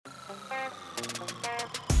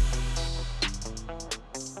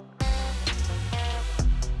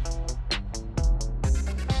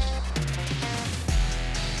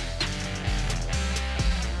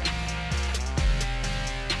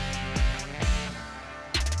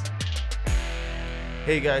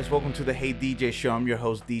Hey guys, welcome to the Hey DJ Show. I'm your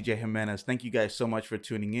host, DJ Jimenez. Thank you guys so much for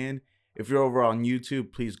tuning in. If you're over on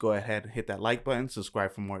YouTube, please go ahead and hit that like button,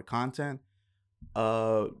 subscribe for more content.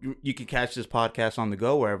 You can catch this podcast on the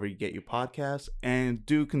go wherever you get your podcasts, and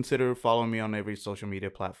do consider following me on every social media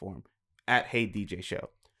platform at Hey DJ Show.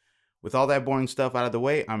 With all that boring stuff out of the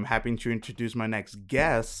way, I'm happy to introduce my next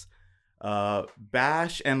guests,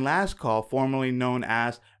 Bash and Last Call, formerly known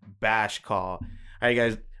as Bash Call. How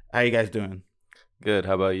you guys doing? Good.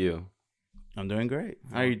 How about you? I'm doing great.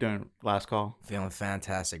 How are you doing? Last Call. Feeling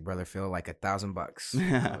fantastic, brother. Feel like $1,000. Oh,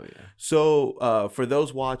 yeah. So, for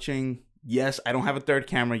those watching, yes, I don't have a third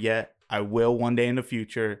camera yet. I will one day in the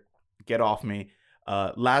future. Get off me.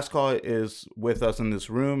 Last Call is with us in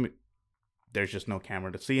this room. There's just no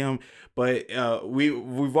camera to see him, but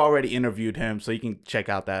we've already interviewed him, so you can check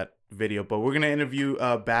out that video. But we're gonna interview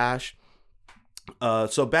Bash.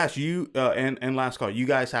 So Bash, you and Last Call, you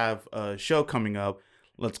guys have a show coming up.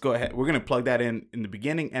 Let's go ahead. We're gonna plug that in the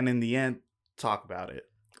beginning, and in the end, talk about it.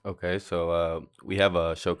 Okay, so we have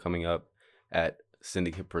a show coming up at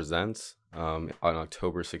Syndicate Presents on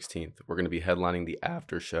October 16th. We're going to be headlining the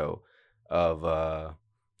after show of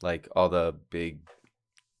like all the big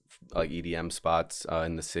like EDM spots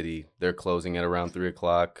in the city. They're closing at around 3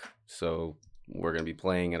 o'clock, so we're going to be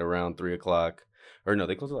playing at around 3 o'clock. Or no,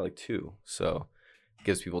 they close at like 2, so it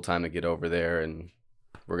gives people time to get over there, and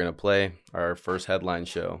we're going to play our first headline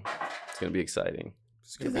show. It's going to be exciting.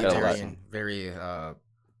 It's gonna be Got a lot. very.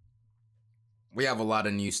 We have a lot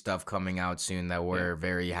of new stuff coming out soon that we're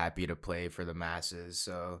very happy to play for the masses.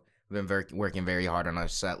 So we've been working very hard on our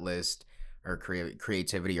set list, our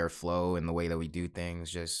creativity, our flow, and the way that we do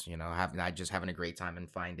things. Just having a great time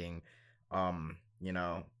and finding,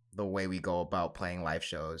 the way we go about playing live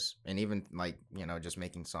shows, and even just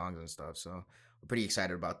making songs and stuff. So we're pretty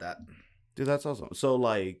excited about that. Dude, that's awesome. So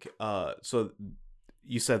so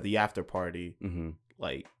you said the after party. Mm-hmm.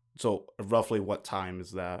 So roughly what time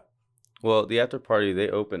is that? Well, the after party, they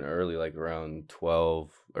open early, like around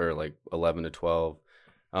 12 or like 11 to 12.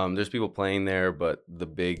 There's people playing there, but the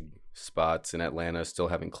big spots in Atlanta still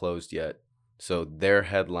haven't closed yet. So their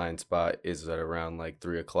headline spot is at around like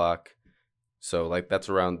 3 o'clock. So like that's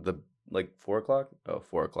around 4 o'clock? Oh,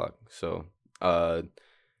 4 o'clock. So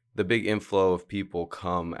the big inflow of people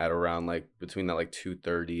come at around like between that like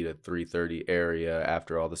 2:30 to 3:30 area.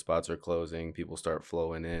 After all the spots are closing, people start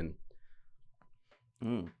flowing in.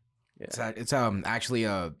 Yeah. It's actually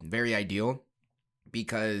very ideal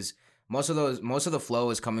because most of the flow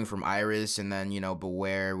is coming from Iris, and then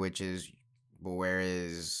Beware, Beware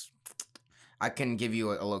is I can give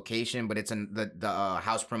you a location, but it's in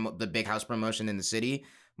the big house promotion in the city.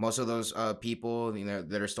 Most of those people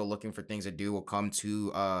that are still looking for things to do will come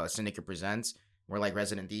to Syndicate Presents. We're like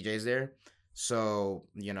resident DJs there, so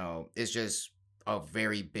it's just a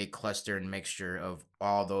very big cluster and mixture of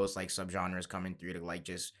all those like subgenres coming through to like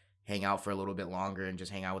just hang out for a little bit longer and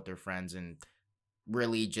just hang out with their friends and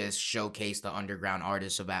really just showcase the underground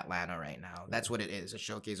artists of Atlanta right now. That's what it is, a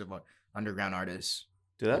showcase of underground artists.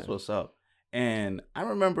 Dude, that's what's up. And I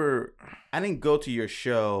remember I didn't go to your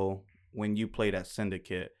show when you played at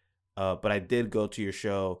Syndicate, but I did go to your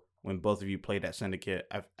show when both of you played at Syndicate.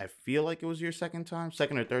 I feel like it was your second or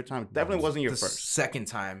third time. Definitely wasn't your first. Second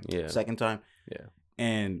time. Yeah. Second time? Yeah.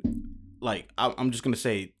 And like I'm just gonna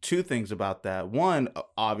say two things about that. One,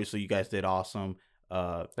 obviously you guys did awesome.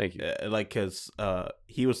 Thank you. Because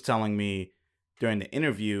he was telling me during the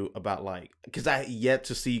interview about because I yet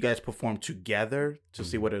to see you guys perform together to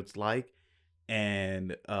see what it's like,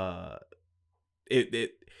 and I'm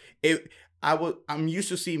used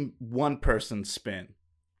to seeing one person spin,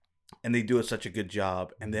 and they do such a good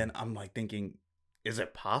job, and then I'm like thinking, is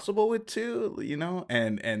it possible with two?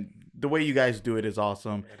 And the way you guys do it is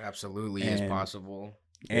awesome. It absolutely is possible.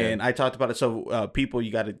 And I talked about it. So people,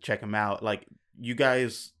 you got to check them out. Like, you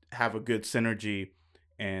guys have a good synergy,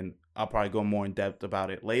 and I'll probably go more in depth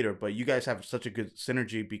about it later. But you guys have such a good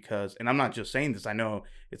synergy because, and I'm not just saying this, I know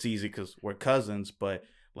it's easy because we're cousins, but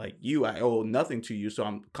like I owe nothing to you. So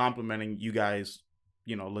I'm complimenting you guys,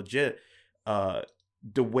 legit.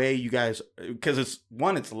 The way you guys, because it's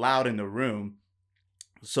loud in the room.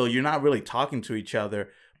 So you're not really talking to each other,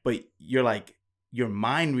 but you're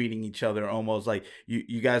mind reading each other almost. Like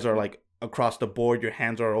you guys are like across the board, your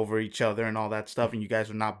hands are over each other and all that stuff, and you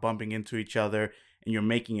guys are not bumping into each other, and you're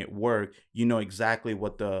making it work. You know exactly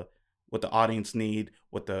what the audience need,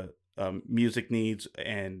 what the music needs,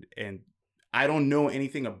 and I don't know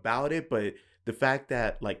anything about it, but the fact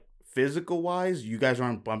that like physical wise, you guys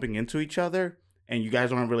aren't bumping into each other, and you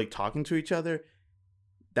guys aren't really talking to each other,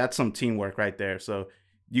 that's some teamwork right there. So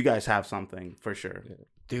you guys have something for sure.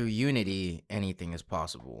 Through unity, anything is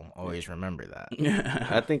possible. Always remember that.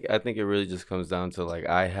 I think it really just comes down to like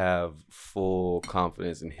I have full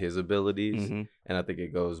confidence in his abilities, Mhm. and I think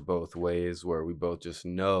it goes both ways where we both just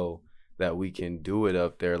know that we can do it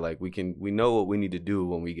up there. Like we know what we need to do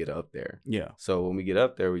when we get up there. Yeah. So when we get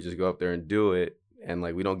up there, we just go up there and do it, and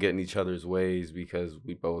like we don't get in each other's ways because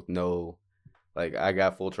we both know. Like I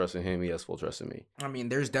got full trust in him, he has full trust in me. I mean,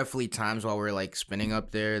 there's definitely times while we're like spinning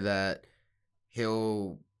up there that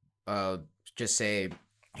he'll just say,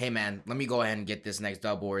 "Hey man, let me go ahead and get this next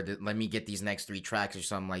double, or let me get these next 3 tracks or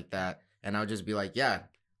something like that," and I'll just be like, "Yeah,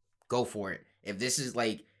 go for it." If this is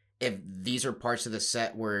like, if these are parts of the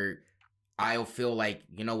set where I'll feel like,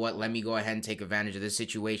 you know what, let me go ahead and take advantage of this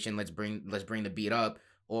situation. Let's bring the beat up,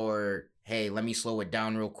 or hey, let me slow it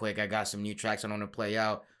down real quick. I got some new tracks I want to play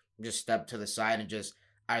out. Just step to the side and just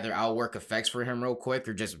either I'll work effects for him real quick,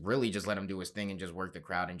 or just really just let him do his thing and just work the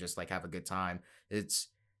crowd and just like have a good time. It's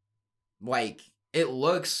like it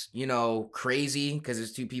looks, crazy because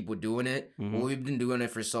it's 2 people doing it. Mhm. But we've been doing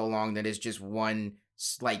it for so long that it's just one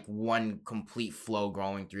complete flow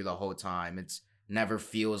going through the whole time. It's never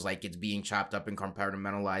feels like it's being chopped up and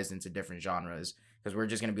compartmentalized into different genres, because we're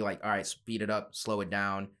just gonna be like, all right, speed it up, slow it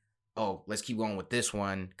down. Oh, let's keep going with this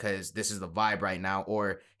one because this is the vibe right now.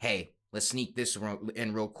 Or hey, let's sneak this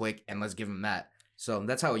in real quick and let's give him that. So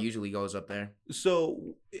that's how it usually goes up there.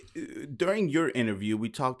 So during your interview, we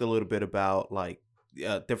talked a little bit about like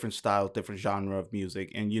different styles, different genre of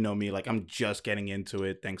music, and you know me, like I'm just getting into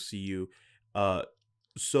it thanks to you.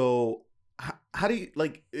 So how do you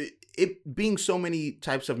like it being so many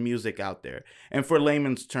types of music out there? And for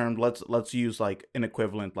layman's term, let's use like an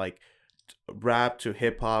equivalent, like rap to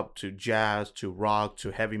hip hop to jazz to rock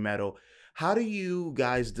to heavy metal. How do you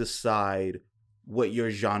guys decide what your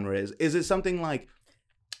genre is? Is it something like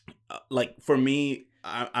for me,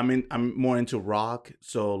 I'm more into rock,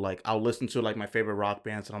 so like I'll listen to like my favorite rock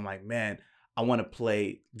bands, and I'm like, man, I want to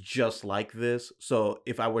play just like this. So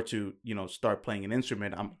if I were to start playing an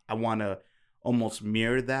instrument, I want to almost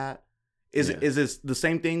mirror that. Is this the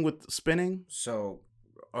same thing with spinning? So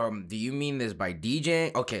do you mean this by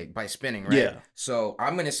DJing? Okay, by spinning, right? Yeah. So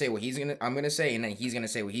I'm gonna say what I'm gonna say, and then he's gonna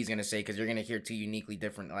say what he's gonna say, because you're gonna hear 2 uniquely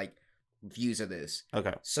different like views of this.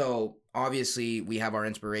 Okay. So obviously we have our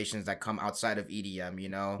inspirations that come outside of EDM.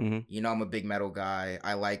 Mhm. I'm a big metal guy.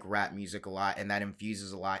 I like rap music a lot, and that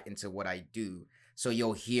infuses a lot into what I do. So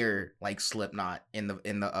you'll hear like Slipknot in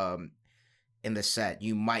the set.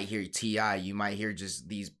 You might hear T.I. You might hear just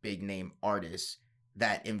these big name artists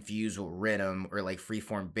that infuse with rhythm or like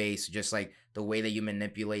freeform bass, just like the way that you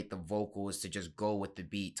manipulate the vocals to just go with the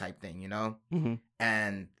beat type thing, Mhm.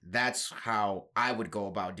 And that's how I would go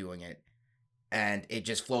about doing it. And it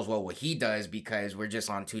just flows well what he does, because we're just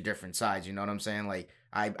on 2 different sides, you know what I'm saying? Like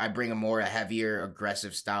I bring a heavier,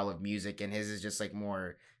 aggressive style of music, and his is just like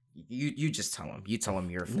more, you just tell him. You tell him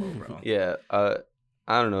your flow, bro. Yeah, I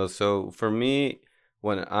don't know. So for me,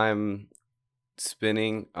 when I'm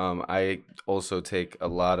spinning, I also take a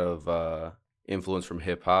lot of influence from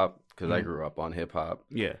hip hop because I grew up on hip hop.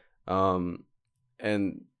 Yeah.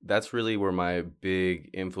 And that's really where my big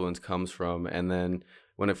influence comes from. And then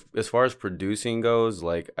as far as producing goes,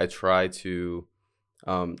 like I try to,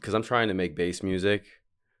 because I'm trying to make bass music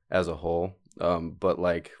as a whole, but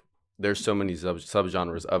like there's so many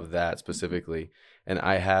subgenres of that specifically, and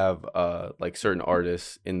I have like certain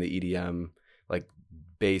artists in the EDM like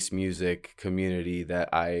bass music community that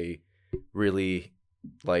I really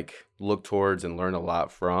like look towards and learn a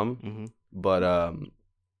lot from. Mhm. But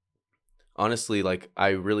honestly, like I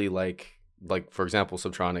really like for example,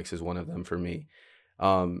 Subtronics is one of them for me.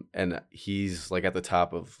 And he's like at the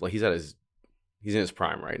top of like he's in his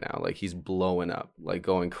prime right now. Like he's blowing up, like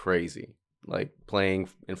going crazy, like playing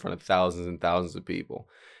in front of thousands and thousands of people.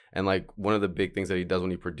 And like one of the big things that he does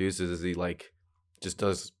when he produces is he like just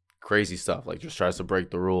does crazy stuff, like just tries to break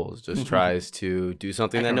the rules, just tries to do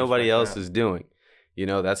something that nobody else is doing.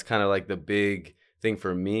 That's kind of like the big thing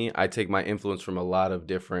for me. I take my influence from a lot of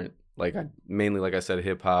different, like mainly, like I said,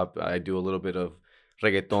 hip hop. I do a little bit of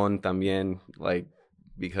reggaeton también, like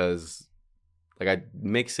because like I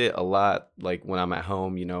mix it a lot, like when I'm at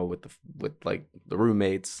home, with like the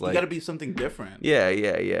roommates. Like you got to be something different. Yeah.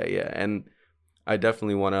 And I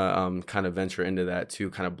definitely want to kind of venture into that too,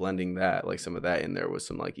 kind of blending that, like some of that in there with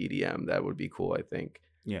some like EDM. That would be cool, I think.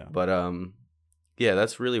 Yeah. But yeah,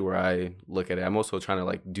 that's really where I look at it. I'm also trying to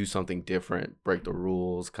like do something different, break the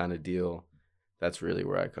rules kind of deal. That's really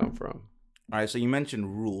where I come from. All right, so you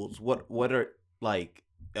mentioned rules. What are like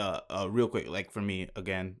real quick, like for me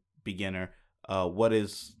again, beginner, what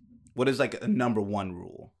is like a number 1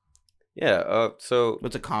 rule? Yeah. So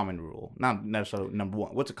What's a common rule? Not necessarily number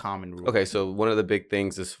one. What's a common rule? okay. So one of the big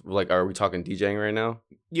things is like, are we talking DJing right now?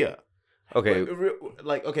 Yeah. Okay.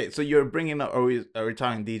 Like, okay, so you're bringing up, are we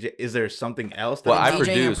talking DJ? Is there something else? Well, DJing I and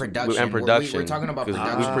produce production. and production. We're talking about 'cause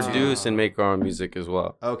production we too. produce and make our own music as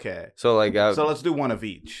well. Okay. So like, So let's do one of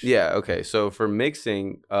each. yeah. Okay. So for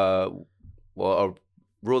mixing, well, a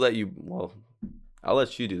rule that I'll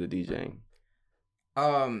let you do the DJing.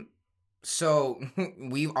 So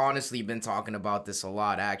we've honestly been talking about this a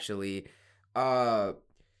lot, actually.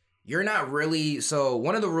 You're not really. So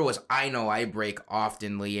one of the rules I know I break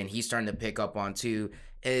oftenly, and he's starting to pick up on too,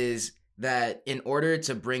 is that in order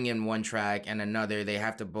to bring in one track and another, they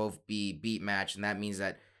have to both be beat matched, and that means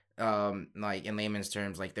that, like in layman's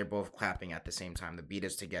terms, like they're both clapping at the same time. The beat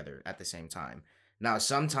is together at the same time. Now,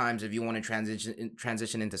 sometimes if you want to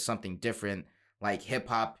transition into something different, like hip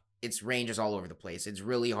hop, its range is all over the place. It's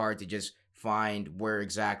really hard to just find where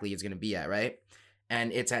exactly it's gonna be at, right?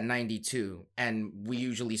 And it's at 92, and we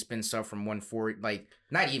usually spin stuff from 140. Like,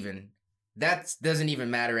 not even that doesn't even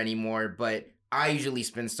matter anymore. But I usually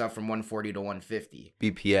spin stuff from 140 to 150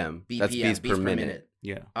 BPM. That's beats per minute.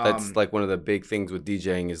 Yeah. That's like one of the big things with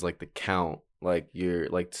DJing is like the count. Like your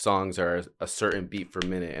like songs are a certain beat per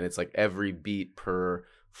minute, and it's like every beat per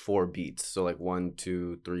 4 beats. So like 1,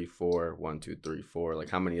 2, 3, 4, 1, 2, 3, 4.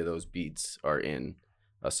 Like how many of those beats are in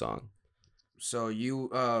a song? So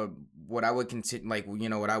what I would continue, like,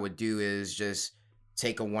 what I would do is just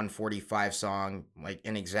take a 145 song, like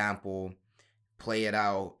an example, play it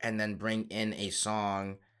out, and then bring in a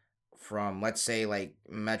song from, let's say, like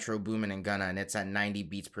Metro Boomin and Gunna, and it's at 90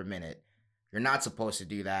 beats per minute. You're not supposed to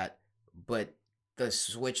do that, but the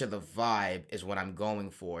switch of the vibe is what I'm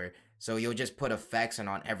going for. So you'll just put effects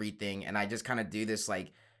on everything, and I just kind of do this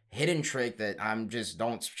like hidden trick that I'm just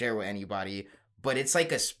don't share with anybody. But it's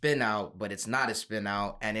like a spin out, but it's not a spin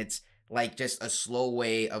out, and it's like just a slow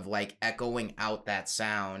way of like echoing out that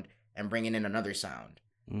sound and bringing in another sound.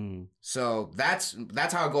 So that's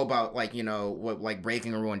how I go about, like, what, like,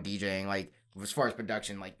 breaking a rule in DJing. Like, as far as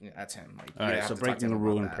production, like, that's him. Like, all right, so breaking a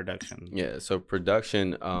rule in production. Yeah, so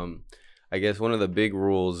production, I guess one of the big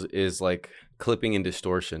rules is like clipping and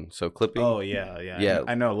distortion. So clipping. Oh yeah.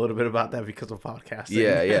 I know a little bit about that because of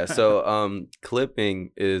podcasting. Yeah. So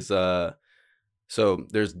clipping is so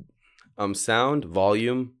there's sound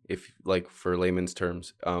volume, if like for layman's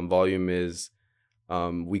terms. Volume is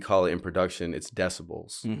we call it in production, it's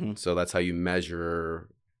decibels. Mm-hmm. So that's how you measure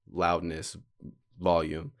loudness,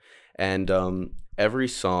 volume. And every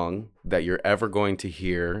song that you're ever going to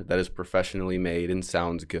hear that is professionally made and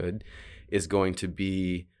sounds good is going to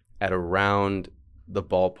be at around the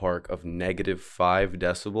ballpark of -5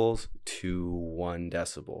 decibels to 1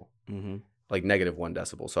 decibel. Mm-hmm. Like -1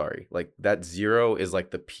 decibel, sorry. Like that 0 is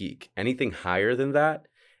like the peak. Anything higher than that,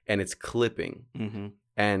 and it's clipping. Mm-hmm.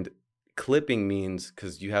 And clipping means,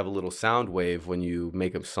 because you have a little sound wave when you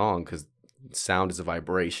make a song, because sound is a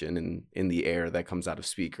vibration in the air that comes out of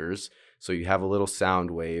speakers. So you have a little sound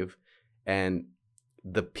wave, and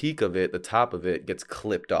the peak of it, the top of it, gets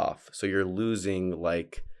clipped off. So you're losing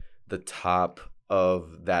like the top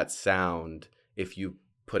of that sound if you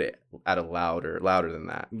put it at a louder than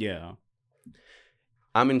that. Yeah.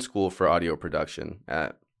 I'm in school for audio production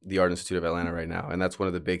at the Art Institute of Atlanta right now, and that's one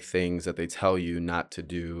of the big things that they tell you not to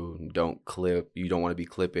do. Don't clip. You don't want to be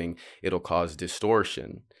clipping. It'll cause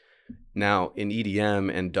distortion. Now, in EDM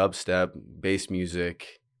and dubstep, bass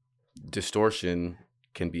music, distortion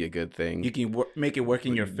can be a good thing. You can make it work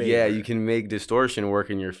in your favor. Yeah, you can make distortion work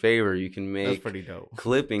in your favor. You can make That's pretty dope.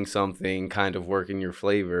 clipping something kind of work in your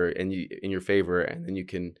favor, and then you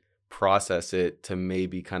can process it to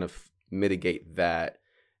maybe kind of mitigate that.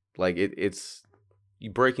 Like it's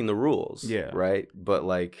you breaking the rules, yeah, right? But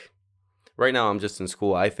like right now, I'm just in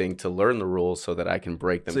school, I think, to learn the rules so that I can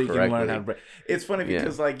break them correctly. Can learn how to break. It's funny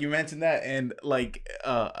because like you mentioned that, and like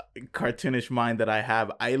cartoonish mind that I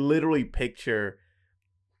have, I literally picture.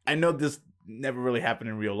 I know this never really happened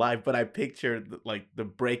in real life, but I picture like the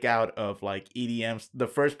breakout of like EDMs, the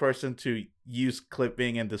first person to use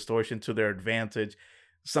clipping and distortion to their advantage.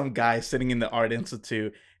 Some guy sitting in the Art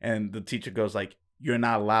Institute, and the teacher goes like, "You're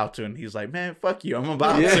not allowed to," and he's like, "Man, fuck you, I'm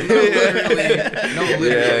about to."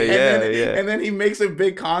 And then he makes a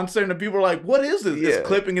big concert, and people are like, "What is this? It's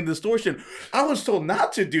clipping and distortion. I was told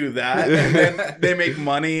not to do that." And then they make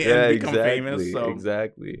money and become famous. So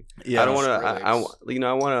exactly. Yeah, I don't want to. I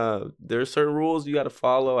want to. There's certain rules you got to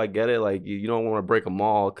follow. I get it. Like you don't want to break them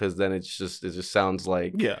all, because then it just sounds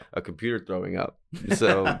like a computer throwing up.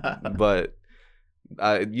 So, but.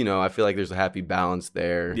 I feel like there's a happy balance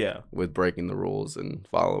there with breaking the rules and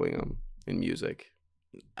following them in music.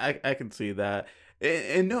 I can see that.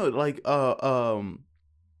 And no, like and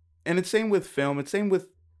it's same with film. It's same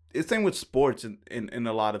with sports in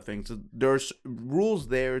a lot of things. There's rules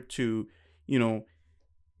there to, you know,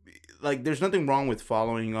 like there's nothing wrong with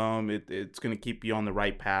following them. It's gonna keep you on the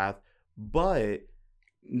right path, but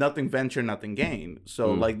nothing venture, nothing gain.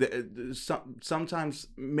 So like sometimes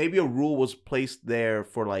maybe a rule was placed there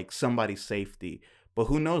for like somebody's safety, but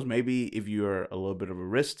who knows? Maybe if you're a little bit of a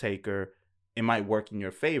risk taker, it might work in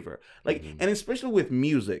your favor. Like, and especially with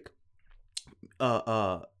music,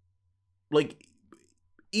 like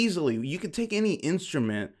easily you could take any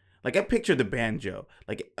instrument. Like I picture the banjo.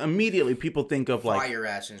 Like immediately people think of like fire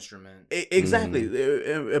ass instrument.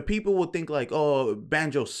 Exactly. People would think like, oh,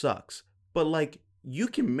 banjo sucks, but like you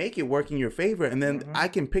can make it work in your favor. And then I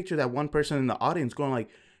can picture that one person in the audience going like,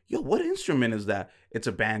 yo, what instrument is that? It's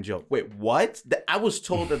a banjo. Wait, what? I was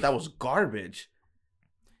told that was garbage.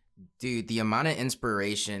 Dude, the amount of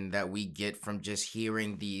inspiration that we get from just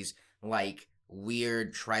hearing these like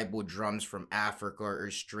weird tribal drums from Africa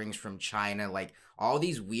or strings from China, like all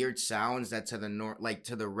these weird sounds that to the like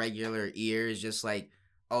to the regular ear is just like,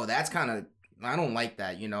 oh, that's kind of, I don't like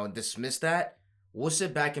that, you know, dismiss that. We'll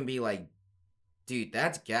sit back and be like, dude,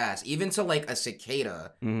 that's gas. Even to like a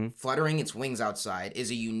cicada fluttering its wings outside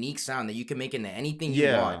is a unique sound that you can make into anything you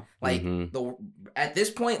want. Like at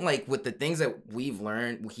this point, like with the things that we've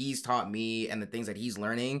learned, he's taught me, and the things that he's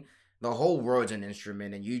learning, the whole world's an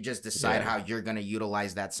instrument, and you just decide how you're gonna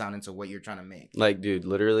utilize that sound into what you're trying to make. Like, dude,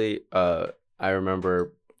 literally, I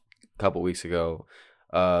remember a couple weeks ago,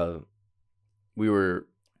 I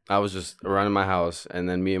was just around in my house, and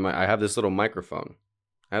then I have this little microphone.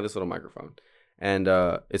 And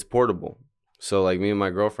it's portable. So like me and my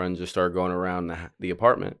girlfriend just started going around the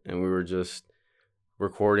apartment, and we were just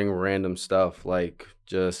recording random stuff, like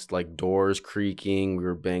just like doors creaking. We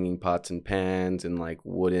were banging pots and pans and like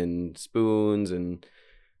wooden spoons and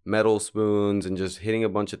metal spoons and just hitting a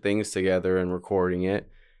bunch of things together and recording it.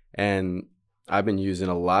 And I've been using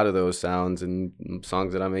a lot of those sounds in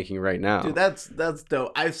songs that I'm making right now. Dude, that's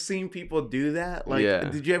dope. I've seen people do that. Like,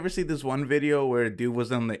 did you ever see this one video where a dude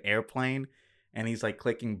was on the airplane and he's like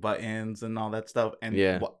clicking buttons and all that stuff,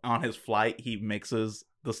 and on his flight he mixes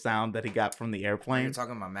the sound that he got from the airplane? You're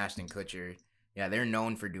talking about Ashton Kutcher. Yeah, they're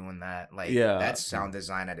known for doing that. Like, that's sound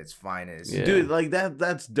design at its finest. Yeah. Dude, like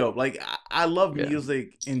that's dope. Like I love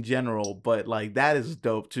music in general, but like that is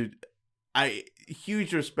dope too.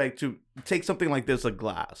 Huge respect to take something like this, a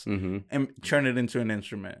glass, and turn it into an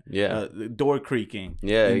instrument. Door creaking.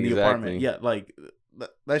 In the apartment. Like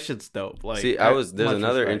that shit's dope. Like, see, there's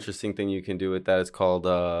another interesting thing you can do with that. It's called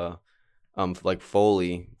like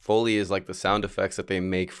Foley. Foley is like the sound effects that they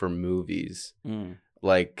make for movies.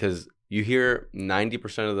 Like, because you hear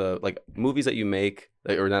 90% of the like movies that you make,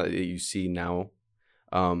 or not that you see now,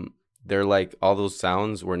 they're like, all those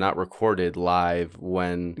sounds were not recorded live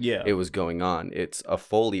when it was going on. It's a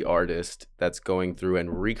Foley artist that's going through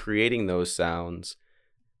and recreating those sounds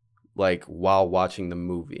like while watching the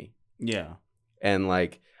movie. Yeah. And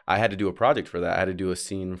like I had to do a project for that. I had to do a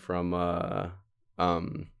scene from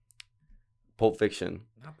Pulp Fiction.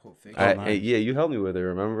 Not Pulp Fiction. Yeah, you helped me with it,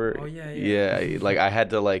 remember? Oh yeah. Yeah, like I had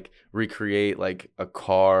to like recreate like a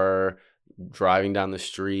car driving down the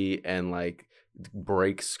street and like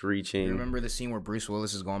brakes screeching. You remember the scene where Bruce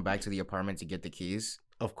Willis is going back to the apartment to get the keys?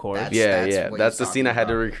 Of course. That's the scene I had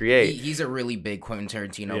to recreate. He's a really big Quentin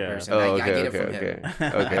Tarantino person. I get it from him.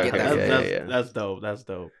 Okay. That's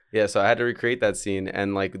dope. Yeah, so I had to recreate that scene,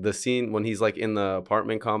 and like the scene when he's like in the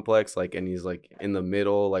apartment complex, like, and he's like in the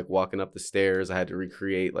middle, like walking up the stairs. I had to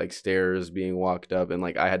recreate like stairs being walked up, and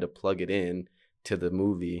like I had to plug it in to the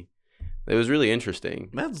movie. It was really interesting.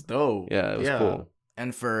 That's dope. Yeah, it was cool.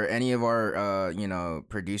 And for any of our,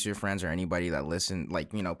 producer friends or anybody that listen,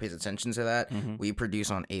 like, pays attention to that, we produce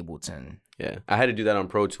on Ableton. Yeah. I had to do that on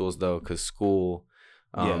Pro Tools, though, because school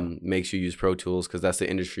makes you use Pro Tools because that's the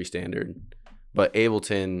industry standard. But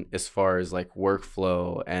Ableton, as far as, like,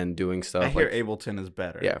 workflow and doing stuff. I hear Ableton is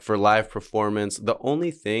better. Yeah, for live performance. The only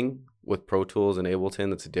thing with Pro Tools and Ableton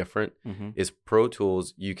that's different is Pro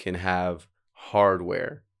Tools, you can have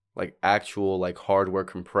hardware. Like actual like hardware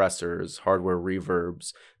compressors, hardware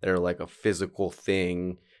reverbs that are like a physical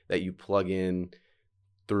thing that you plug in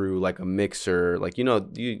through like a mixer. Like, you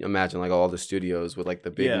imagine like all the studios with like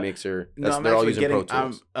the big mixer. They're all using Pro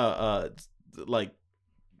Tools. Like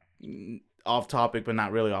off topic, but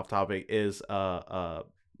not really off topic, is for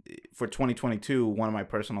 2022, one of my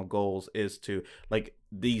personal goals is to, like,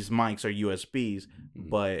 these mics are USBs,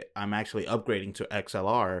 but I'm actually upgrading to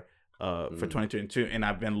XLR for 2022, and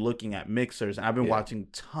I've been looking at mixers, and I've been watching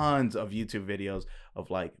tons of YouTube videos of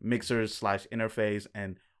like mixers / interface,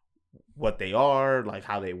 and what they are, like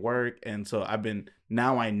how they work. And so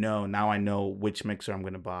now I know which mixer I'm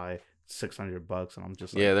gonna buy. $600, and I'm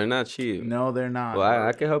just like, Yeah, they're not cheap. no, they're not. Well,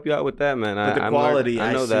 I can help you out with that, man. But the I quality,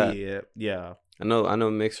 I know see that. it. Yeah. I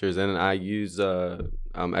know mixers, and I use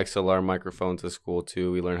XLR microphones at school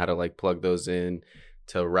too. We learn how to like plug those in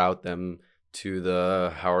to route them to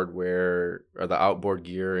the hardware or the outboard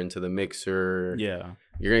gear into the mixer. Yeah.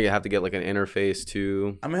 You're gonna have to get like an interface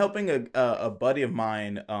too. I'm helping a buddy of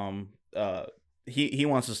mine. He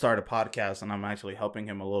wants to start a podcast, and I'm actually helping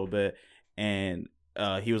him a little bit. And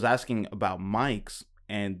he was asking about mics,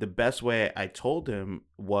 and the best way I told him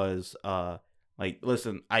was like,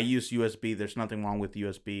 listen, I use USB. There's nothing wrong with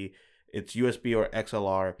USB. It's USB or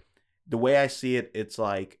XLR. The way I see it, it's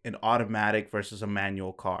like an automatic versus a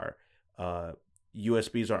manual car.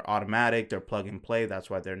 USBs are automatic. They're plug and play. That's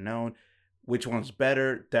why they're known. Which one's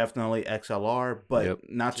better? Definitely XLR, but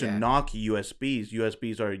not to knock USBs.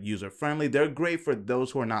 USBs are user friendly. They're great for those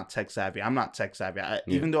who are not tech savvy. I'm not tech savvy.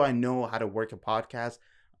 Even though I know how to work a podcast,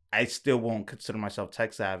 I still won't consider myself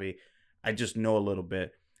tech savvy. I just know a little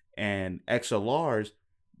bit. And XLRs,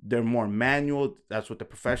 they're more manual. That's what the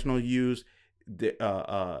professionals use. They're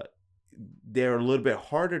a little bit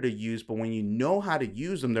harder to use, but when you know how to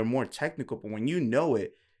use them, they're more technical. But when you know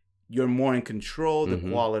it, you're more in control. The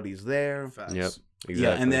quality's there. Facts. Yep. Exactly.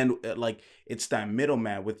 Yeah, and then like it's that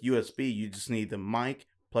middleman with USB. You just need the mic,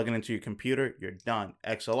 plug it into your computer, you're done.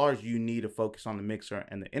 XLRs, you need to focus on the mixer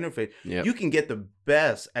and the interface. Yep. You can get the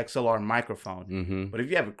best XLR microphone, Mm-hmm. but if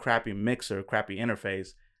you have a crappy mixer, crappy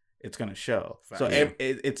interface, it's gonna show. Facts. So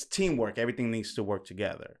it's teamwork. Everything needs to work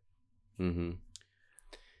together. Mm-hmm.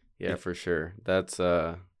 Yeah, for sure. That's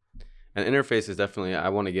an interface is definitely. I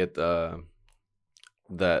want to get that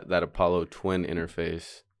Apollo Twin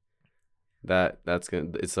interface. That's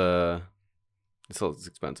gonna. It's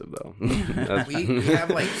expensive though. we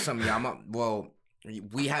have like some Yamaha. Well,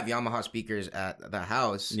 we have Yamaha speakers at the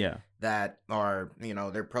house. Yeah. That are,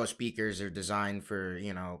 they're pro speakers. They're designed for,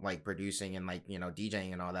 like producing and like,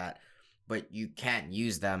 DJing and all that. But you can't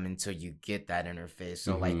use them until you get that interface.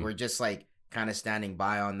 So like we're just like kind of standing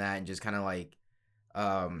by on that and just kind of like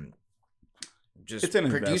just it's an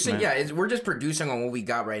producing. investment. Yeah, we're just producing on what we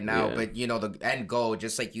got right now. Yeah. But the end goal,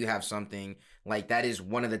 just like you have something like that, is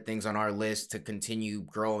one of the things on our list to continue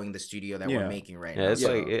growing the studio that we're making right now. Yeah, it's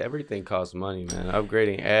like everything costs money, man.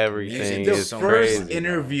 Upgrading everything The is so first crazy.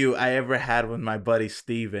 interview I ever had with my buddy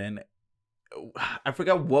Steven, I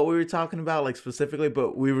forgot what we were talking about, like specifically,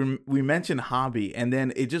 but we mentioned hobby, and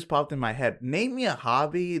then it just popped in my head. Name me a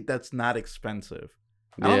hobby that's not expensive.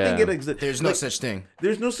 I don't think it exists. There's no such thing.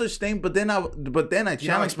 There's no such thing. But then I You know how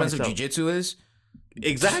challenged expensive myself. jiu-jitsu is?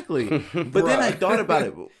 Exactly. But then I thought about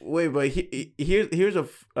it. Wait, but here's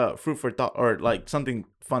a fruit for thought, or like something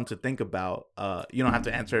fun to think about. You don't have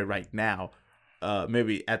to answer it right now.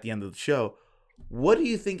 Maybe at the end of the show. What do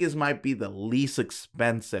you think might be the least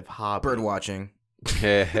expensive hobby? Bird watching.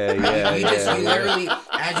 Yeah. You literally,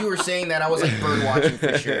 as you were saying that, I was like, bird watching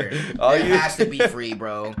for sure. It has to be free,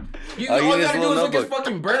 bro. All you gotta do is look at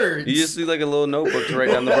fucking birds. You just do like a little notebook to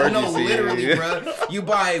write down the birds No, you see. literally, bro. You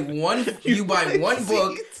buy one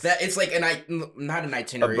book that it's like not an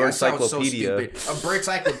itinerary. A bird That sounds so cyclopedia. stupid. A bird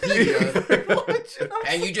encyclopedia.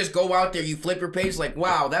 And you just go out there, you flip your page, like,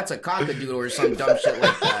 wow, that's a cockadoodle or some dumb shit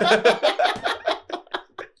like that.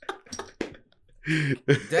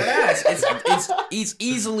 Deadass. It's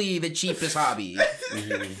easily the cheapest hobby.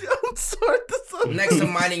 I'm sorry, Next to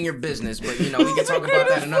minding your business, but we can talk about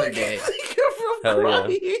that another day. Hell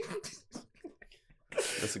yeah.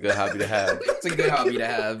 That's a good hobby to have. It's a good hobby to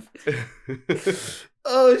have.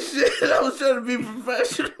 Oh shit! I was trying to be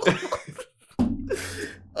professional.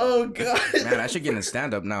 Oh god. Man, I should get in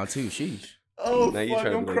stand up now too. Sheesh. Oh Now you fuck!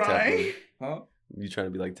 trying to I'm be like crying. Huh? You trying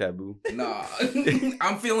to be like Taboo? Nah.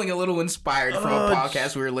 I'm feeling a little inspired from a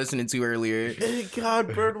podcast we were listening to earlier. God,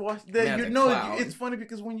 birdwatch. Man's a clown. It's funny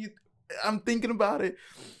because I'm thinking about it.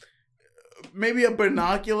 Maybe a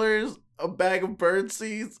binoculars, a bag of bird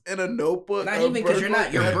seeds, and a notebook. Not even because you're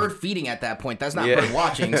bird feeding at that point. That's not bird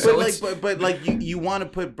watching. So but you want to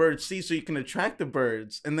put bird seeds so you can attract the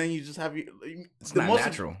birds, and then you just have it's not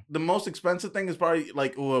natural. The most expensive thing is probably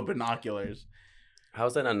like binoculars.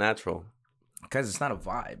 How's that not natural? Because it's not a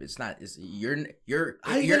vibe. It's not. You're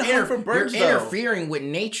hunt for birds, you're interfering with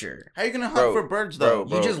nature. How are you gonna hunt for birds though?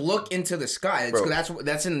 You just look into the sky.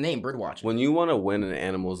 That's in the name, bird watching. When you want to win an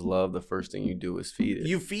animal's love, the first thing you do is feed it.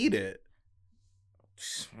 You feed it.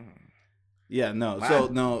 Yeah, no. Wow. So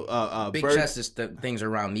no. Big chest is things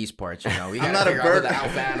around these parts. We I'm gotta not a figure out who bird- the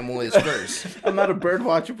alpha animal is first. I'm not a bird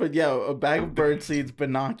watcher, but yeah, a bag of bird seeds,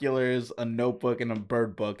 binoculars, a notebook, and a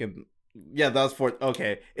bird book, and Yeah, that was for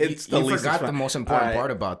okay. It's You the least forgot the expen- most important Alright.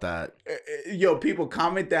 part about that. Yo, people,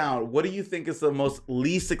 comment down. What do you think is the most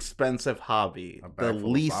least expensive hobby? A The bag full of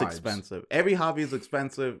least vibes. expensive. Every hobby is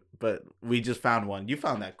expensive, but we just found one. You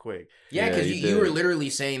found that quick. Yeah, Yeah, because you you were did. literally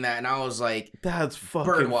saying that, and I was like, That's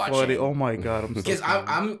fucking Bird watching. funny. Oh my god, I'm so because sorry.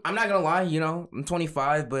 I'm not gonna lie, you know, I'm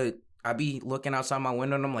 25, but I be looking outside my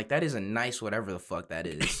window and I'm like, that is a nice whatever the fuck that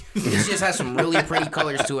is. It just has some really pretty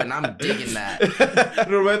colors to it, and I'm digging that.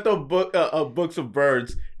 Roberto books of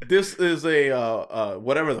birds. This is a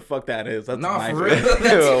whatever the fuck that is. That's No, nice. for real.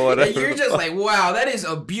 That's, Whatever you're the just fuck. like, wow, that is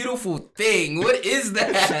a beautiful thing. What is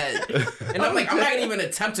that? And I'm like, I'm not gonna even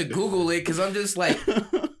attempt to Google it because I'm just like,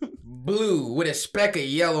 blue with a speck of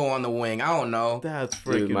yellow on the wing. I don't know. That's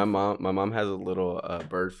freaking. Dude, my mom has a little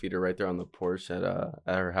bird feeder right there on the porch at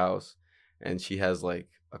her house, and she has like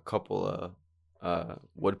a couple of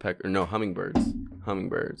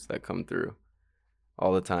hummingbirds that come through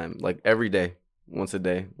all the time, like every day, once a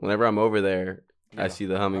day. Whenever I'm over there, I see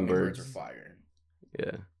the hummingbirds. are fire.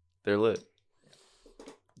 Yeah, they're lit.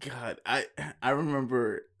 God, I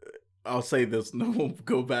remember. I'll say this. No, we'll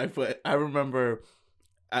go back, but I remember.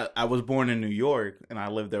 I was born in New York, and I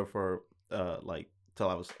lived there for like till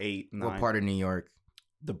I was 8, 9. What part of New York?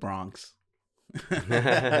 The Bronx.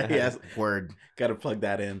 Yes, Word. gotta plug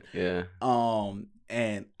that in. Yeah.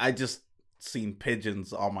 And I just seen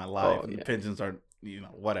pigeons all my life. Oh, and yeah. Pigeons are,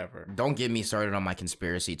 whatever. Don't get me started on my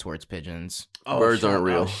conspiracy towards pigeons. Oh, Birds shut aren't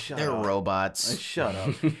real. up, shut They're up. robots. Shut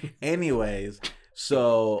up. Anyways,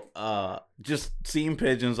 so just seeing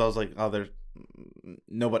pigeons, I was like, oh, there's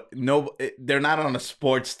they're not on a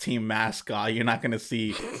sports team mascot. You're not gonna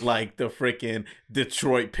see like the freaking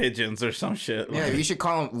Detroit Pigeons or some shit. Yeah, Like,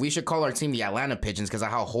 we should call our team the Atlanta Pigeons because of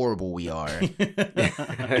how horrible we are.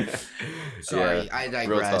 Sorry, Yeah, I real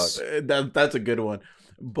digress. talk. that's a good one.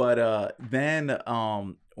 But then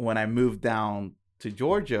when I moved down to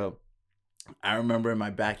Georgia, I remember in my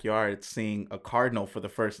backyard seeing a cardinal for the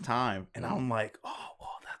first time, and I'm like, oh, wow,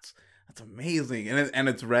 that's amazing, and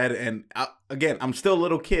it's red. And again, I'm still a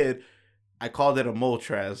little kid. I called it a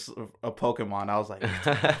Moltres, a Pokemon. I was like, it's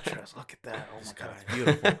a Moltres. Look at that! Oh my god, it's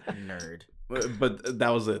beautiful. Nerd. But that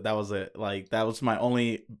was it. That was it. Like that was my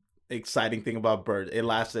only exciting thing about birds. It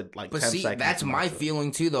lasted like But 10 see, seconds. that's my feeling.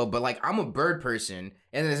 feeling too, though. But like, I'm a bird person,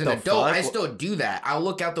 and as an The adult, fuck? I still do that. I'll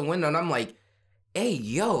look out the window and I'm like, "Hey,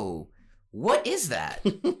 yo, what is that?"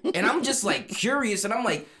 And I'm just like curious, and I'm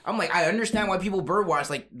like, I understand why people bird watch.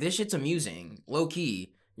 Like, this shit's amusing, low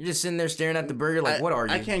key. You're just sitting there staring at the bird. You're like, what are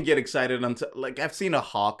you? I can't get excited until like I've seen a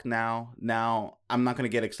hawk now. Now I'm not gonna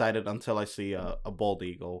get excited until I see a bald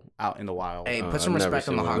eagle out in the wild. Hey, put I've some never respect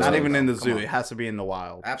on seen the one hawks. of not even in the Come zoo. on. It has to be in the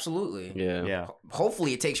wild. Absolutely. Yeah. Yeah.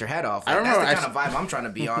 Hopefully, it takes your head off. I Like, that's remember the I kind of vibe I'm trying to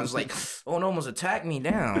be on. It's like, oh, it almost attacked me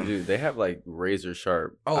down. Dude, they have like razor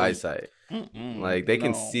sharp Oh, eyesight. Mm-mm, Like they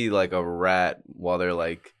can no. see like a rat while they're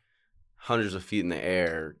like hundreds of feet in the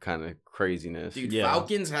air, kind of craziness. Dude, Yeah.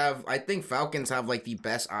 I think falcons have like the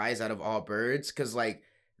best eyes out of all birds because like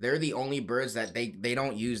they're the only birds that they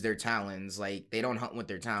don't use their talons. Like they don't hunt with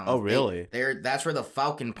their talons. Oh, really? That's where the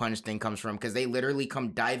falcon punch thing comes from because they literally come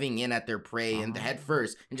diving in at their prey and head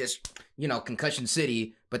first and just concussion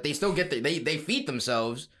city. But they still get they feed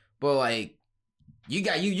themselves. But like you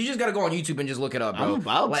just gotta go on YouTube and just look it up, bro. I'm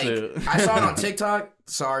about like to. I saw it on TikTok.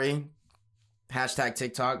 Sorry. Hashtag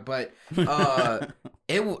TikTok, but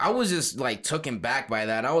I was just like taken back by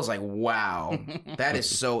that. I was like, wow, that is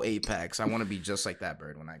so apex. I want to be just like that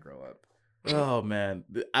bird when I grow up. Oh man,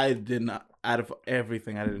 I did not. Out of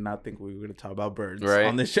everything, I did not think we were going to talk about birds Right.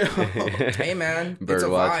 on this show. Hey man, Bird it's a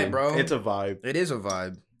watching. vibe, bro. It's a vibe. It is a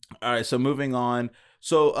vibe. All right, so moving on.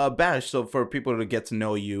 So Bash, so for people to get to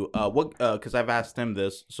know you, what? Because I've asked him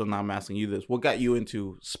this, so now I'm asking you this. What got you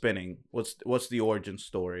into spinning? What's the origin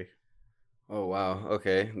story? Oh wow.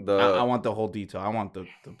 Okay. I want the whole detail. I want the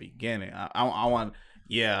beginning. I want.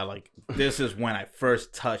 Yeah, like this is when I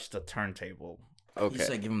first touched the turntable. You Okay.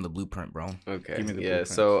 said give him the blueprint, bro. Okay. Give me the yeah. blueprint.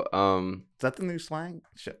 So Is that the new slang?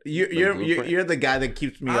 blueprint? You're the guy that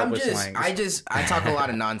keeps me up with slang. I talk a lot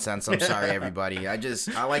of nonsense. I'm sorry, everybody. I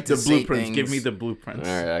like to The say blueprints. things. Give me the blueprints.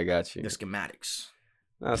 all right, I got you. the schematics.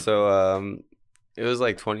 So it was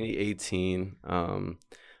like 2018.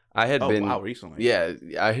 I had Oh been wow, recently. Yeah,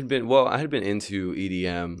 I had been into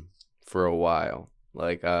EDM for a while.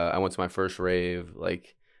 Like I went to my first rave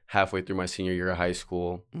like halfway through my senior year of high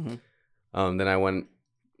school. Mhm. Then I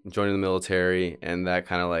joined the military, and that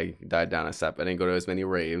kind of like died down a step. I didn't go to as many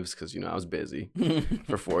raves because I was busy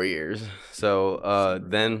for 4 years. So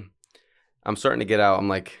then I'm starting to get out. I'm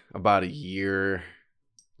like about a year.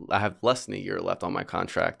 I have less than a year left on my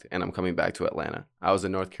contract, and I'm coming back to Atlanta. I was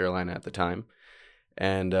in North Carolina at the time.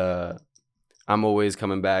 And I'm always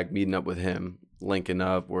coming back, meeting up with him, linking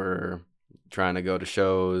up. We're trying to go to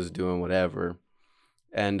shows, doing whatever.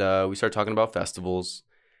 And we start talking about festivals,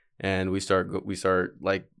 and we start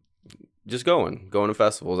like just going to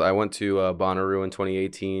festivals. I went to Bonnaroo in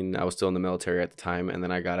 2018. I was still in the military at the time, and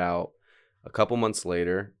then I got out a couple months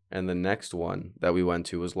later, and the next one that we went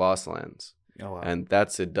to was Lost Lands. Oh, wow. And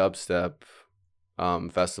that's a dubstep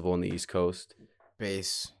festival in the East Coast.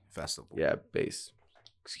 Bass festival. Yeah, bass.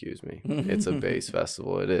 Excuse me. It's a bass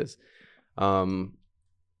festival. It is.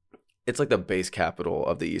 It's like the bass capital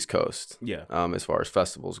of the East Coast. Yeah. As far as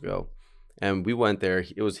festivals go. And we went there.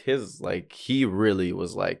 It was his, like, he really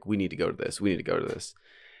was like, we need to go to this. We need to go to this.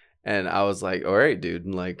 And I was like, all right, dude,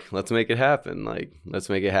 like, let's make it happen. Like, let's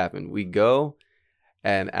make it happen. We go.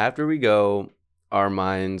 And after we go, our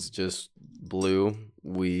minds just blew.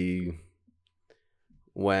 We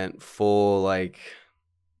went full, like,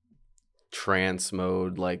 trance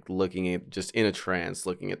mode, like, looking at, just in a trance,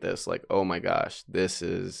 looking at this, like, oh my gosh, this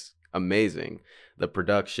is amazing. The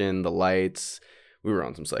production, the lights. We were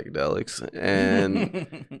on some psychedelics,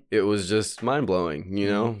 and it was just mind-blowing, you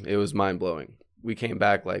know? It was mind-blowing. We came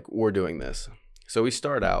back like, we're doing this. So we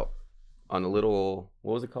start out on a little,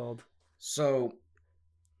 what was it called? So,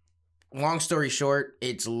 long story short,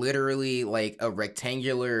 it's literally like a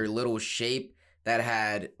rectangular little shape that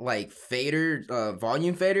had like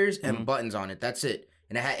volume faders and buttons on it. That's it.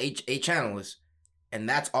 And it had eight channels. And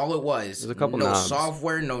that's all it was. There's a couple no knobs.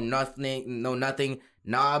 software, no nothing.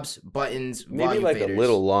 Knobs, buttons, Maybe volume like faders. a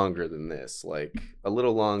little longer than this, like a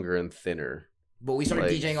little longer and thinner. But we started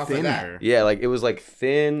like DJing off of that. Thinner. Yeah, like it was like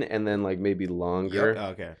thin and then like maybe longer. Oh,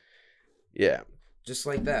 okay. Yeah. Just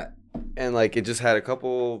like that. And like it just had a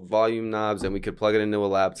couple volume knobs, and we could plug it into a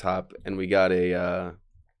laptop, and we got a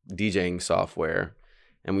DJing software,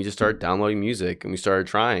 and we just started downloading music, and we started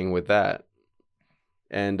trying with that.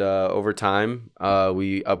 And over time,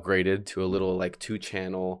 we upgraded to a little like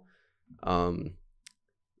 2-channel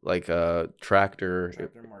like a Tractor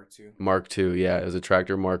Mark II. Yeah, it was a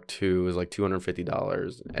Tractor Mark II. It was like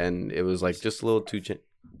 $250, and it was like just a little it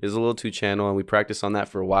was a little 2-channel, and we practiced on that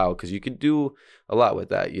for a while because you could do a lot with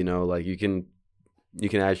that. You know, like you can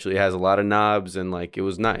actually, it has a lot of knobs, and like it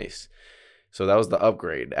was nice. So that was the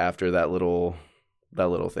upgrade after that little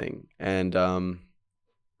thing, and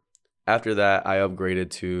after that I upgraded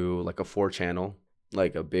to like a 4-channel,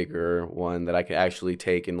 like a bigger one that I could actually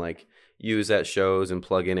take and like use at shows and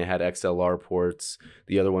plug in. It had XLR ports.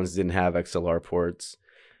 The other ones didn't have XLR ports.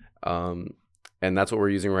 And that's what we're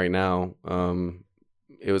using right now.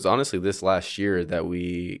 It was honestly this last year that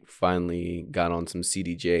we finally got on some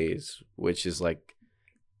CDJs, which is like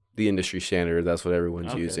the industry standard. That's what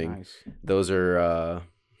everyone's using. Nice. Those are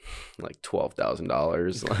like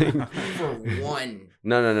 $12,000. Like For one.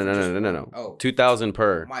 No. Oh. 2,000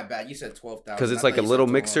 per. My bad. You said 12,000. Because it's like a little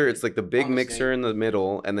mixer. It's like the big mixer in the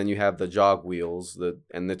middle, and then you have the jog wheels.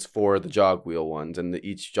 And it's for the jog wheel ones, and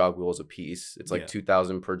each jog wheel is a piece. It's like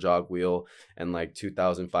 2,000 per jog wheel, and like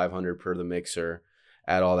 2,500 per the mixer.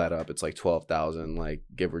 Add all that up, it's like 12,000, like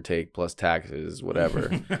give or take, plus taxes, whatever.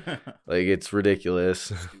 Like it's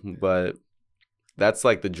ridiculous, but that's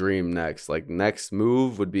like the dream next. Like next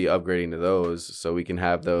move would be upgrading to those, so we can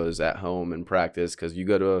have those at home and practice. Because you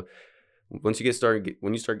go to once you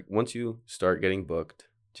start getting booked.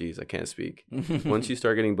 Jeez, I can't speak. Once you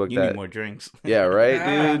start getting booked, you need more drinks. Yeah,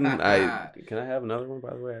 right, dude. Can I have another one?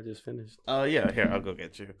 By the way, I just finished. Oh yeah, here I'll go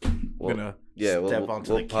get you. Well, gonna yeah, step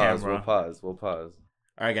onto the camera. We'll pause.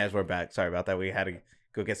 All right, guys, we're back. Sorry about that. We had to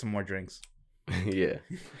go get some more drinks. Yeah.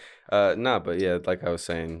 But yeah, like I was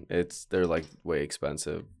saying, they're like way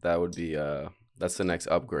expensive. That would be that's the next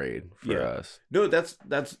upgrade for us. No, that's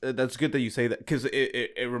good that you say that, because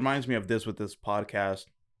it reminds me of this with this podcast.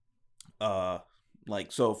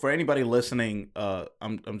 Like, so for anybody listening,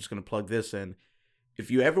 I'm just gonna plug this in.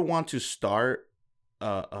 If you ever want to start,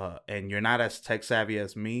 and you're not as tech savvy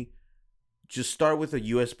as me, just start with a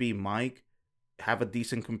USB mic. Have a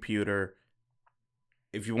decent computer.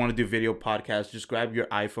 If you want to do video podcasts, just grab your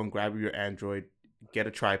iPhone, grab your Android, get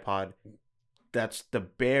a tripod. That's the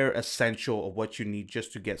bare essential of what you need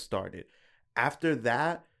just to get started. After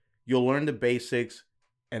that, you'll learn the basics,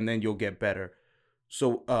 and then you'll get better.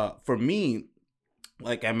 So for me,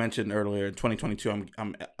 like I mentioned earlier, in 2022,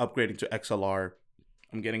 I'm upgrading to XLR.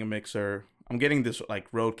 I'm getting a mixer. I'm getting this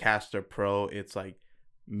like Rodecaster Pro. It's like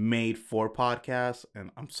made for podcasts, and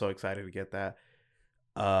I'm so excited to get that.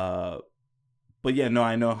 But yeah, no,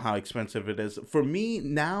 I know how expensive it is. For me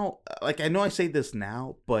now, like I know I say this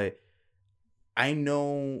now, but I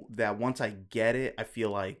know that once I get it, I feel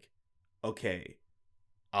like, okay,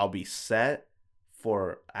 I'll be set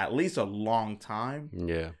for at least a long time.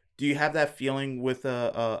 Yeah. Do you have that feeling with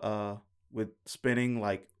spinning?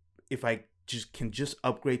 Like, if I just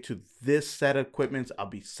upgrade to this set of equipment, I'll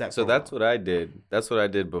be set. So that's what I did. That's what I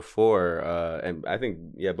did before. And I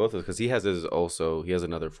think, both of us, because he has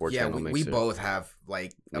another 4-channel we mixer. both have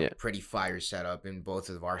like a pretty fire setup in both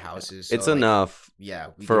of our houses. So it's like, enough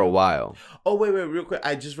for a while. Oh, wait, real quick.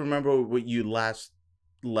 I just remember what you last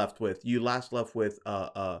left with. You last left with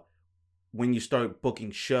when you start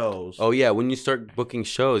booking shows. Oh, yeah. When you start booking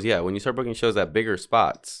shows, at bigger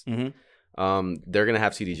spots, they're going to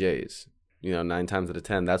have CDJs. 9 times out of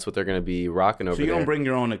 10, that's what they're going to be rocking over there. So you don't bring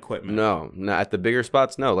your own equipment? No, at the bigger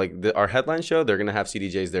spots, no. Like our headline show, they're going to have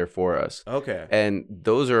CDJs there for us. Okay. And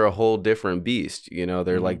those are a whole different beast.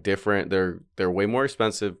 They're like different. They're way more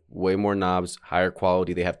expensive, way more knobs, higher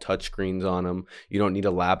quality. They have touch screens on them. You don't need a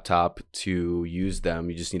laptop to use them.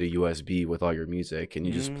 You just need a USB with all your music, and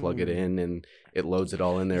you just plug it in, and it loads it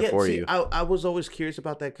all in there for you. I was always curious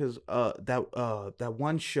about that because that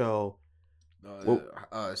one show.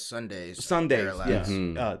 Sundays, yes.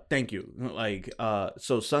 Thank you. Like,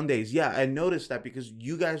 so Sundays, I noticed that because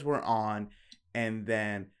you guys were on, and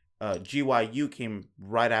then GYU came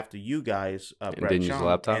right after you guys, Brett didn't use a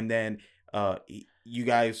laptop, and then you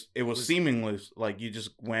guys, it was seamless. Like, you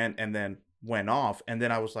just went and then went off, and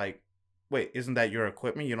then I was like, wait, isn't that your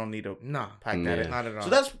equipment? You don't need to pack that in. Not at all.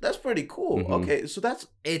 So that's pretty cool. Okay, so that's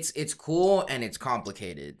it's cool and it's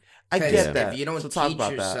complicated. I get that. If you don't teach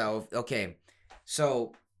yourself, okay.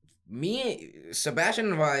 So,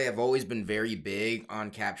 Sebastian and I have always been very big on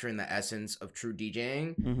capturing the essence of true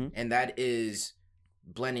DJing, and that is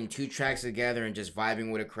blending 2 tracks together and just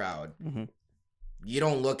vibing with a crowd. You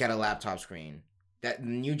don't look at a laptop screen. That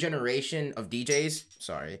new generation of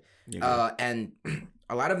DJs, and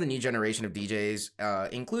a lot of the new generation of DJs,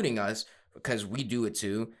 including us, because we do it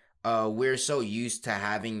too, we're so used to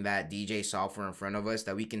having that DJ software in front of us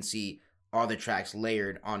that we can see all the tracks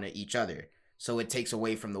layered onto each other. So it takes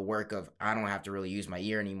away from the work of, I don't have to really use my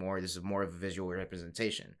ear anymore. This is more of a visual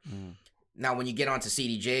representation. Now, when you get onto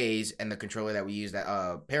CDJs and the controller that we use,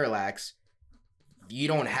 that Parallax, you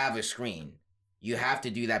don't have a screen. You have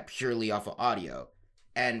to do that purely off of audio.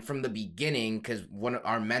 And from the beginning, because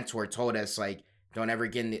our mentor told us, like, don't ever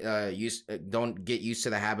get don't get used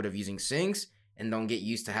to the habit of using syncs, and don't get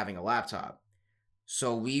used to having a laptop.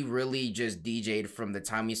 So we really just DJ'd from the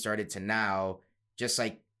time we started to now, just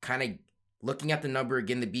like kind of looking at the number,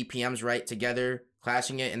 getting the BPMs right together,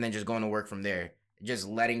 clashing it, and then just going to work from there. Just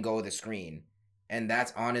letting go of the screen. And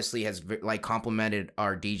that's honestly has like complemented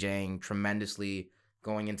our DJing tremendously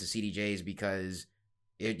going into CDJs, because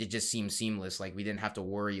it just seemed seamless. Like, we didn't have to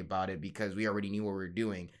worry about it because we already knew what we were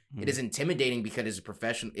doing. It is intimidating because it's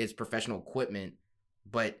professional equipment,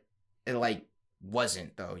 but it like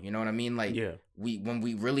wasn't though. You know what I mean? Like, when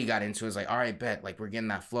we really got into it, it's like, all right, bet, like, we're getting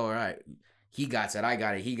that flow. All right, he got it, I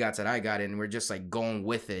got it, he got it, I got it, and we're just like going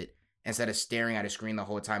with it instead of staring at a screen the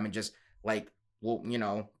whole time and just like,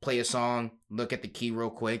 well, play a song, look at the key real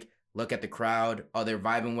quick, look at the crowd. Oh, they're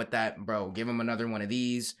vibing with that, bro. Give them another one of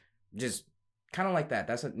these. Just kind of like that.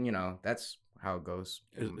 That's that's how it goes.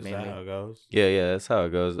 Is that how it goes? Yeah, that's how it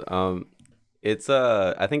goes. It's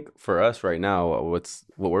I think for us right now,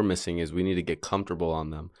 what we're missing is we need to get comfortable on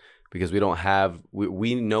them, because we don't have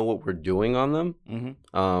we know what we're doing on them.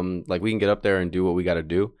 Like, we can get up there and do what we got to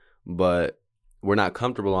do, but we're not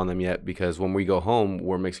comfortable on them yet, because when we go home,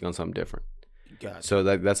 we're mixing on something different. Gotcha. So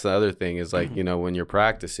that's the other thing is, like, when you're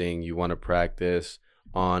practicing, you want to practice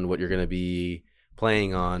on what you're going to be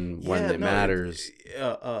playing on when it matters.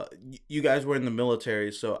 You guys were in the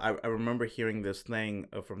military, so I remember hearing this thing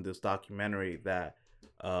from this documentary that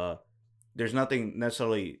there's nothing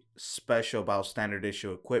necessarily special about standard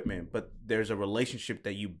issue equipment, but there's a relationship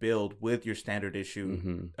that you build with your standard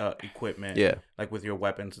issue equipment, like with your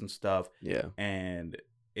weapons and stuff, and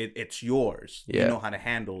it's yours. You know how to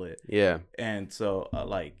handle it, and so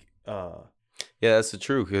that's the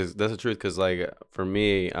truth, because like, for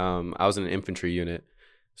me, I was in an infantry unit,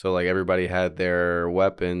 so like, everybody had their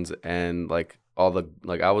weapons, and like, all the,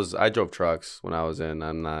 like, I drove trucks when I was in,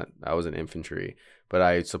 I was in infantry, but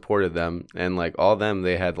I supported them, and like, all them,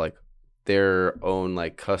 they had like their own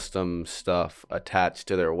like custom stuff attached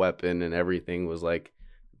to their weapon, and everything was like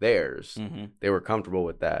theirs. They were comfortable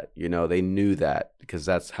with that, they knew that, because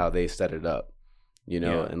that's how they set it up,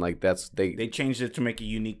 and like, that's they changed it to make it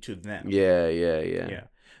unique to them. Yeah.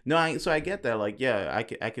 No, so I get that. Like,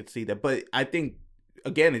 I could see that, but I think,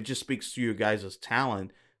 again, it just speaks to your guys'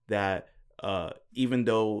 talent that even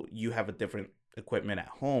though you have a different equipment at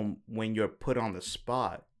home, when you're put on the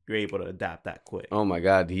spot, you're able to adapt that quick. Oh my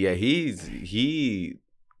God, the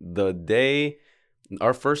day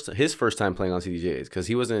his first time playing on CDJs, because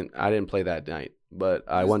I didn't play that night, but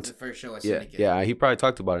I went the first show at yeah, Syndicate. yeah, he probably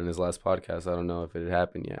talked about it in his last podcast. I don't know if it had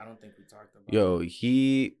happened yet. I don't think we talked about Yo,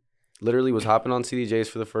 he literally was hopping on CDJs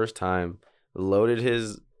for the first time, loaded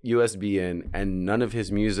his USB in, and none of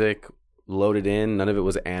his music loaded in, none of it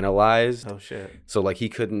was analyzed. Oh shit. So like he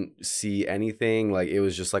couldn't see anything. Like it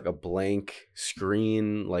was just like a blank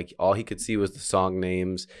screen. Like all he could see was the song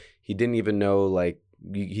names. He didn't even know, like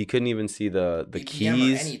he couldn't even see the BPM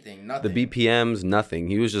keys, or anything, nothing. the BPMs, nothing.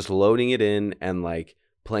 He was just loading it in and like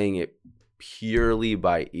playing it purely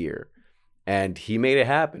by ear. And he made it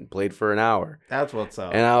happen. Played for an hour. That's what's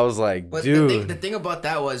up. And I was like, But dude. the thing about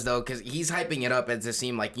that was, though, because he's hyping it up as it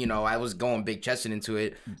seemed like, I was going big chested into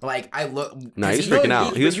it. Like, I look. Nah, he's freaking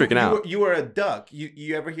out. He was freaking out. You were a duck.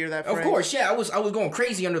 You ever hear that phrase? Of course, yeah. I was going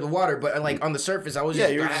crazy under the water, but like on the surface, I was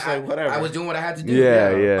just, you were just like, whatever. I was doing what I had to do.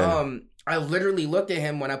 Yeah. I literally looked at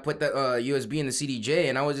him when I put the USB in the CDJ,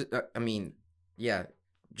 and I was,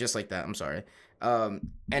 just like that. I'm sorry. And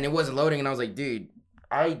it wasn't loading, and I was like, dude,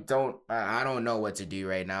 I don't know what to do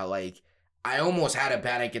right now. Like, I almost had a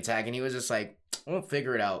panic attack, and he was just like, we'll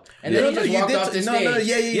figure it out. And then he just walked off the stage.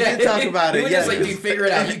 You did talk about it. He was just like, dude, figure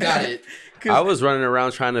it out. You got it. I was running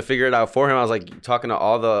around trying to figure it out for him. I was like talking to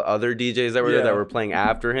all the other DJs that were there that were playing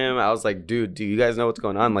after him. I was like, dude, do you guys know what's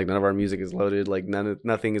going on? Like, none of our music is loaded. Like,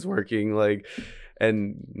 nothing is working. Like,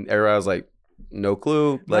 and everybody was like, no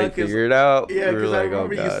clue. Like, figure it out. Yeah, because I like,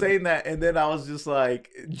 remember you saying that, and then I was just like,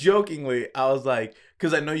 jokingly, I was like,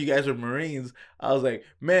 because I know you guys are Marines, I was like,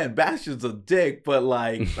 man, Bastion's a dick, but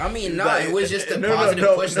like, I mean, no, it was just a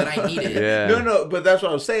positive push that I needed. Yeah. No, but that's what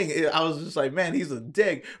I was saying. I was just like, man, he's a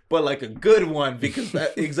dick, but like a good one, because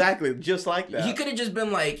exactly, just like that. He could have just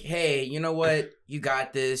been like, hey, you know what? You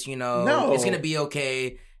got this, No. It's going to be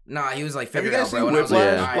okay. Nah, he was like, have you figure it guys out, seen bro. And I was like,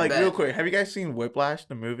 Whiplash? all right, Like, bet. real quick, have you guys seen Whiplash,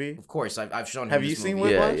 the movie? Of course, I've shown him Have this you seen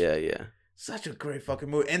movie. Whiplash? Yeah. Such a great fucking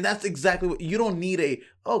movie, and that's exactly what you don't need.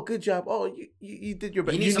 Good job. You did your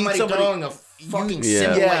best. You need somebody throwing a fucking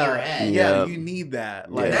symbol at your head. Yeah, you need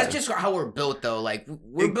that. Like, that's just how we're built, though. Like,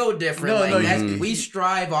 we're built different. We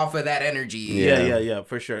strive off of that energy. Yeah,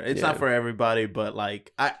 for sure. It's not for everybody, but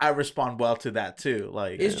like I respond well to that too.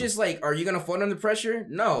 Like, it's just like, are you gonna fold under pressure?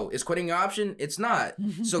 No. Is quitting an option? It's not.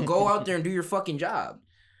 So go out there and do your fucking job.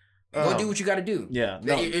 Go do what you got to do. Yeah.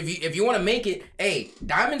 No. If you want to make it, hey,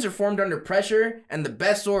 diamonds are formed under pressure, and the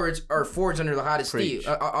best swords are forged under the hottest steel,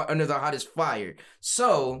 under the hottest fire.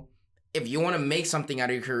 So, if you want to make something out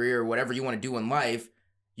of your career or whatever you want to do in life,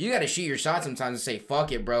 you got to shoot your shot sometimes and say,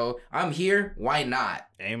 "Fuck it, bro. I'm here. Why not?"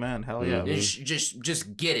 Amen. Hell yeah.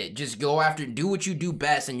 Just get it. Just go after. Do what you do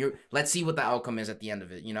best, and let's see what the outcome is at the end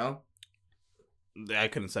of it. I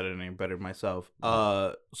couldn't said it any better myself.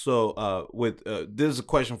 With this is a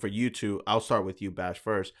question for you two. I'll start with you, Bash,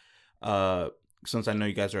 first. Since I know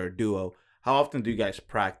you guys are a duo, how often do you guys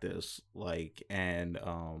practice? Like, and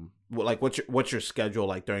what's your schedule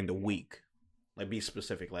like during the week? Like, be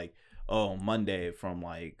specific. Like, Monday from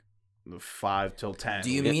like 5 till 10.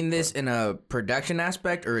 Do you mean this in a production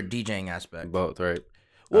aspect or a DJing aspect? Both, right?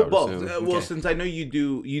 Well, both. Well, since I know you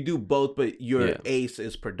do both, but your ace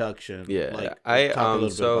is production. Yeah, like, I talk a little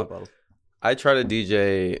bit about both. I try to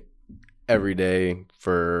DJ every day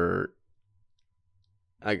for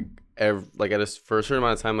for a certain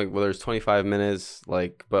amount of time, like whether it's 25 minutes,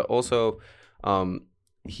 like, but also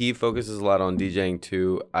he focuses a lot on DJing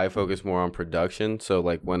too. I focus more on production. So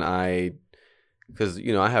like because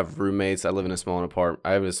I have roommates. I live in a small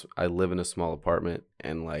apartment. I live in a small apartment,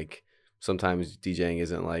 and like sometimes DJing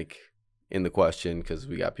isn't like in the question because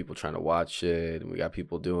we got people trying to watch it and we got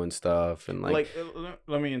people doing stuff and like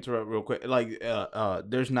let me interrupt real quick. Like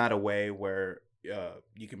there's not a way where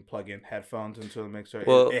you can plug in headphones into the mixer.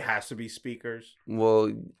 Well, it has to be speakers. Well,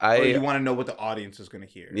 you want to know what the audience is going to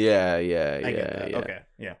hear. Yeah. Okay.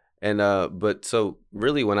 Yeah. And but so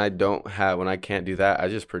really when I can't do that, I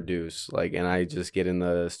just produce, like, and I just get in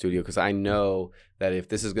the studio because I know that if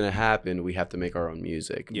this is gonna happen, we have to make our own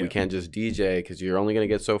music. We can't just DJ because you're only gonna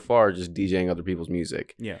get so far just DJing other people's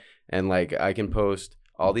music. Yeah. And like I can post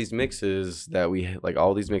all these mixes we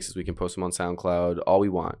can post them on SoundCloud all we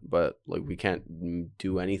want, but like we can't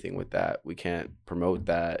do anything with that. We can't promote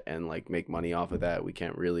that and like make money off of that. We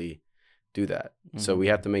can't really do that. Mm-hmm. So we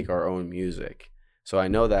have to make our own music. So I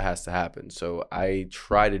know that has to happen. So I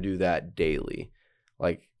try to do that daily.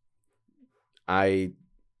 Like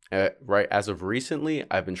right as of recently,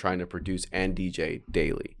 I've been trying to produce and DJ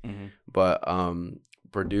daily. Mm-hmm. But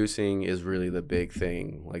producing is really the big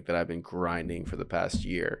thing, like, that I've been grinding for the past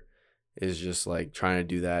year, is just like trying to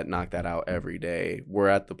do that, knock that out every day. We're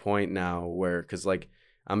at the point now where, because like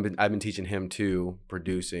I've been teaching him too,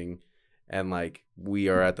 producing, and like we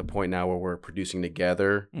are at the point now where we're producing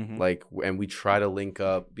together, like, and we try to link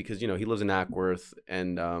up because he lives in Ackworth,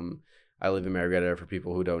 and I live in Marietta. For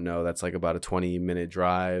people who don't know, that's like about a 20-minute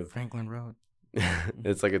drive. Franklin Road.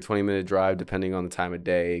 It's like a 20-minute drive depending on the time of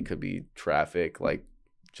day. It could be traffic. Like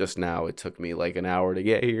just now, it took me like an hour to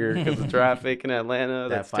get here because of traffic in Atlanta.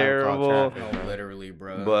 That's terrible. No, literally,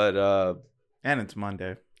 bro. But and it's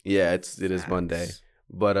Monday. Yeah, it is Monday.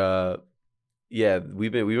 But yeah,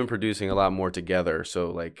 we've been producing a lot more together. So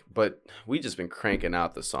like, but we just been cranking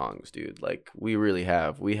out the songs, dude. Like we really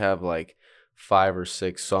have. We have like 5 or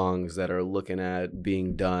 6 songs that are looking at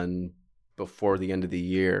being done before the end of the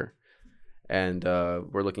year, and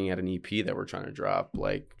we're looking at an EP that we're trying to drop.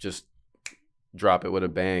 Like just drop it with a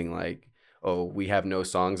bang. Like, oh, we have no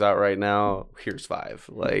songs out right now. Here's 5.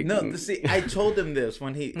 Like, no, see, I told him this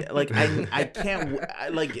when he like I can't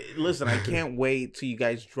listen. I can't wait till you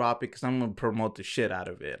guys drop it because I'm gonna promote the shit out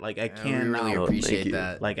of it. Like I can't really appreciate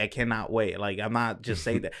that. Like I cannot wait. Like I'm not just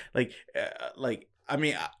saying that. Like I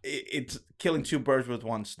mean, it's killing 2 birds with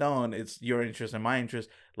 1 stone. It's your interest and my interest.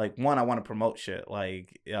 Like 1, I want to promote shit.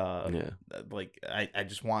 Like like I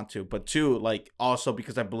just want to. But 2, like also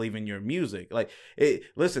because I believe in your music. Like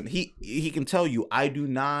listen, he can tell you I do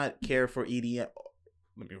not care for EDM.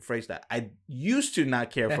 Let me rephrase that. I used to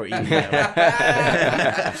not care for EDM.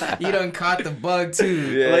 You done caught the bug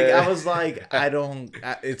too. Yeah. Like I was like,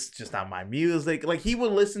 it's just not my music. Like he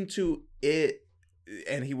would listen to it.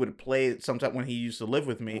 And he would play it sometime when he used to live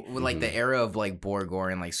with me. With like the era of like Borgore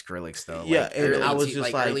and like Skrillex though. Yeah, like, and I was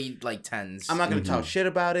just like early like 10s. I'm not gonna talk shit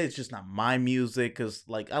about it. It's just not my music because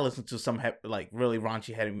like I listen to some like really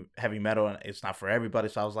raunchy heavy metal and it's not for everybody.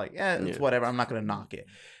 So I was like, it's whatever. I'm not gonna knock it.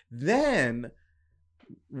 Then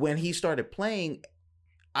when he started playing,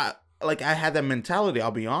 I had that mentality. I'll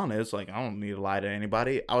be honest. Like I don't need to lie to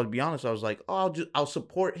anybody. I would be honest. I was like, I'll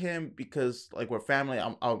support him because like we're family.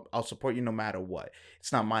 I'll support you no matter what.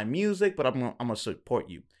 It's not my music, but I'm gonna support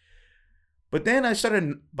you. But then I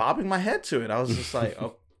started bobbing my head to it. I was just like,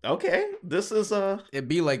 oh, okay, this is It'd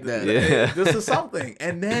be like that. This is something.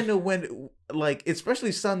 And then when like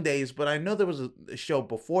especially Sundays, but I know there was a show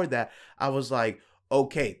before that. I was like,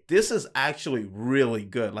 okay, this is actually really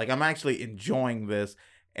good. Like I'm actually enjoying this.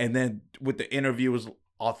 And then with the interview was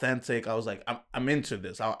authentic. I was like, I'm into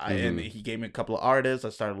this. And he gave me a couple of artists. I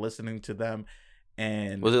started listening to them.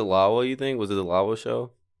 And was it Lawa? You think was it the Lawa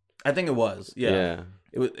show? I think it was. Yeah.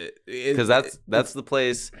 It was because that's the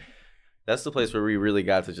place. That's the place where we really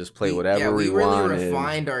got to just play whatever we really wanted.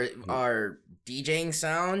 Refined our DJing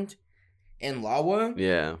sound in Lawa.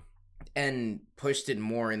 Yeah. And pushed it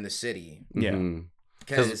more in the city. Yeah.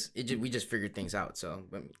 Because we just figured things out. So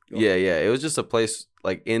yeah, it was just a place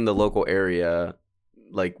like in the local area,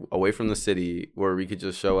 like away from the city, where we could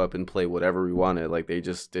just show up and play whatever we wanted. Like they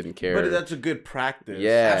just didn't care. But that's a good practice.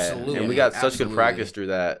 Yeah, absolutely. And we got such good practice through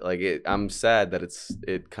that. Like I'm sad that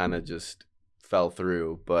it kind of just fell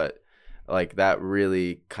through, but like that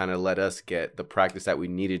really kind of let us get the practice that we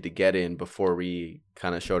needed to get in before we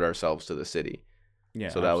kind of showed ourselves to the city. Yeah,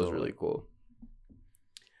 so that was really cool.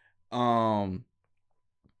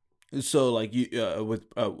 So like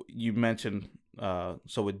you mentioned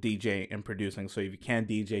so with DJ and producing, so if you can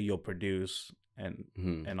DJ, you'll produce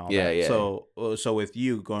and all that. Yeah. So with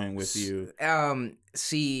you going with you,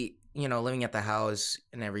 see, living at the house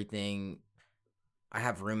and everything, I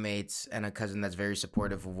have roommates and a cousin that's very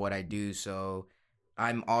supportive of what I do. So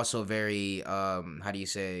I'm also very how do you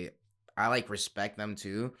say, I like respect them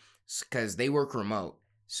too, because they work remote.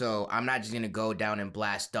 So I'm not just gonna go down and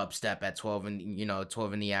blast dubstep at 12 in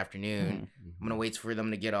the afternoon. I'm gonna wait for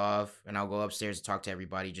them to get off, and I'll go upstairs to talk to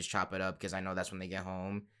everybody, just chop it up because I know that's when they get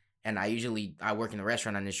home. And I work in the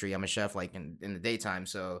restaurant industry. I'm a chef, like in the daytime.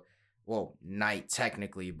 So, well, night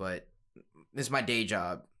technically, but it's my day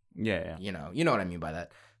job. Yeah. You know what I mean by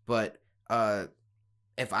that. But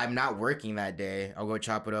if I'm not working that day, I'll go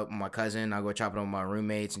chop it up with my cousin. I'll go chop it up with my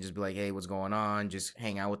roommates and just be like, hey, what's going on? Just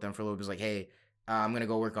hang out with them for a little bit. It's like, hey, I'm going to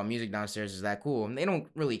go work on music downstairs. Is that cool? And they don't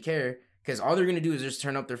really care because all they're going to do is just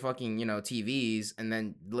turn up their fucking, TVs and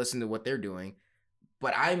then listen to what they're doing.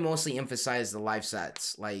 But I mostly emphasize the live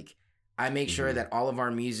sets. Like, I make sure that all of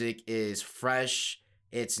our music is fresh.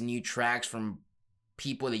 It's new tracks from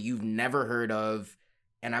people that you've never heard of.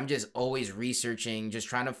 And I'm just always researching, just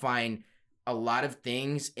trying to find a lot of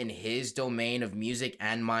things in his domain of music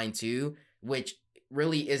and mine too, which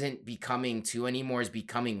really isn't becoming two anymore. It's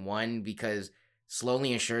becoming one because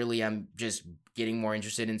slowly and surely, I'm just getting more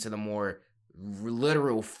interested into the more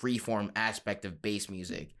literal freeform aspect of bass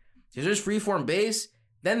music. Because there's freeform bass,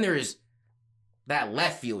 then there's that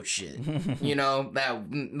left field shit. You know,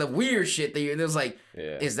 that the weird shit that it was like,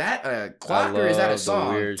 is that a clock or is that a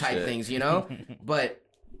song type shit. Things, you know? But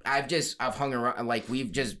I've hung around, like,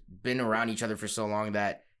 we've just been around each other for so long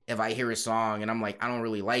that if I hear a song and I'm like, I don't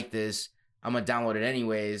really like this, I'm gonna download it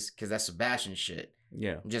anyways because that's Sebastian shit.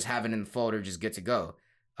 Yeah. Just have it in the folder, just good to go.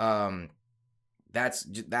 That's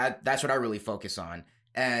what I really focus on.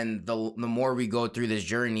 And the more we go through this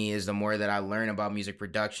journey is the more that I learn about music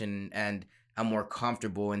production, and I'm more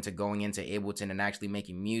comfortable into going into Ableton and actually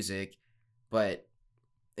making music. But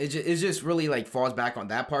it just really like falls back on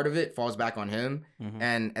that part of it, falls back on him. Mm-hmm.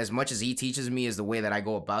 And as much as he teaches me is the way that I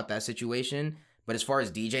go about that situation. But as far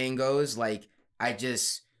as DJing goes, like I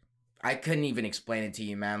couldn't even explain it to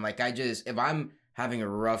you, man. Like if I'm having a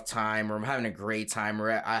rough time or I'm having a great time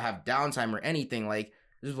or I have downtime or anything, like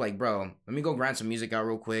just like, bro, let me go grind some music out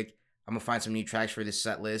real quick. I'm gonna find some new tracks for this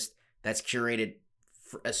set list that's curated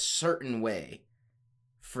for a certain way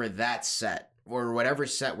for that set or whatever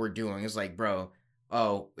set we're doing. It's like, bro,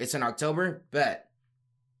 oh, it's in October? Bet.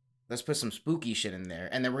 Let's put some spooky shit in there.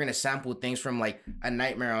 And then we're gonna sample things from like A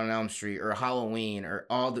Nightmare on Elm Street or Halloween or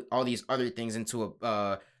all these other things into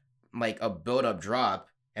a like a build-up drop,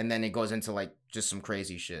 and then it goes into like just some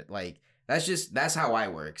crazy shit. Like that's how I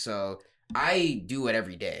work. So I do it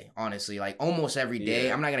every day, honestly. Like almost every day.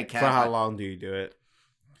 I'm not gonna cap. For how long do you do it?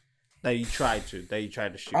 That you try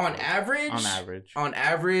to shoot on average. On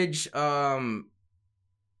average,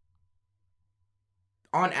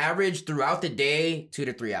 throughout the day, 2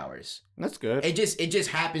 to 3 hours. That's good. It just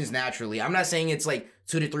happens naturally. I'm not saying it's like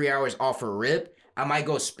 2 to 3 hours off a rip. I might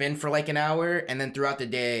go spin for like an hour, and then throughout the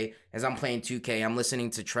day, as I'm playing 2K, I'm listening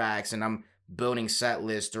to tracks and I'm building set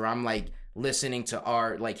lists, or I'm like listening to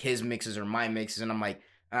art, like his mixes or my mixes, and I'm like,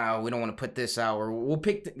 we don't want to put this out, or we'll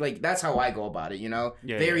pick like that's how I go about it, you know.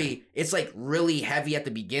 It's like really heavy at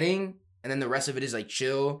the beginning, and then the rest of it is like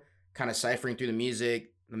chill, kind of ciphering through the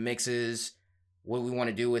music, the mixes, what we want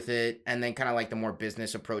to do with it, and then kind of like the more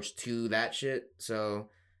business approach to that shit. So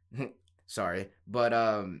sorry, but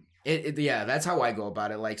that's how I go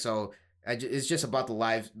about it. Like, so it's just about the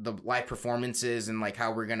live performances and like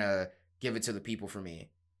how we're gonna give it to the people for me,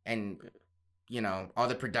 and you know, all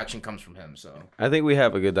the production comes from him. So I think we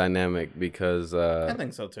have a good dynamic because I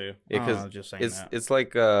think so too. Because just saying it's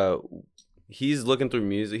like he's looking through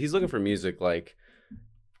music. He's looking for music like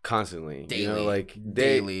constantly, daily. You know, like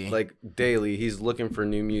daily. He's looking for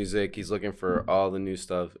new music. He's looking for all the new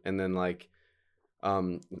stuff, and then like.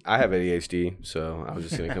 I have ADHD, so I'm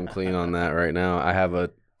just gonna come clean on that right now. I have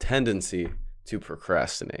a tendency to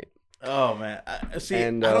procrastinate. Oh man, I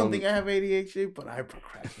don't think I have ADHD, but I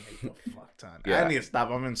procrastinate the fuck ton. Yeah. I need to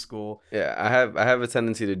stop. I'm in school. Yeah, I have a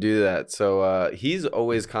tendency to do that. So he's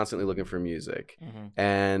always constantly looking for music,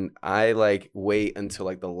 and I like wait until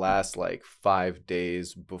like the last like 5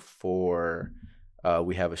 days before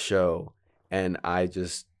we have a show, and I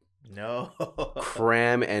just.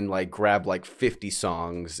 Cram and like grab like 50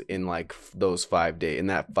 songs in like those 5 days. In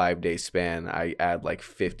that 5 day span, I add like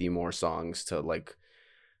 50 more songs to like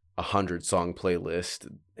 100 song playlist,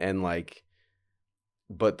 and like,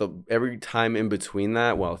 but every time in between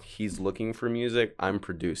that, while he's looking for music, I'm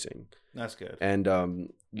producing. That's good. And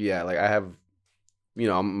like I have, you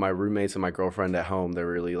know, my roommates and my girlfriend at home. They're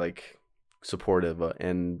really like supportive,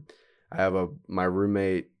 and I have my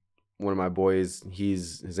roommate. One of my boys,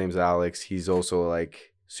 his name's Alex. He's also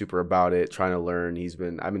like super about it, trying to learn.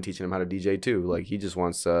 I've been teaching him how to DJ too. Like he just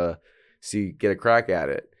wants to get a crack at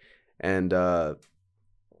it. And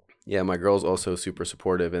my girl's also super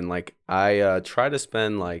supportive. And like I try to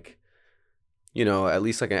spend like, you know, at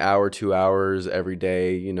least like an hour, 2 hours every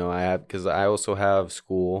day. You know, because I also have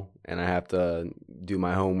school and I have to do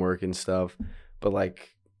my homework and stuff. But like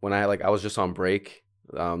when I was just on break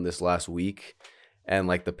this last week. And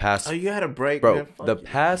like the past, you had a break, bro. Man. The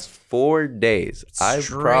past 4 days, I've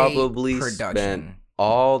probably spent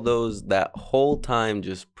all that whole time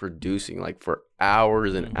just producing, like for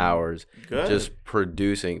hours and hours, just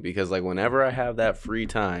producing. Because like whenever I have that free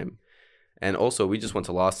time, and also we just went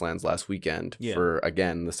to Lost Lands last weekend for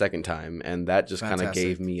again the second time, and that just kind of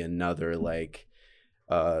gave me another like.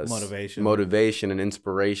 Motivation and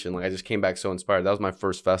inspiration. Like I just came back so inspired. That was my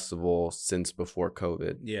first festival since before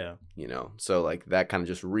COVID. Yeah. You know, so like that kind of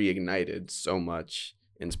just reignited so much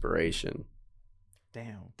inspiration.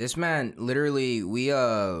 Damn. This man, literally, we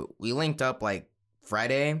linked up like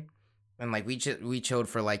Friday, and like we chilled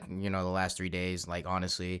for like, you know, the last 3 days, like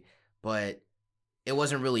honestly, but it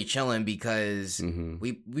wasn't really chilling because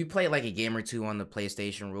we played like a game or two on the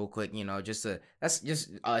PlayStation real quick, you know, that's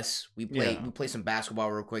just us. We play some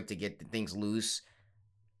basketball real quick to get things loose.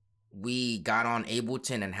 we got on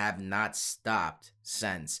Ableton and have not stopped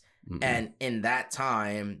since. And in that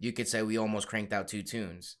time, you could say we almost cranked out 2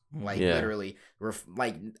 tunes. Like literally, we're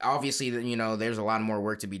like obviously, you know, there's a lot more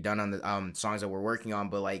work to be done on the songs that we're working on,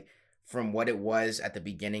 but like from what it was at the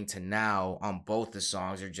beginning to now on both the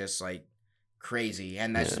songs are just like crazy,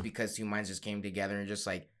 and that's just because 2 minds just came together and just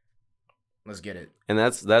like, let's get it. And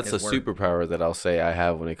that's a superpower that I'll say I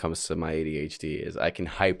have when it comes to my ADHD is I can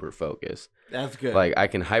hyper focus. That's good. Like I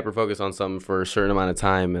can hyper focus on something for a certain amount of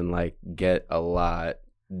time and like get a lot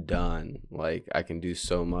done. Like I can do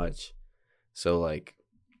so much. So like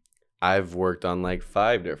I've worked on like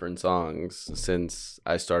 5 different songs since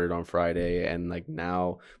I started on Friday, and like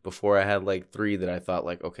now before I had like 3 that I thought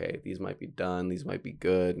like, okay, these might be done, these might be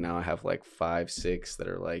good. Now I have like 5, 6 that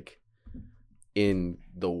are like in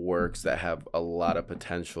the works that have a lot of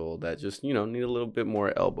potential that just, you know, need a little bit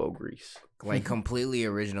more elbow grease. Like completely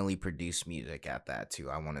originally produced music at that too.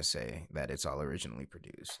 I want to say that it's all originally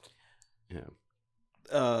produced. Yeah.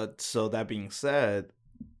 So that being said,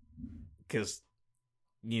 because,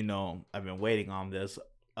 you know, I've been waiting on this,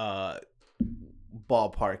 ballpark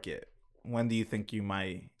it. When do you think you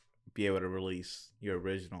might be able to release your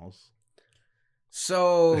originals?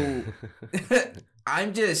 So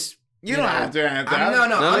I'm just... You don't have to answer. I'm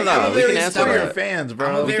a we very can answer stubborn your fans, bro.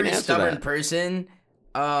 I'm a We can very answer stubborn that. person.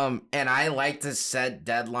 And I like to set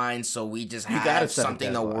deadlines so we just You gotta have set a something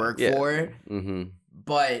to deadline. work Yeah. for. Mm-hmm.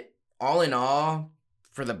 But all in all,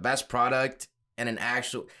 for the best product and an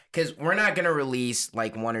actual, because we're not gonna release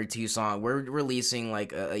like 1 or 2 songs. We're releasing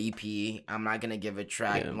like a EP. I'm not gonna give a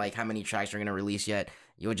track like how many tracks we're gonna release yet.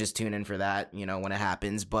 You'll just tune in for that, you know, when it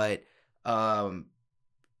happens. But I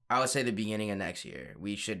would say the beginning of next year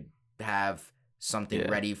we should have something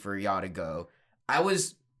ready for y'all to go. I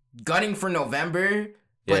was gunning for November.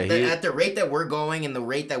 But at the rate that we're going and the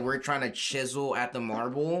rate that we're trying to chisel at the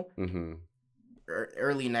marble,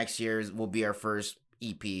 early next year will be our first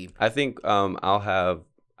EP. I think I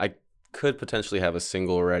could potentially have a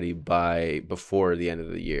single ready before the end of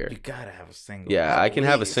the year. You gotta have a single. Yeah, I can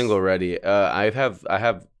have a single ready. I have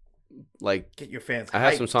like get your fans. I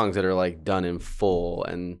have hyped. some songs that are like done in full,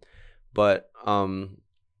 but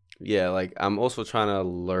yeah, like I'm also trying to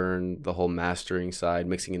learn the whole mastering side,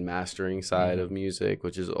 mixing and mastering side of music,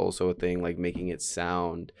 which is also a thing, like making it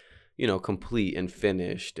sound, you know, complete and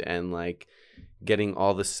finished, and like getting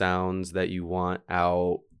all the sounds that you want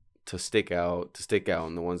out to stick out,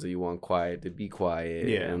 and the ones that you want quiet to be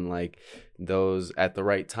quiet, and like those at the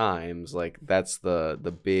right times. Like that's the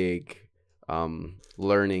big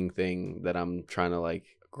learning thing that I'm trying to like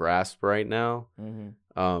grasp right now.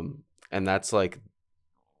 And that's like,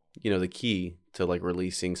 you know, the key to like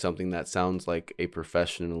releasing something that sounds like a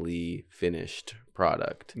professionally finished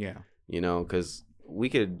product. Yeah. You know, because we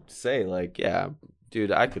could say like, yeah,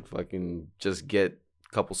 dude, I could fucking just get a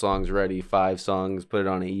couple songs ready, 5 songs, put it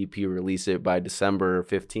on an EP, release it by December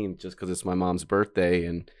 15th just because it's my mom's birthday,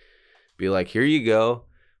 and be like, here you go.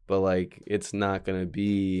 But like, it's not going to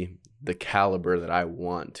be the caliber that I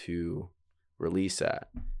want to release at.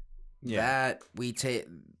 Yeah. That we take...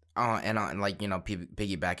 and like, you know,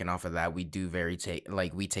 piggybacking off of that, we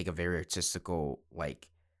take a very artistical like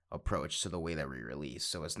approach to the way that we release.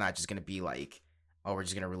 So it's not just gonna be like, oh, we're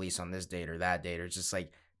just gonna release on this date or that date, or just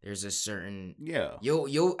like there's a certain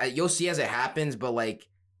you'll see as it happens, but like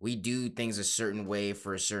we do things a certain way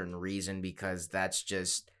for a certain reason, because that's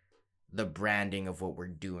just the branding of what we're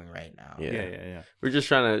doing right now. Yeah. We're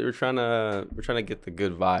trying to get the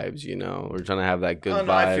good vibes, you know. We're trying to have that good vibes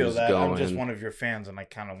I feel that. going. I'm just one of your fans, and I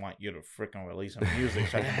kind of want you to freaking release some music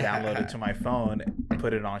so I can download it to my phone,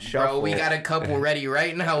 put it on shuffle. Bro, we got a couple ready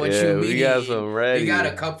right now. What yeah, you mean? We got some ready. We got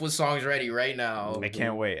a couple songs ready right now. I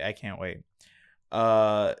can't wait.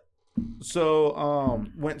 When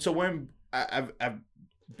I've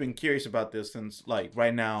been curious about this since, like,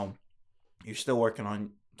 right now you're still working on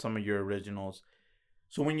some of your originals.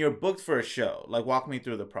 So when you're booked for a show, like, walk me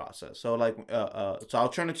through the process. So like so I'll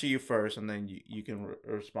turn it to you first, and then you can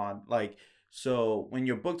respond. Like, so when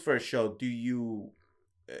you're booked for a show, do you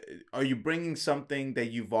are you bringing something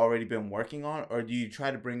that you've already been working on, or do you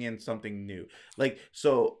try to bring in something new? Like,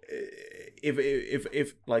 so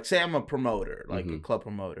if like, say I'm a promoter, like a club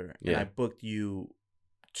promoter, and I booked you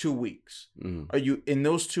 2 weeks, are you, in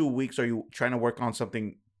those 2 weeks, are you trying to work on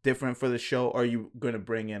something different for the show? Or are you going to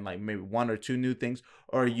bring in like maybe 1 or 2 new things?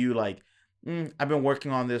 Or are you like, I've been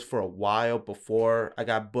working on this for a while before I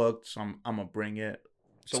got booked, so I'm gonna bring it?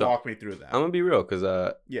 So walk me through that. I'm gonna be real, because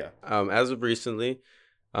as of recently,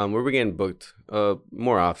 we're getting booked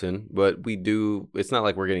more often, but it's not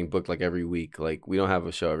like we're getting booked like every week. Like, we don't have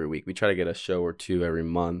a show every week. We try to get a show or 2 every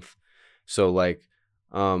month. So like,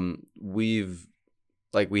 We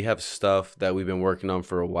have stuff that we've been working on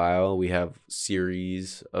for a while. We have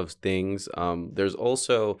series of things. There's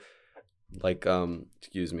also a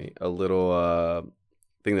little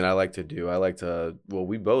thing that I like to do.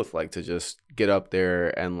 We both like to just get up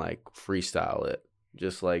there and like freestyle it.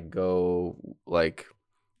 Just like go like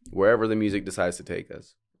wherever the music decides to take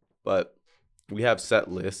us. But we have set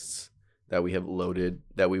lists that we have loaded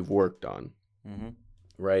that we've worked on. Mm-hmm.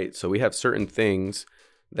 Right? So we have certain things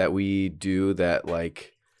that we do that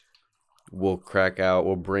like we'll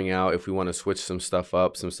bring out if we want to switch some stuff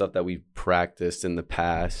up, some stuff that we've practiced in the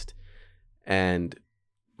past, and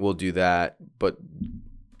we'll do that. But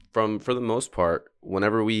for the most part,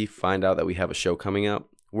 whenever we find out that we have a show coming up,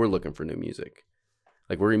 we're looking for new music.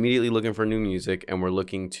 Like we're immediately looking for new music, and we're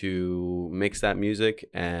looking to mix that music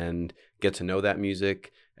and get to know that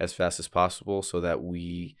music as fast as possible so that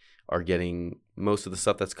we are getting most of the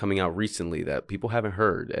stuff that's coming out recently that people haven't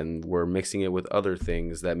heard, and we're mixing it with other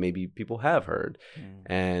things that maybe people have heard.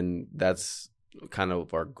 And that's kind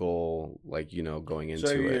of our goal, like, you know, going into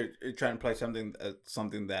so it. You're trying to play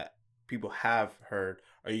something that people have heard.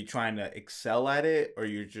 Are you trying to excel at it, or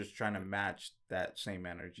you're just trying to match that same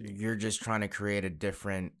energy? You're just trying to create a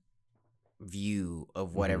different view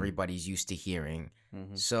of what everybody's used to hearing.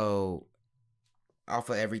 So off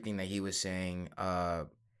of everything that he was saying,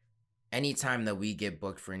 anytime that we get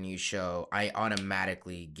booked for a new show, I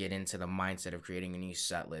automatically get into the mindset of creating a new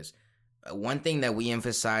set list. One thing that we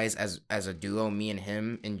emphasize as a duo, me and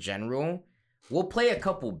him in general, we'll play a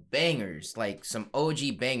couple bangers, like some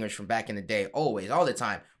OG bangers from back in the day, always, all the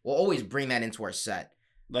time. We'll always bring that into our set.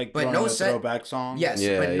 Like, but no set throwback song. Yes,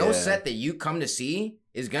 but no set that you come to see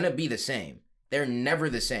is gonna be the same. They're never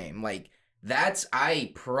the same. Like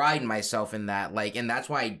I pride myself in that. Like, and that's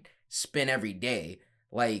why I spin every day.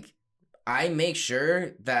 Like, I make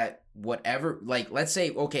sure that whatever, like, let's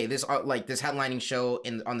say, okay, this headlining show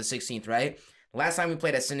on the 16th, right? Last time we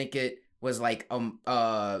played at Syndicate was like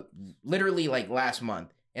literally like last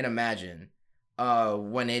month. And Imagine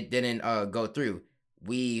when it didn't go through.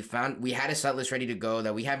 We had a set list ready to go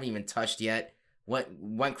that we haven't even touched yet.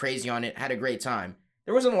 Went crazy on it, had a great time.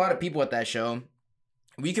 There wasn't a lot of people at that show.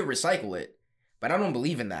 We could recycle it, but I don't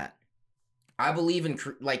believe in that. I believe in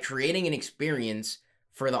creating an experience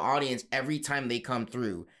for the audience every time they come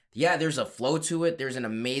through. Yeah, there's a flow to it. There's an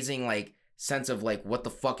amazing like sense of like what the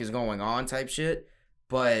fuck is going on type shit,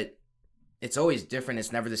 but it's always different.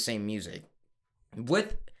 It's never the same music.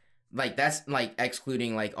 With like that's like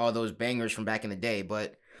excluding like all those bangers from back in the day,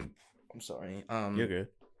 but I'm sorry. You're good.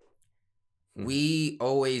 We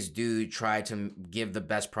always do try to give the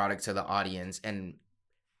best product to the audience, and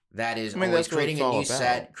that is always creating a new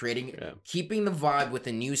set, keeping the vibe with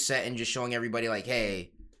a new set, and just showing everybody like,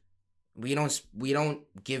 hey, we don't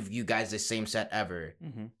give you guys the same set ever.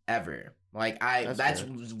 Like that's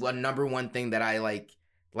the number one thing that I like.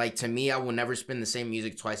 Like, to me, I will never spin the same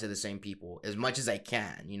music twice to the same people as much as I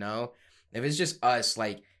can, you know? If it's just us,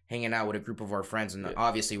 like, hanging out with a group of our friends, and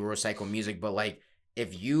obviously we'll recycle music, but, like,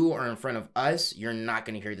 if you are in front of us, you're not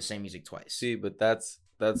going to hear the same music twice. See, but that's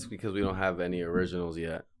because we don't have any originals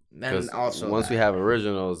yet. And also once we have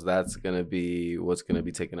originals, that's going to be what's going to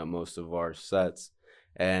be taking up most of our sets.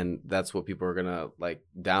 And that's what people are going to like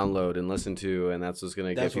download and listen to. And that's what's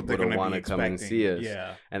going to get people to want to come and see us.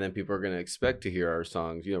 Yeah. And then people are going to expect to hear our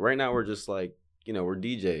songs. You know, right now we're just like, you know, we're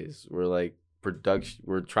DJs. We're like production.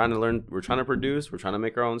 We're trying to learn. We're trying to produce. We're trying to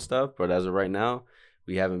make our own stuff. But as of right now,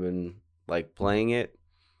 we haven't been like playing it.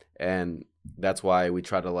 And that's why we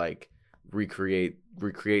try to like recreate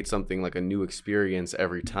something like a new experience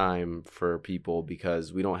every time for people,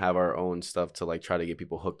 because we don't have our own stuff to like try to get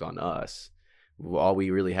people hooked on us. All we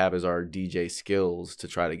really have is our DJ skills to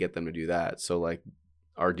try to get them to do that. So like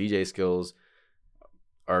our DJ skills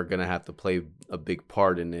are going to have to play a big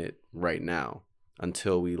part in it right now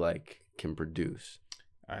until we like can produce.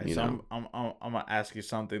 All right, so I'm gonna ask you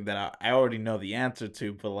something that I already know the answer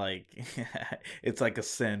to, but like it's like a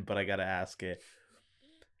sin, but I gotta ask it.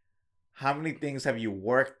 How many things have you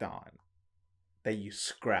worked on that you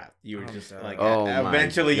scrapped? You were just like,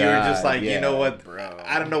 eventually you were just like, you know what, bro?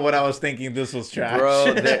 I don't know what I was thinking. This was trash,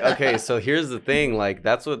 bro. Okay, so here's the thing. Like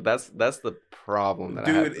that's the problem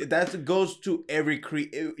that that goes to every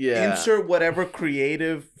insert whatever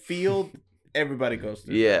creative field. Everybody goes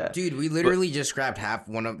through. Yeah, that. Dude, we literally just scrapped half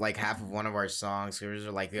of one of our songs. We were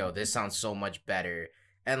like, yo, this sounds so much better.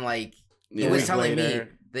 And like he was telling me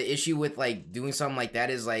the issue with like doing something like that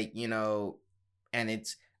is like, you know, and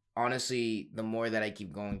it's honestly the more that I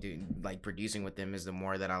keep going to like producing with them is the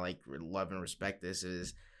more that I like love and respect this.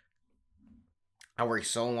 Is I worked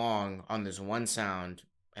so long on this one sound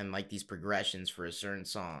and like these progressions for a certain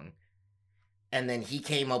song. And then he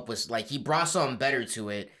came up with like he brought something better to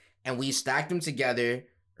it, and we stacked them together.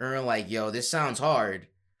 And we're like, yo, this sounds hard.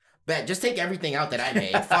 Bet just take everything out that I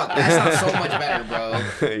made. Fuck, that sounds so much better,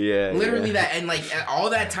 bro. Yeah, Literally that, and like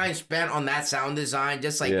all that time spent on that sound design,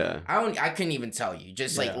 just like I couldn't even tell you.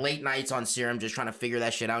 Just like late nights on Serum, just trying to figure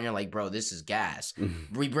that shit out. And you're like, bro, this is gas.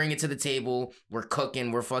 We bring it to the table. We're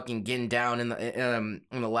cooking. We're fucking getting down in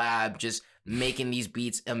the lab, just making these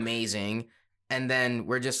beats amazing. And then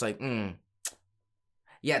we're just like,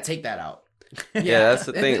 yeah, take that out. Yeah, that's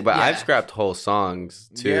the thing. But I've scrapped whole songs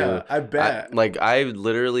too. Yeah, I bet. I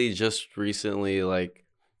literally just recently, like,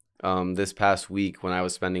 this past week when I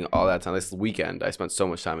was spending all that time, this weekend, I spent so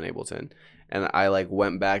much time in Ableton, and I like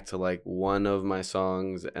went back to like one of my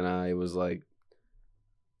songs, and I was like,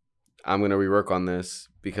 I'm gonna rework on this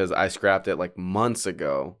because I scrapped it like months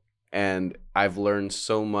ago, and I've learned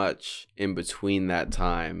so much in between that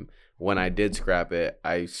time. When I did scrap it,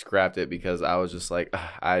 I scrapped it because I was just like,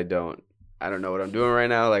 I don't know what I'm doing right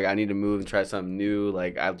now. Like, I need to move and try something new.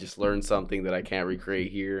 Like, I've just learned something that I can't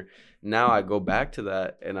recreate here. Now I go back to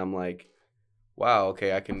that and I'm like, wow,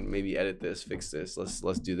 okay, I can maybe edit this, fix this.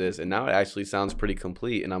 Let's do this. And now it actually sounds pretty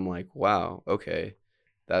complete. And I'm like, wow, okay,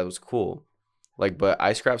 that was cool. Like, but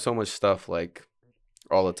I scrap so much stuff like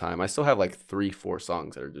all the time. I still have like 3-4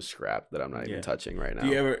 songs that are just scrapped that I'm not even touching right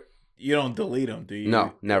now. You don't delete them, do you?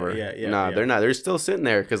 No, never. They're not. They're still sitting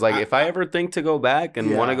there because, like, if I ever think to go back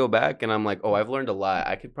and want to go back, and I'm like, oh, I've learned a lot.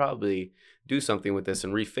 I could probably do something with this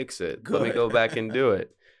and refix it. Let me go back and do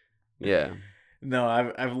it. Yeah. No,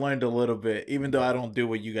 I've learned a little bit. Even though I don't do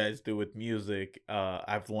what you guys do with music,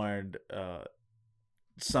 I've learned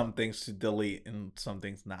some things to delete and some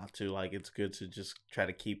things not to. Like, it's good to just try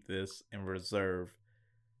to keep this in reserve.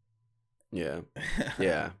 Yeah.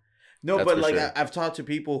 Yeah. No, That's but like sure. I've talked to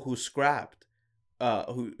people who scrapped,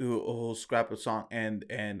 who scrapped a song,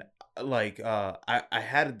 and like I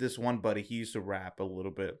had this one buddy. He used to rap a little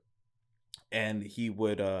bit, and he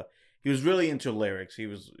was really into lyrics. He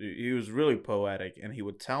was really poetic, and he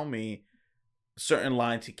would tell me certain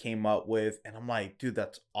lines he came up with, and I'm like, dude,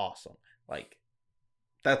 that's awesome. Like,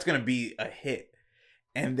 that's gonna be a hit.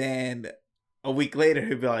 And then a week later,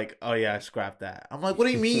 he'd be like, "Oh yeah, I scrapped that." I'm like, "What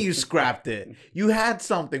do you mean you scrapped it? You had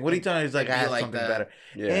something. What are you telling me?" He's like, "I had something better."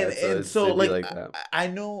 Yeah, and so like that. I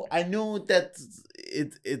know that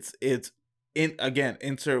it's in, again,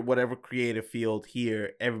 insert whatever creative field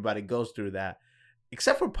here. Everybody goes through that.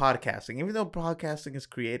 Except for podcasting. Even though podcasting is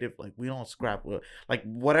creative, like, we don't scrap. Like,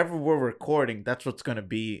 whatever we're recording, that's what's going to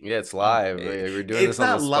be. Yeah, it's live. We're doing this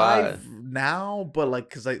on the spot. It's not live now, but, like,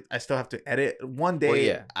 because I still have to edit. One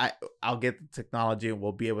day, I'll get the technology and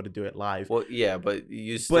we'll be able to do it live. Well, yeah, but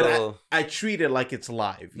you still... But I treat it like it's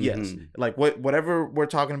live, yes. Like, whatever we're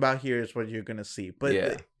talking about here is what you're going to see.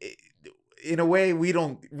 But in a way, we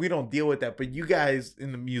don't deal with that. But you guys,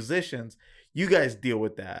 in the musicians... You guys deal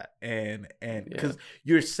with that, and because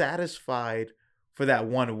you're satisfied for that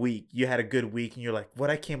 1 week. You had a good week, and you're like, what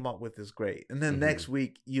I came up with is great. And then next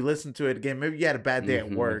week, you listen to it again. Maybe you had a bad day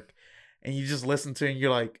at work, and you just listen to it, and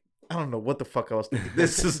you're like, I don't know what the fuck I was thinking.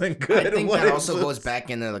 This isn't good. I think that also goes back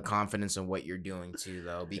into the confidence of what you're doing, too,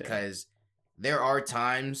 though, because there are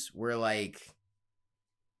times where, like,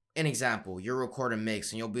 an example, you'll record a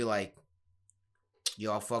mix, and you'll be like,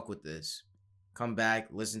 yo, I'll fuck with this. Come back,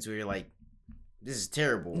 listen to it, you're like, this is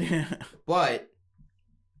terrible, but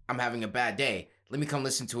I'm having a bad day. Let me come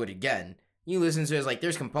listen to it again. You listen to it, it's like,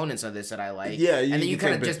 there's components of this that I like. Yeah, and then you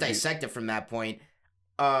kind of just dissect it from that point.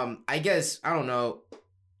 I guess, I don't know.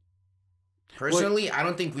 Personally, I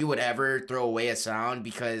don't think we would ever throw away a sound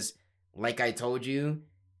because, like I told you,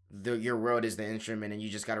 your world is the instrument and you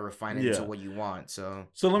just got to refine it into what you want. So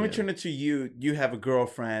let me turn it to you. You have a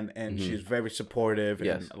girlfriend and she's very supportive.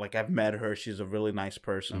 And like, I've met her. She's a really nice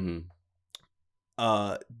person.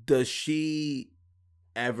 Is she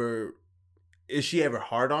ever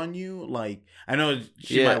hard on you? Like, I know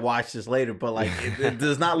she might watch this later, but like, it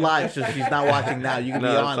does not live, so she's not watching now. You can be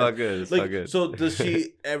honest. It's all good. It's all good. So does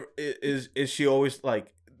she ever, is she always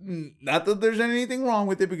like, not that there's anything wrong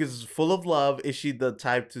with it because it's full of love. Is she the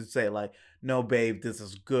type to say like, no, babe, this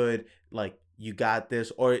is good. Like, you got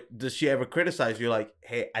this? Or does she ever criticize you like,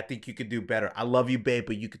 hey, I think you could do better. I love you, babe,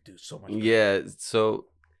 but you could do so much better. Yeah. So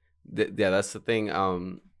that's the thing.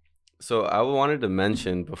 So I wanted to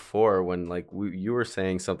mention before when like you were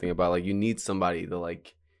saying something about like you need somebody to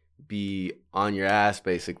like be on your ass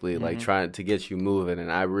basically, like trying to get you moving,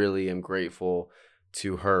 and I really am grateful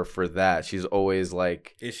to her for that. She's always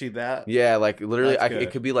like, is she that? yeah, like literally, That's good.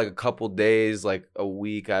 it could be like a couple days, like a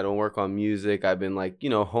week. I don't work on music. I've been like,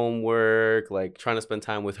 homework, like trying to spend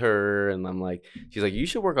time with her. And I'm like, she's like, you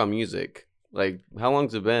should work on music. Like, how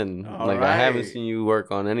long's it been? All like, I haven't right. seen you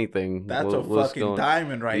work on anything. That's What's fucking going-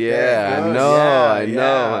 diamond right yeah, there. I Good. know, Yeah, I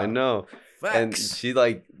know, I yeah. know. And Facts. she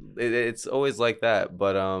like, it's always like that.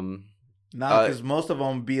 But No, because most of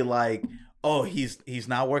them be like, oh, he's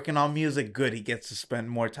not working on music. Good, he gets to spend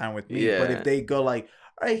more time with me. But Yeah. if they go like,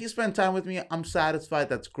 all right, he spent time with me, I'm satisfied.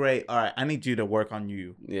 That's great. All right, I need you to work on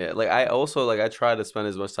you. yeah, like I also like I try to spend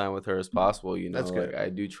as much time with her as possible. That's good. Like I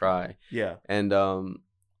do try. Yeah. And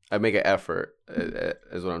I make an effort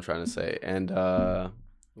is what I'm trying to say. And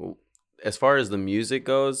as far as the music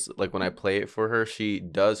goes, like when I play it for her, she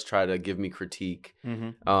does try to give me critique.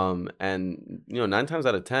 Mm-hmm. And 9 times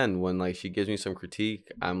out of 10 when like she gives me some critique,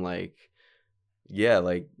 I'm like, yeah,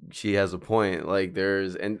 like she has a point. Like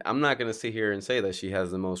and I'm not gonna sit here and say that she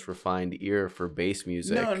has the most refined ear for bass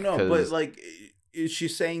music. No, but like, is she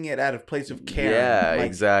saying it out of place of care? Yeah, Like,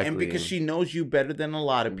 exactly. And because she knows you better than a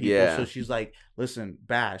lot of people, Yeah. so she's like, listen,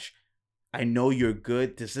 Bash, I know you're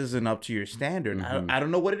good. This isn't up to your standard. Mhm. I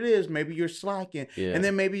don't know what it is. Maybe you're slacking. Yeah. And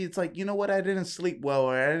then maybe it's like, you know what? I didn't sleep well,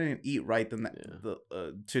 or I didn't eat right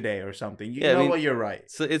today or something. You Yeah, I know mean, what? You're right.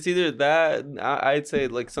 So it's either that I'd say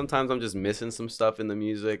like sometimes I'm just missing some stuff in the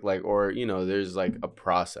music, like, or there's like a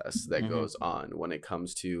process that Mhm. goes on when it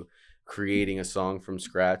comes to creating a song from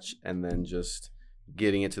scratch and then just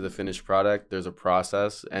getting it to the finished product. There's a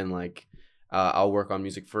process, and like I'll work on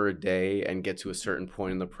music for a day and get to a certain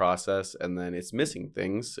point in the process, and then it's missing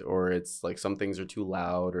things, or it's like some things are too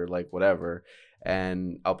loud or like whatever,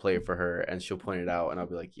 and I'll play it for her and she'll point it out and I'll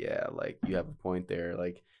be like, yeah, like you have a point there,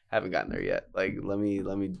 like haven't gotten there yet, like let me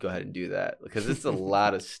go ahead and do that, because it's a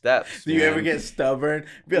lot of steps. Do you ever man. get stubborn?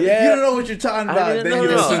 Be like, Yeah. you don't know what you're talking I about. mean, Then no, you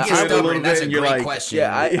no, listen no. to Get it a stubborn. little That's bit a and you're great like, question.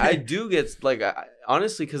 Yeah, I do get like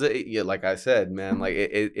honestly, because like I said, man, like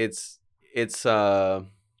it's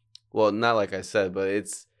well, not like I said, but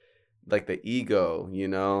it's like the ego,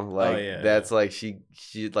 like yeah, that's like she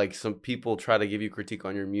like some people try to give you critique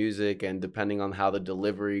on your music, and depending on how the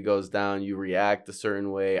delivery goes down, you react a certain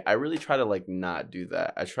way. I really try to like not do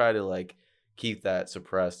that. I try to like keep that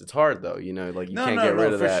suppressed. It's hard though, like you can't get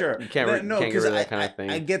rid of for that. sure. You can't get rid of that kind of thing.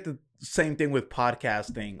 I get the same thing with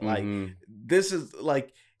podcasting. Like, Mhm. this is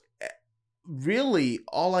like, really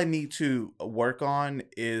all I need to work on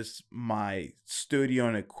is my studio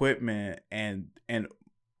and equipment, and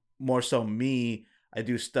more so me. I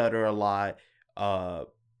do stutter a lot,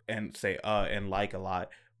 and say and like a lot.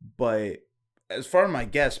 But as far as my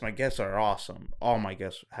guests are awesome. All my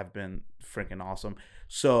guests have been freaking awesome.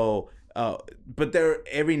 So but there,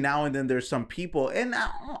 every now and then there's some people, and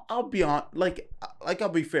I'll be on, like I'll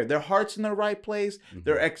be fair, their heart's in the right place.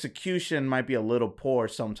 Their execution might be a little poor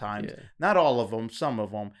sometimes. Yeah. Not all of them, some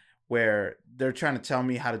of them, where they're trying to tell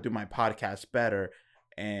me how to do my podcast better,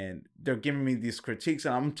 and they're giving me these critiques,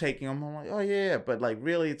 and I'm taking them. I'm like, oh yeah, but like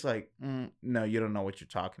really, it's like, no, you don't know what you're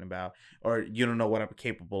talking about, or you don't know what I'm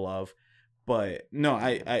capable of. But no,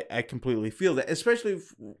 I completely feel that, especially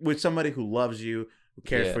with somebody who loves you, who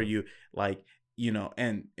cares Yeah. for you, like,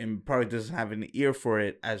 and probably doesn't have an ear for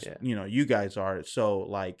it as you guys are. So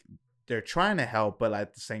like, they're trying to help, but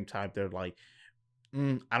at the same time they're like,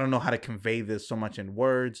 I don't know how to convey this so much in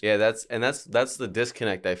words. Yeah, that's the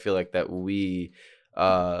disconnect I feel like that we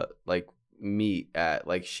like meet at.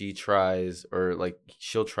 Like she tries, or like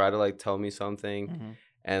she'll try to like tell me something, Mhm.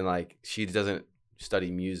 and like she doesn't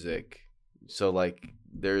study music, so like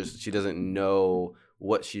she doesn't know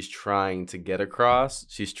what she's trying to get across.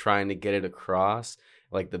 She's trying to get it across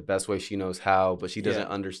like the best way she knows how, but she doesn't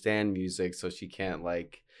understand music, so she can't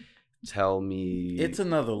like tell me. It's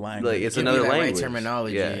another language. Like it's Give me another that right language.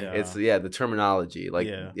 terminology. Yeah, Yeah. it's the terminology, like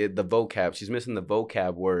Yeah. the vocab. She's missing the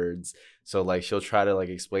vocab words, so like she'll try to like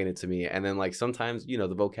explain it to me, and then like sometimes the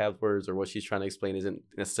vocab words or what she's trying to explain isn't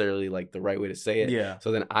necessarily like the right way to say it. Yeah.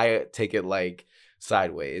 So then I take it like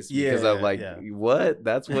sideways because I'm like, what?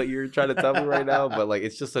 That's what you're trying to tell me right now? But like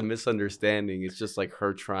it's just a misunderstanding. It's just like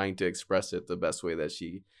her trying to express it the best way that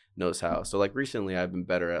she knows how. So like recently I've been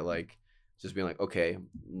better at like just being like, okay,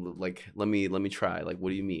 like let me try. Like, what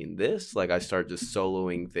do you mean this? Like I start just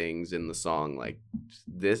soloing things in the song. Like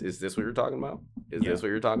is this what you're talking about? Is this what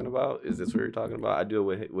you're talking about? Is this what you're talking about? I do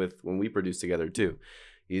it with when we produce together too.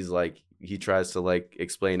 He's like, he tries to like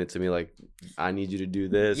explain it to me like, I need you to do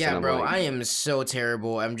this. Yeah, and I'm bro, like, I am so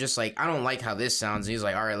terrible. I'm just like, I don't like how this sounds. And he's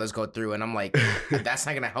like, all right, let's go through. And I'm like, that's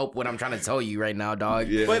not gonna help what I'm trying to tell you right now, dog.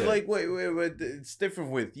 Yeah. But like, wait, it's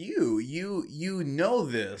different with you. You know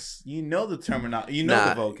this. You know the terminology. You know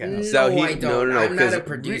Nah. the vocab. So No, he- I don't. no, I'm not 'cause a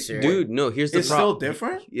producer. Dude, no, here's the It's still problem.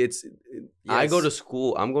 different? It's I go Yes. to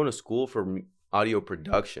school. I'm going to school for audio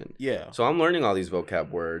production. Yeah. So I'm learning all these vocab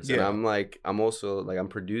words, and Yeah. I'm also like I'm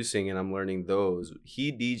producing and I'm learning those.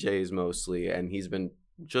 He DJs mostly, and he's been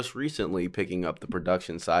just recently picking up the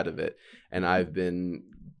production side of it, and I've been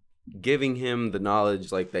giving him the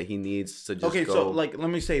knowledge like that he needs to just Okay, go. so like, let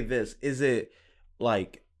me say this: is it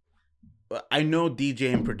like, I know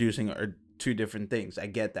DJ and producing are two different things. I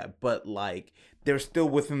get that, but like, they're still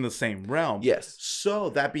within the same realm. Yes. So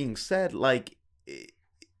that being said, like,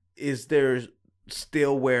 is there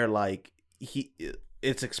still where like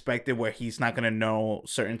it's expected where he's not gonna know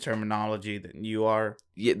certain terminology than you are?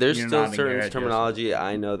 Yeah, there's You're still nodding your certain head, yes. terminology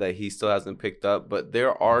I know that he still hasn't picked up, but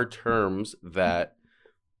there are terms that,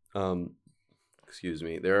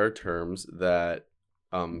 there are terms that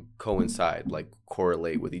coincide, like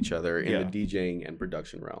correlate with each other in Yeah. the DJing and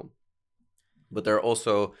production realm. But there are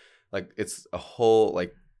also like it's a whole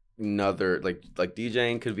like another like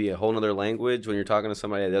DJing could be a whole nother language when you're talking to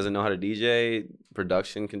somebody that doesn't know how to DJ.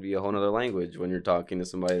 Production can be a whole nother language when you're talking to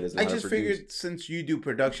somebody that doesn't know I how just to produce. figured since you do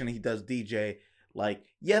production, he does DJ. Like,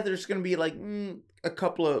 yeah, there's gonna be like a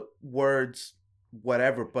couple of words,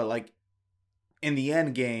 whatever, but like in the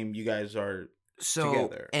end game, you guys are So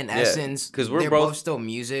together. in Yeah, essence, 'cause we're they're both- both still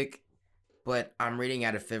music, but I'm reading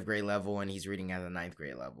at a 5th grade level and he's reading at a 9th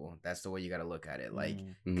grade level. That's the way you got to look at it. Like,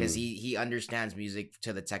 because Mhm. he understands music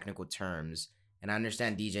to the technical terms, and I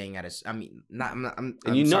understand DJing at a. I mean, not. I'm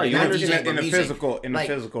And you know, sorry, you not understand DJing, but in the music. physical, in Like,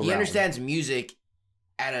 the physical. he realm. understands music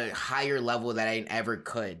at a higher level that I ever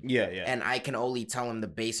could. Yeah, yeah. And I can only tell him the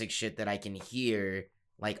basic shit that I can hear,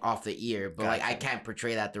 like off the ear, but like I Gotcha. can't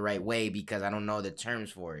portray that the right way because I don't know the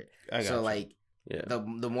terms for it. I So gotcha. like Yeah.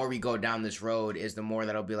 the more we go down this road is the more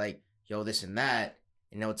that I'll be like, yo, this and that,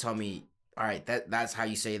 and they'll tell me, all right, that's how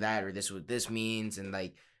you say that, or this is what this means, and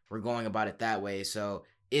like we're going about it that way. So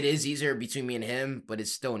it is easier between me and him, but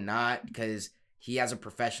it's still not because he has a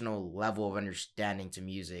professional level of understanding to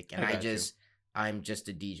music, and I got you. I'm just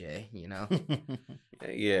a DJ, you know.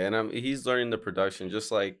 Yeah, and he's learning the production just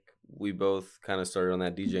like we both kind of started on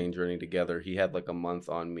that DJing journey together. He had like a month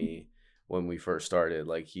on me when we first started.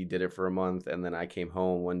 Like he did it for a month, and then I came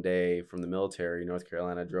home one day from the military, North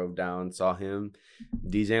Carolina, drove down, saw him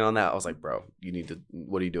DJing on that. I was like, bro, you need to,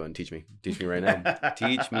 what are you doing? Teach me right now.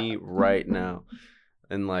 Teach me right now.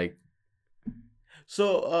 And like,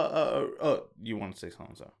 So, you want to say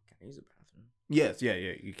something? So, Can I use the bathroom? yes, yeah,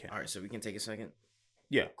 you can. All right, so we can take a second.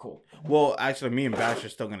 Yeah. Cool. Well, actually, me and Bash are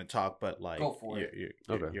still gonna talk, but like, Go for it.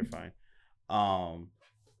 Okay. You're fine. I'll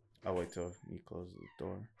wait till you close the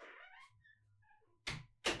door.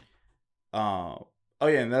 Oh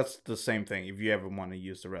yeah, and that's the same thing. If you ever want to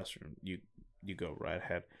use the restroom, you go right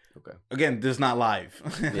ahead. okay. Again, this is not live.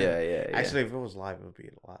 Yeah. Actually, if it was live, it would be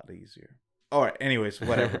a lot easier. All right. Anyways,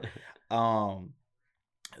 whatever.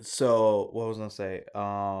 So what was I gonna say?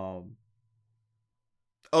 Oh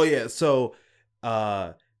yeah. So,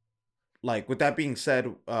 like with that being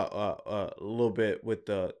said, a little bit with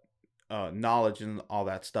the knowledge and all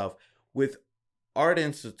that stuff with Art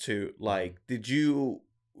Institute. Like, did you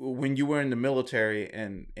when you were in the military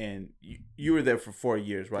and you were there for 4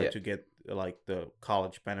 years, right, Yeah. to get like the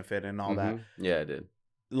college benefit and all that? Mhm. Yeah, I did.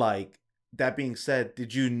 Like, that being said,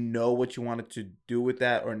 did you know what you wanted to do with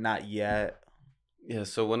that or not yet? Yeah,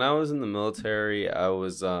 so when I was in the military, I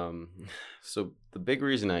was so the big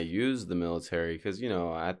reason I used the military because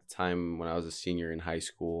at the time when I was a senior in high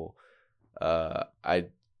school, I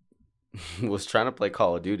was trying to play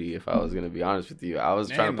Call of Duty. If I was gonna be honest with you, I was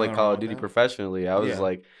trying to play nothing Call wrong of with Duty that. professionally. I was Yeah.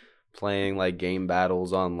 like playing like game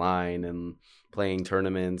battles online and playing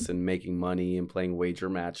tournaments and making money and playing wager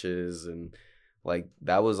matches, and like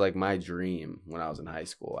that was like my dream when I was in high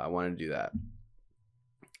school. I wanted to do that.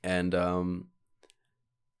 And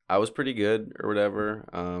I was pretty good or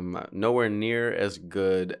whatever. Nowhere near as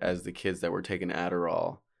good as the kids that were taking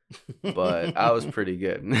Adderall, but I was pretty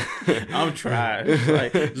good. I'm trash.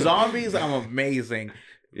 Like, zombies, I'm amazing.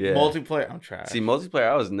 Yeah. Multiplayer, I'm trash. See, multiplayer,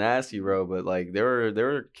 I was nasty, bro. But like, there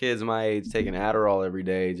were kids my age taking Adderall every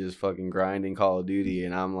day, just fucking grinding Call of Duty,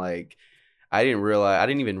 and I'm like, I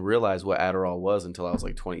didn't even realize what Adderall was until I was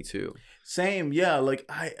like 22. Same, yeah. Like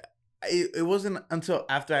it wasn't until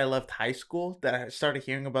after I left high school that I started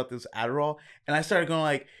hearing about this Adderall, and I started going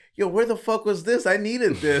like, "Yo, where the fuck was this? I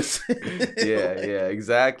needed this." Yeah, Like, yeah,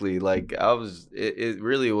 exactly. Like it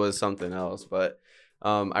really was something else. But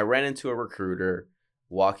I ran into a recruiter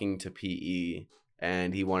walking to PE,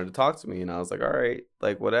 and he wanted to talk to me, and I was like, all right,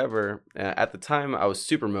 like whatever. At the time, I was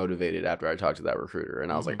super motivated after I talked to that recruiter,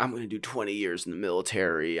 and I was like, I'm gonna do 20 years in the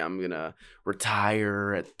military. I'm gonna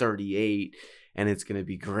retire at 38, and it's gonna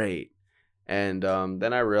be great. And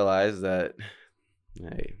then I realized that,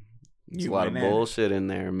 hey, there's a lot of bullshit in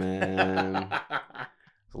there, man.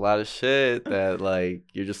 A lot of shit that like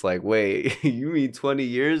you're just like, wait, you mean 20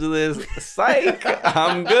 years of this? Psych,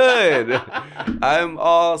 I'm good. I'm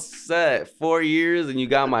all set. 4 years and you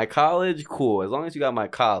got my college? Cool. As long as you got my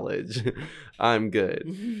college, I'm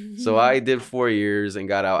good. So I did 4 years and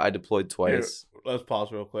got out. I deployed twice. Here, let's pause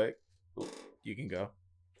real quick. You can go.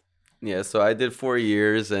 Yeah, so I did 4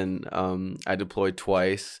 years and I deployed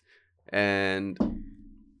twice. And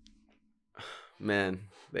man,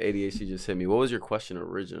 the ADHD just hit me. What was your question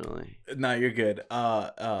originally? No, you're good.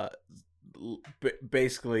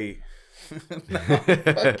 Basically, no,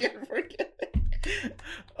 fucking forget it.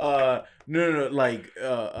 No, like,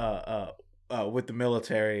 with the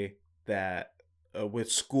military, that, with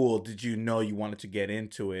school, did you know you wanted to get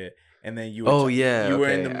into it, and then you were, you were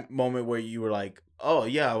in the moment where you were like, oh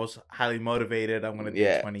yeah, I was highly motivated. I'm gonna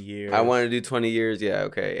do 20 years. I wanted to do 20 years. Yeah,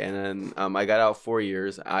 okay. And then I got out 4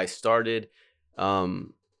 years. I started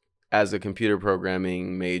as a computer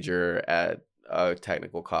programming major at a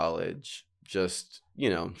technical college, just,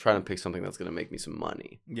 trying to pick something that's going to make me some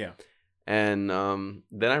money. Yeah. And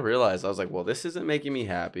then I realized, I was like, well, this isn't making me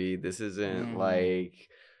happy. This isn't like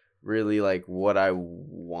really like what I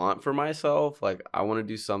want for myself. Like, I want to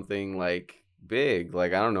do something like big.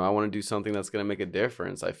 Like, I don't know. I want to do something that's going to make a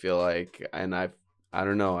difference, I feel like. And I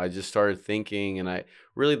don't know. I just started thinking, and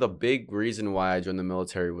really the big reason why I joined the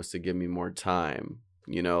military was to give me more time,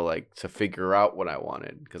 like to figure out what I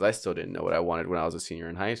wanted, because I still didn't know what I wanted when I was a senior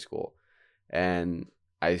in high school. And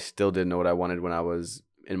I still didn't know what I wanted when I was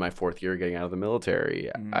in my 4th year getting out of the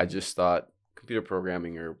military. I just thought computer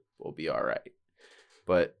programming will be all right.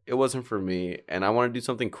 But it wasn't for me. And I wanted to do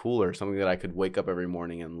something cooler, something that I could wake up every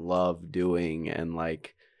morning and love doing, and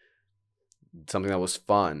like something that was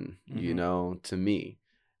fun, to me.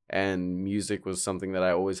 And music was something that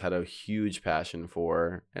I always had a huge passion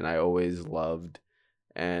for, and I always loved.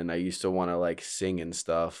 And I used to want to like sing and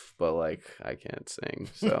stuff, but like I can't sing.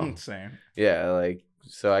 So same. Yeah, like,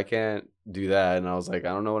 so I can't do that. And I was like, I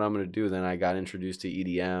don't know what I'm going to do. Then I got introduced to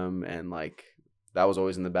EDM, and like that was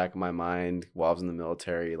always in the back of my mind while I was in the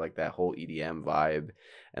military, like that whole EDM vibe,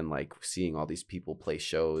 and like seeing all these people play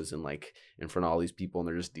shows and like in front of all these people, and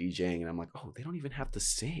they're just DJing, and I'm like, oh, they don't even have to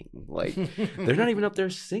sing. Like they're not even up there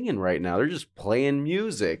singing right now. They're just playing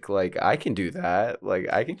music. Like I can do that.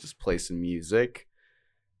 Like I can just play some music.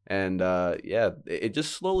 And it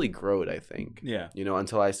just slowly growed, I think. Yeah.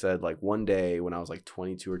 Until I said, like, one day when I was like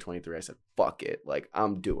 22 or 23, I said, fuck it. Like,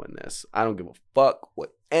 I'm doing this. I don't give a fuck what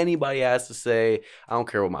anybody has to say. I don't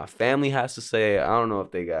care what my family has to say. I don't know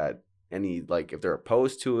if they got any, like, if they're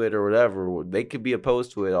opposed to it or whatever. They could be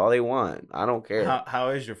opposed to it all they want. I don't care. How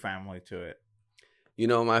is your family to it?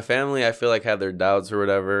 My family, I feel like, had their doubts or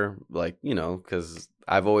whatever. Like, because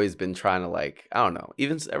I've always been trying to, like, I don't know,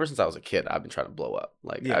 even ever since I was a kid, I've been trying to blow up.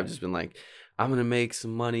 Like, I've just been like, I'm going to make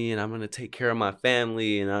some money and I'm going to take care of my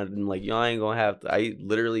family. And I'm like, I ain't going to have to. I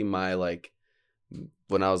literally,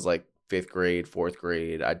 when I was like 5th grade, 4th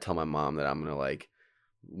grade, I'd tell my mom that I'm going to like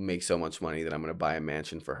make so much money that I'm going to buy a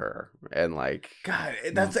mansion for her. And like, God,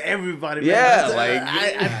 that's everybody. Man. Yeah. That's, like,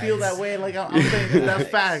 I feel that way. Like, I'm saying that's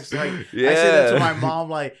facts. Like, I say that to my mom,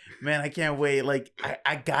 like, man, I can't wait. Like,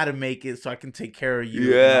 I gotta make it so I can take care of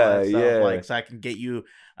you. Yeah, Like, so I can get you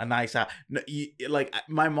a nice house. No, like,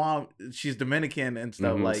 my mom, she's Dominican and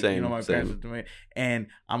stuff. Like, same, my parents are Dominican, and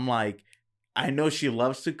I'm like, I know she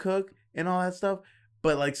loves to cook and all that stuff,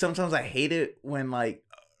 but like sometimes I hate it when like,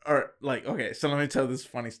 or like, okay, so let me tell this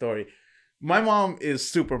funny story. My mom is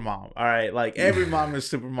super mom. All right, like every mom is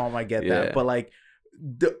super mom. I get that, but like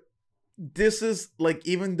this is like,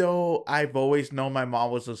 even though I've always known my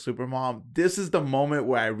mom was a super mom, this is the moment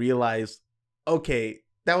where I realized, okay,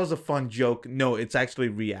 that was a fun joke. No, it's actually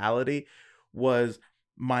reality. Was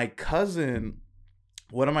my cousin,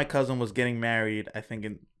 one of my cousins was getting married, I think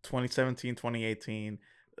in 2017, 2018.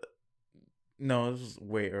 No, it was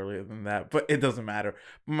way earlier than that, but it doesn't matter.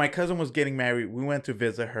 My cousin was getting married. We went to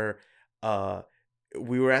visit her.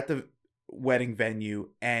 We were at the wedding venue,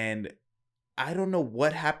 and I don't know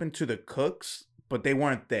what happened to the cooks, but they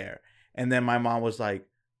weren't there. And then my mom was like,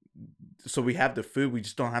 so we have the food, we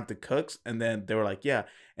just don't have the cooks. And then they were like, yeah.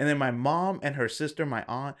 And then my mom and her sister, my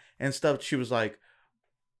aunt and stuff, she was like,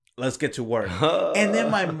 let's get to work. And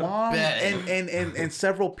then my mom and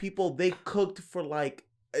several people, they cooked for like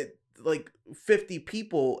 50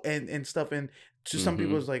 people and stuff. And to some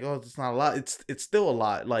people it's like, oh, it's not a lot. It's still a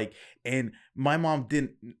lot. Like, and my mom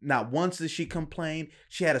didn't, not once did she complain.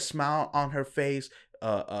 She had a smile on her face.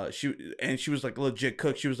 She was like legit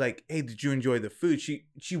cook. She was like, hey, did you enjoy the food? She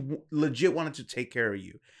legit wanted to take care of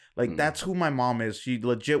you. Like, that's who my mom is. She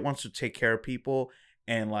legit wants to take care of people.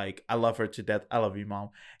 And like, I love her to death. I love you, Mom.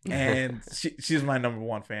 And she's my number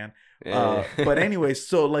one fan. But anyways,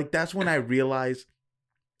 so like, that's when I realized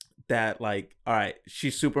that, like, all right,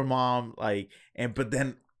 she's super mom. Like, but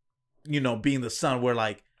then, being the son, we're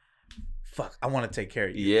like, fuck, I want to take care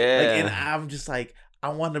of you. Yeah. Like, and I'm just like, I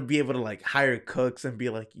want to be able to like hire cooks and be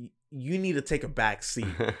like, you need to take a back seat.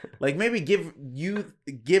 Like, maybe give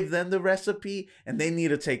them the recipe and they need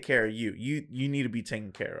to take care of you. You need to be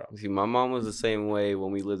taken care of. See, my mom was the same way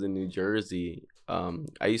when we lived in New Jersey.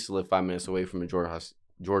 I used to live 5 minutes away from the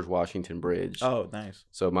George Washington Bridge. Oh, nice.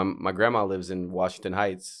 So my grandma lives in Washington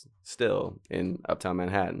Heights still in Uptown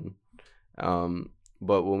Manhattan.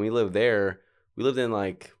 But when we lived there, we lived in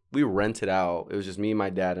like, we rented out. It was just me, my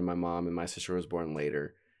dad, and my mom, and my sister was born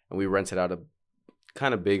later. And we rented out a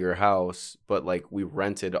kind of bigger house, but like we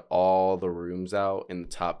rented all the rooms out in the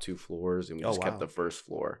top 2 floors, and we just kept the first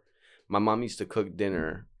floor. My mom used to cook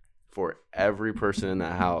dinner for every person in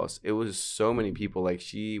that house. It was so many people. Like,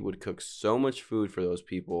 she would cook so much food for those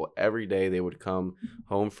people every day. They would come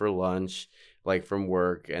home for lunch, like from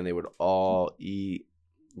work, and they would all eat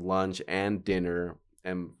lunch and dinner.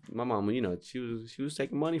 And my mom, she was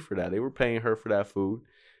taking money for that. They were paying her for that food.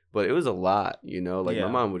 But it was a lot, Like, my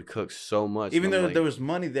mom would cook so much. Even though there was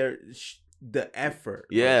money there, the effort.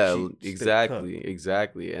 Yeah, like,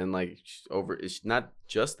 exactly. And, like, it's not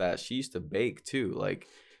just that. She used to bake, too. Like,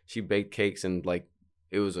 she baked cakes, and, like,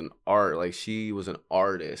 it was an art. Like, she was an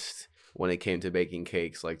artist when it came to baking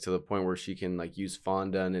cakes. Like, to the point where she can, like, use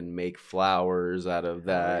fondant and make flowers out of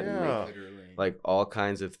that. Yeah. And make, like, all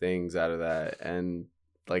kinds of things out of that. And,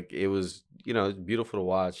 like, it was, it's beautiful to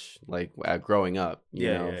watch, like, growing up,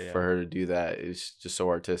 for her to do that is just so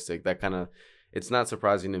artistic. That kind of, it's not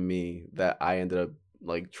surprising to me that I ended up,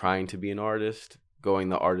 like, trying to be an artist, going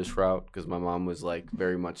the artist route, because my mom was, like,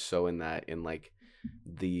 very much so in that, in, like,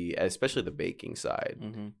 especially the baking side.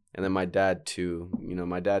 And then my dad, too.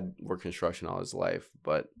 My dad worked construction all his life,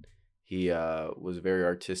 but he was very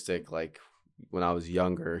artistic. Like, when I was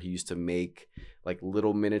younger, he used to make like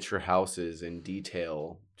little miniature houses in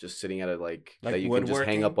detail, just sitting at it, like that you can just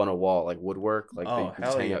hang up on a wall, like woodwork, like you can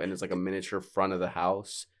just hang up, and it's like a miniature front of the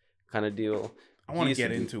house kind of deal. I want to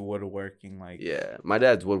get into woodworking, like, yeah, my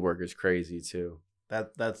dad's woodwork is crazy too.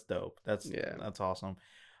 That's dope. That's awesome.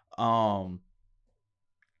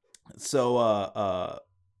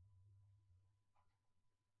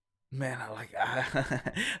 Man,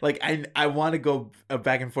 I want to go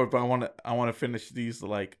back and forth, but I want to finish these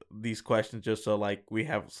questions just so like we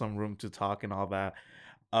have some room to talk and all that.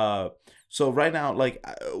 So right now, like,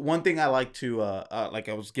 one thing I like to like,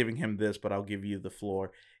 I was giving him this, but I'll give you the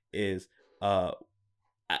floor, is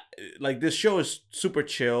like, this show is super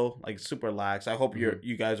chill, like super lax. I hope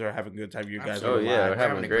you guys are having a good time. You guys are we're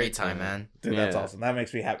having a great time, man. Dude, that's awesome. That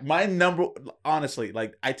makes me happy. Honestly,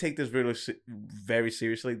 like, I take this really very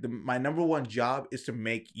seriously. My number one job is to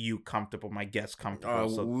make you comfortable, my guests comfortable.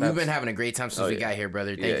 So we've been having a great time since we got here,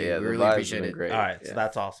 brother. Thank you. We really appreciate it. Great. All right, so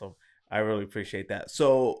that's awesome. I really appreciate that.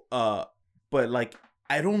 So, but like,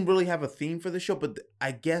 I don't really have a theme for the show, but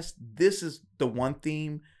I guess this is the one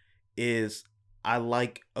theme is, I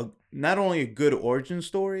like not only a good origin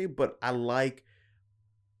story, but I like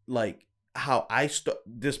how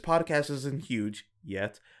this podcast isn't huge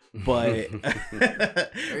yet, but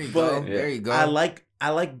there you go. There you go. I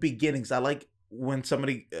like beginnings. I like when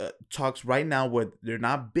somebody talks right now where they're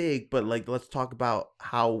not big, but like, let's talk about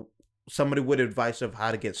how somebody would advise of how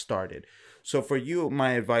to get started. So for you,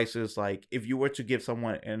 my advice is, like, if you were to give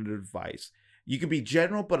someone an advice, you could be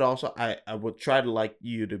general, but also I would try to like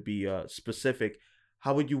you to be specific.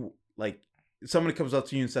 How would you, like, somebody comes up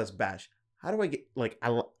to you and says, Bash, how do I get, like,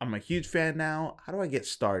 I'm a huge fan now. How do I get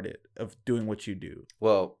started of doing what you do?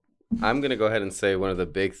 Well, I'm going to go ahead and say one of the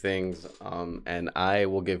big things, and I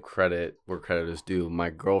will give credit where credit is due.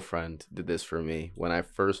 My girlfriend did this for me when I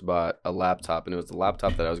first bought a laptop, and it was the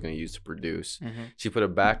laptop that I was going to use to produce. She put a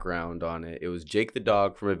background on it. It was Jake the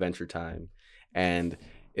Dog from Adventure Time, and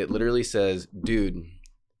it literally says, dude,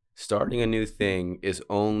 starting a new thing is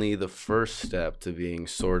only the first step to being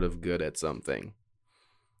sort of good at something.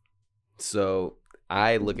 So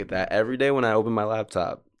I look at that every day when I open my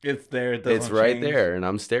laptop. It's there. It's right there, and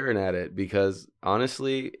I'm staring at it because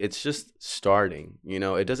honestly, it's just starting.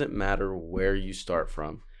 It doesn't matter where you start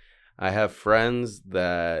from. I have friends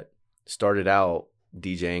that started out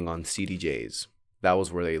DJing on CDJs. That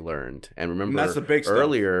was where they learned. And remember, that's the big stuff.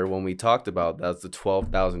 Earlier when we talked about that's the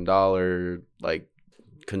 $12,000 like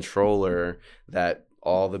controller that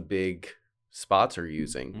all the big spots are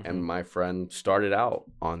using. Mm-hmm. And my friend started out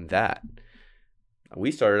on that.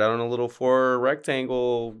 We started out on a little 4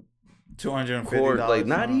 rectangle $250. like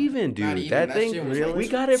not even, dude. Not even. That thing, shit was like we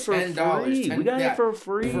got it for $10, free. We got it for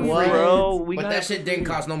free, What? bro. We But got that it shit for didn't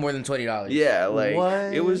free. cost no more than $20. Yeah, like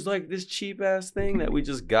What? it was like this cheap ass thing that we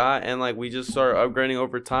just got, and like we just started upgrading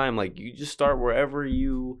over time. Like you just start wherever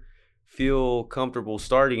you feel comfortable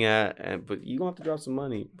starting at, but you gonna have to drop some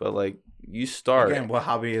money. But like you start. Again, what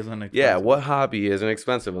hobby isn't expensive? Yeah, what hobby isn't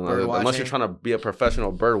expensive unless you're watching? trying to be a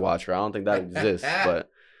professional bird watcher? I don't think that exists, but.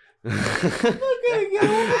 Yo,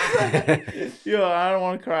 I don't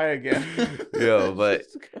want to cry again. Yo, but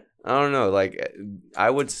I don't know. Like,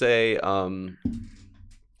 I would say one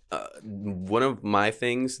of my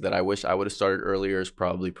things that I wish I would have started earlier is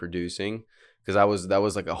probably producing, because that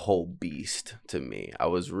was like a whole beast to me. I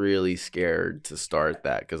was really scared to start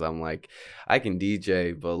that because I'm like, I can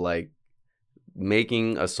DJ, but like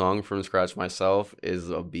making a song from scratch myself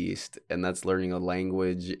is a beast, and that's learning a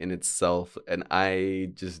language in itself. And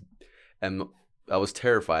I was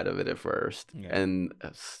terrified of it at first, and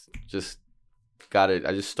just got it.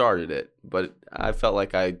 I just started it, but I felt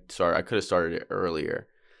like I could have started it earlier.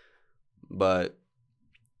 But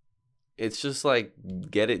it's just like,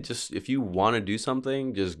 get it. Just if you want to do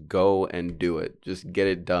something, just go and do it. Just get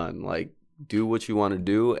it done. Like, do what you want to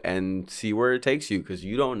do and see where it takes you, because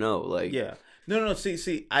you don't know. Like, yeah. No.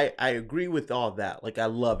 See, I agree with all that. Like, I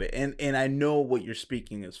love it, and I know what you're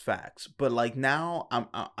speaking is facts. But like now,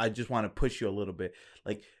 I just want to push you a little bit.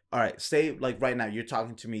 Like, all right, say like right now you're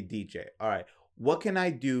talking to me, DJ. All right, what can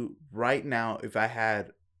I do right now if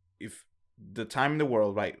the time in the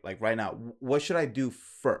world, right? Like right now, what should I do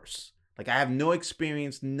first? Like, I have no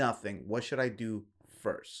experience, nothing. What should I do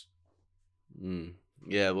first?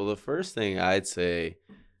 Yeah. Well, the first thing I'd say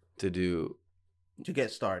to do. To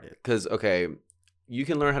get started. Because, okay, you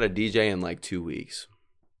can learn how to DJ in like 2 weeks.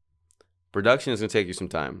 Production is going to take you some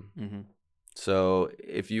time. Mm-hmm. So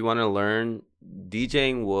if you want to learn,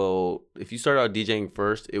 if you start out DJing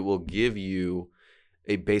first, it will give you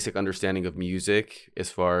a basic understanding of music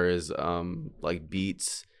as far as like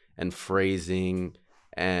beats and phrasing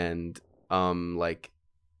and like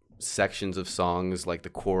sections of songs, like the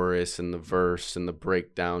chorus and the verse and the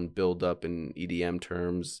breakdown, build up in EDM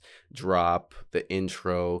terms, drop, the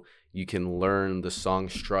intro. You can learn the song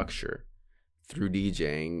structure through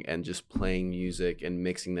DJing and just playing music and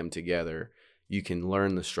mixing them together. You can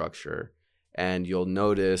learn the structure, and you'll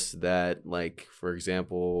notice that, like, for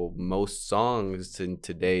example, most songs in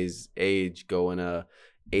today's age go in an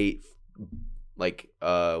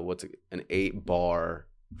 8-bar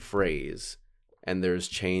phrase. And there's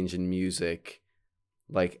change in music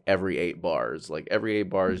like every 8 bars. Like every 8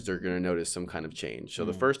 bars, they're going to notice some kind of change. So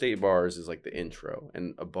the first 8 bars is like the intro.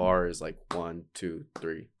 And a bar is like 1, 2,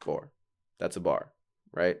 3, 4. That's a bar,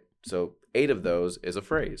 right? So 8 of those is a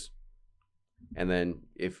phrase. And then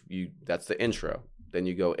that's the intro. Then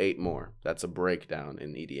you go 8 more. That's a breakdown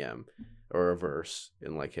in EDM or a verse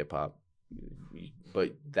in like hip hop.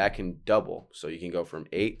 But that can double. So you can go from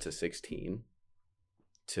 8 to 16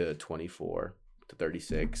 to 24. To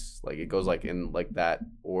 36, like it goes like in like that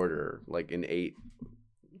order, like in 8.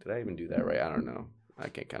 Did I even do that right? I don't know. I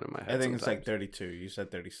can't count in my head. I think sometimes. It's like 32. You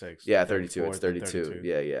said 36. Yeah, 32. It's 32.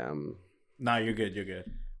 Yeah. No, you're good. You're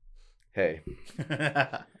good. Hey.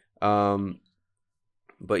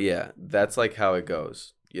 But yeah, that's like how it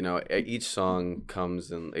goes. Each song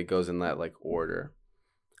comes and it goes in that like order.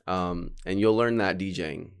 And you'll learn that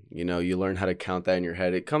DJing. You learn how to count that in your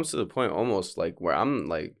head. It comes to the point almost like where I'm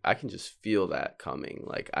like, I can just feel that coming.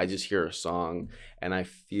 Like I just hear a song and I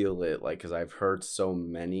feel it, like, because I've heard so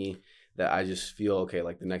many that I just feel, okay,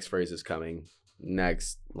 like the next phrase is coming.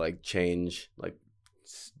 Next, like change, like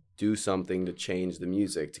do something to change the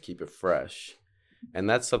music to keep it fresh. And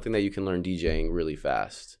that's something that you can learn DJing really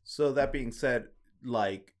fast. So that being said,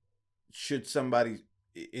 like, should somebody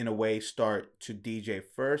in a way start to DJ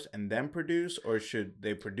first and then produce, or should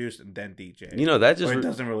they produce and then DJ? That just, or it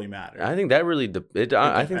doesn't really matter. I think that really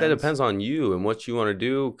I think that depends on you and what you want to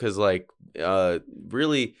do, because like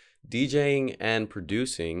really DJing and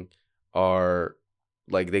producing are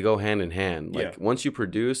like, they go hand in hand. Like once you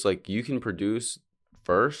produce, like you can produce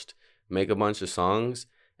first, make a bunch of songs,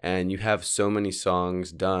 and you have so many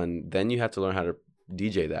songs done, then you have to learn how to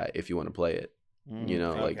DJ that if you want to play it. You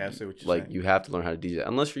know, okay, like I see what you're like saying. you have to learn how to DJ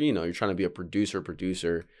unless you're, you know, you're trying to be a producer,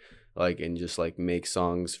 like, and just like make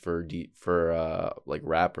songs for like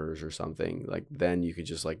rappers or something. Like then you could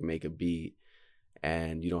just like make a beat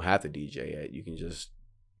and you don't have to DJ it. You can just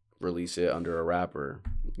release it under a rapper,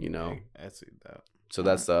 you know. Okay, I see that. So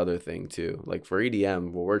that's the other thing too. Like for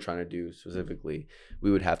EDM, what we're trying to do specifically,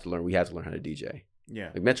 we have to learn how to DJ. Yeah.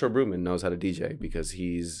 Like Metro Boomin knows how to DJ because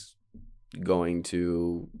he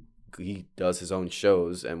does his own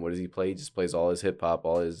shows, and what does he play? He just plays all his hip hop,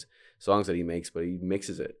 all his songs that he makes, but he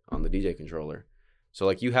mixes it on the DJ controller. So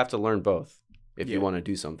like you have to learn both if you want to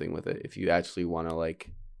do something with it. If you actually want to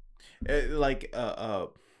like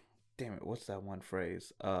damn it, what's that one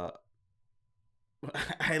phrase? I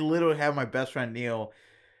literally had my best friend Neil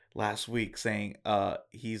last week saying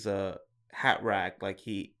he's a hat rack, like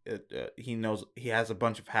he knows, he has a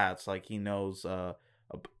bunch of hats, like he knows a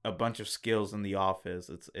bunch of skills in the office.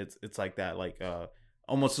 It's like that, like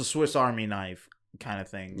almost a Swiss Army knife kind of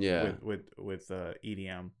thing. Yeah. With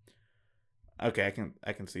EDM. Okay,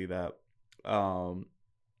 I can see that. And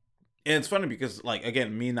it's funny because, like,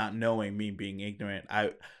 again, me not knowing, me being ignorant,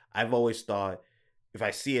 I've always thought if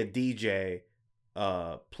I see a DJ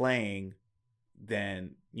playing,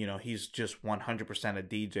 then, you know, he's just 100% a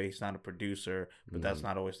DJ. He's not a producer, but that's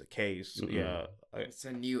not always the case. Mm-mm. Yeah, It's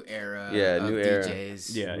a new era. Yeah, of new era.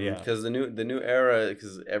 DJs. yeah, yeah. Because the new era,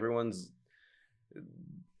 because everyone's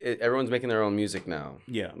making their own music now.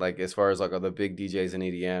 Yeah. Like as far as like all the big DJs in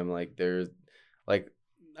EDM, like there's like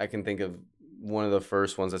I can think of one of the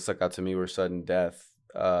first ones that stuck out to me were Sudden Death.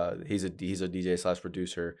 He's a DJ /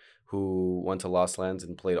 producer who went to Lost Lands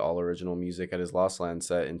and played all original music at his Lost Lands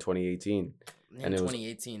set in 2018. In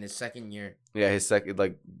 2018, his second year. Yeah,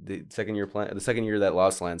 the second year that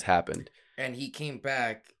Lost Lands happened. And he came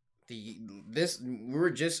back. We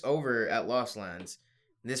were just over at Lost Lands.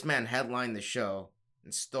 This man headlined the show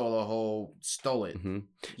and stole it. Mm-hmm.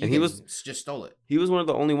 And he just stole it. He was one of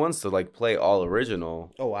the only ones to like play all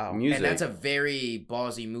original. Oh wow. Music. And that's a very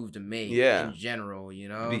ballsy move to make. Yeah. In general, you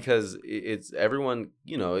know, because it's everyone,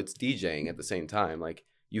 you know, it's DJing at the same time. Like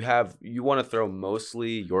you want to throw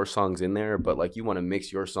mostly your songs in there, but like you want to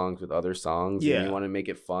mix your songs with other songs. Yeah. And you want to make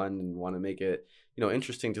it fun and want to make it, you know,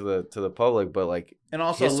 interesting to the public, but like, and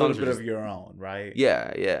also a his little songs bit are of just- your own, right?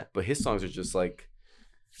 yeah. But his songs are just like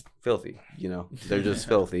filthy, you know, they're just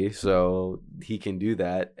filthy. So he can do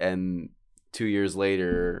that. And 2 years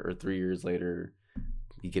later or 3 years later,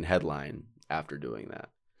 he can headline after doing that.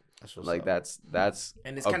 That's what's Like up. that's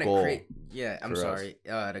and it's a kind of goal crazy. Yeah, I'm for us. sorry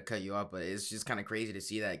to cut you off, but it's just kind of crazy to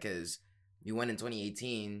see that because we went in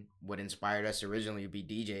 2018. What inspired us originally to be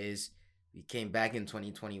DJs, we came back in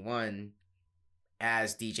 2021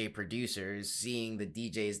 as DJ producers, seeing the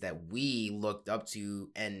DJs that we looked up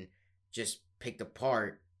to and just picked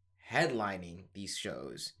apart, headlining these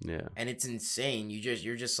shows. Yeah. And it's insane.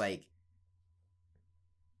 You're just like,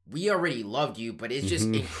 we already loved you, but it's just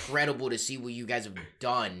incredible to see what you guys have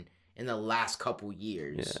done in the last couple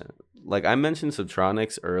years. Yeah. Like I mentioned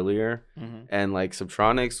Subtronics earlier, Mhm. and like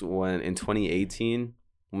Subtronics when in 2018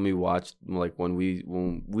 when we watched, like when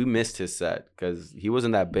we missed his set because he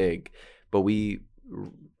wasn't that big, but we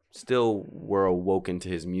still were awoken to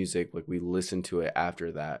his music. Like we listened to it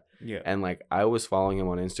after that. Yeah. And like I was following him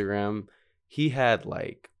on Instagram. He had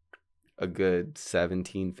like a good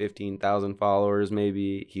 15,000 followers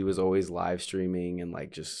maybe. He was always live streaming and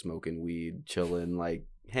like just smoking weed, chilling, like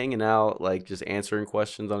hanging out, like just answering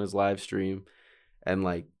questions on his live stream. And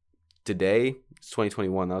like today, it's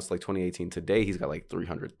 2021, that was like 2018. Today he's got like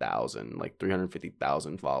 300,000, like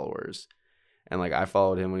 350,000 followers. And like I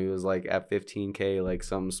followed him when he was like at 15K, like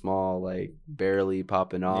some small, like barely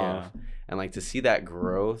popping off. Yeah. And like to see that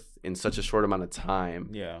growth in such a short amount of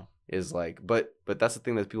time Yeah. is like, but that's the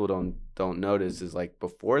thing that people don't notice is like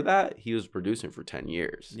before that he was producing for 10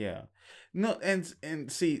 years. Yeah. No, and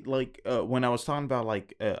see, like when I was talking about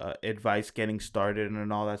like advice getting started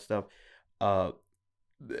and all that stuff,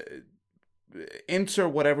 enter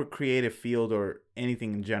whatever creative field or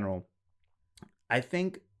anything in general. I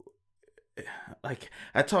think, like,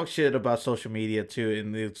 I talk shit about social media too,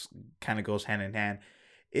 and this kind of goes hand in hand.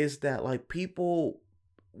 Is that like people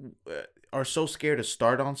are so scared to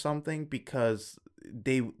start on something because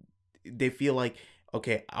they feel like,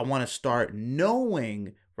 okay, I want to start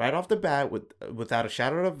knowing right off the bat without a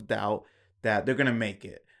shadow of doubt that they're gonna make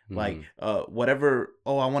it. Like whatever,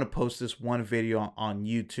 I want to post this one video on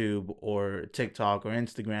YouTube or TikTok or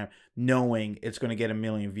Instagram knowing it's going to get 1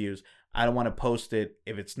 million views. I don't want to post it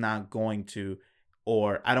if it's not going to,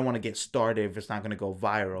 or I don't want to get started if it's not going to go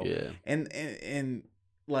viral. Yeah. And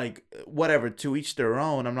like whatever, to each their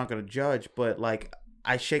own. I'm not going to judge, but like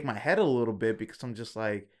I shake my head a little bit because I'm just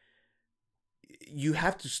like, you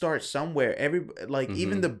have to start somewhere. Even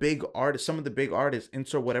Mm-hmm. the big artists, some of the big artists,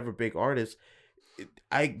 insert whatever big artists,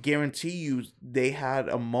 I guarantee you they had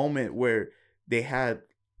a moment where they had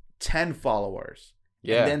 10 followers, and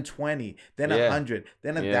Yeah. then 20, then Yeah. 100,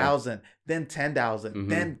 then Yeah. 1,000, then 10,000, Mm-hmm.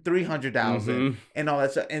 then 300,000, Mm-hmm. and all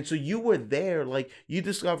that stuff. And so you were there, like you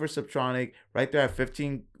discovered Subtronic right there at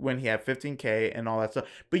 15 when he had 15K and all that stuff.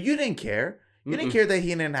 But you didn't care. You didn't Mm-mm. care that he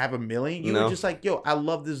didn't have 1 million. You were No. just like, yo, I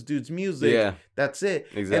love this dude's music. Yeah. That's it.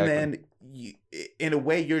 Exactly. And then in a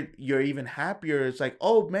way, you're even happier. It's like,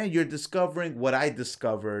 oh man, you're discovering what I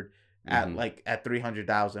discovered Mhm. at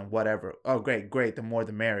 300,000, whatever. Oh, great. The more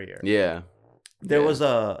the merrier. Yeah. There's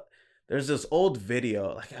Yeah. this old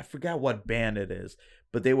video, like I forgot what band it is,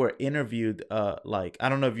 but they were interviewed. Like I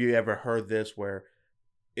don't know if you ever heard this, where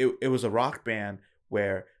it was a rock band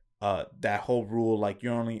where that whole rule, like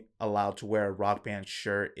you're only allowed to wear a rock band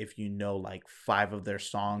shirt if you know like 5 of their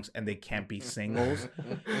songs and they can't be singles.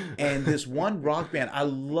 And this one rock band, I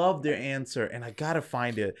love their answer, and I gotta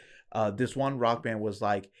find it. This one rock band was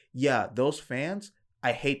like, yeah, those fans,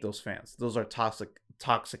 I hate those fans. Those are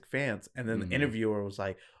toxic fans. And then Mhm. the interviewer was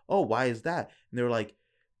like, oh, why is that? And they were like,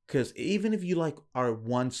 because even if you like our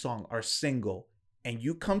one song, our single, and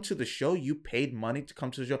you come to the show, you paid money to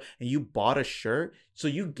come to the show, and you bought a shirt, so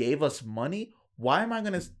you gave us money. Why am I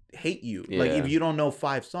gonna hate you? Like if Yeah. you don't know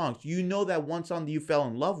 5 songs, you know that one song that you fell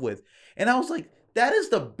in love with. And I was like, that is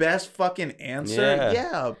the best fucking answer. Yeah.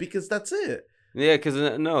 Yeah, because that's it. Yeah, because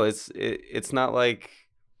no, it's not like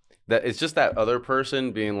that. It's just that other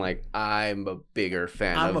person being like, I'm a bigger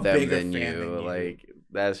fan I'm of a them bigger than fan you. than you. Like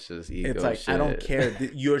that's just ego It's like, shit. I don't care.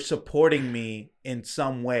 You're supporting me in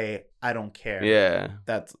some way. I don't care. Yeah.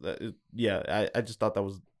 That's yeah. I just thought that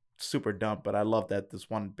was super dumb, but I love that this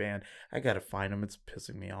one band. I gotta find them. It's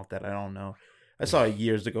pissing me off that I don't know. I saw it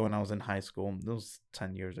years ago when I was in high school. It was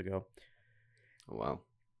 10 years ago. Wow.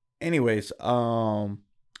 Anyways,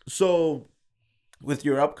 so with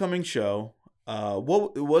your upcoming show,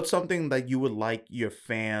 what's something that you would like your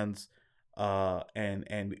fans,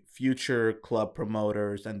 and future club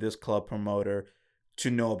promoters and this club promoter to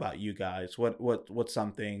know about you guys? What's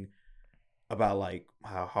something about like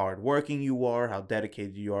how hard working you are, how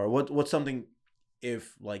dedicated you are? What's something,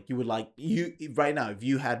 if like you would like you right now, if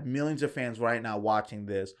you had millions of fans right now watching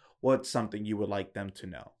this, what's something you would like them to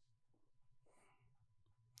know?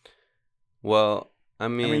 Well, I I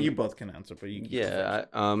mean, mean, you both can answer, but you can go first.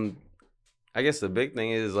 yeah. I guess the big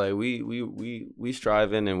thing is like we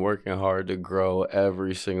striving and working hard to grow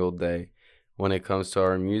every single day. When it comes to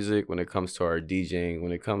our music, when it comes to our DJing,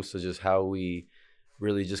 when it comes to just how we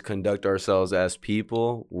really just conduct ourselves as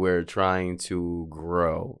people, we're trying to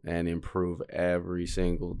grow and improve every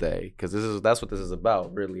single day. Because that's what this is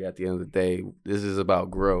about. Really, at the end of the day, this is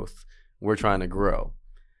about growth. We're trying to grow.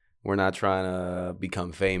 We're not trying to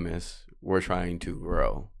become famous. We're trying to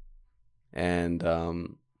grow, and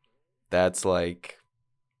that's like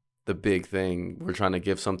the big thing. We're trying to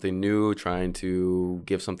give something new, trying to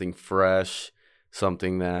give something fresh,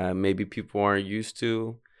 something that maybe people aren't used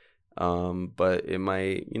to. But it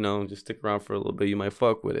might, just stick around for a little bit. You might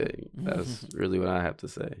fuck with it. That's really what I have to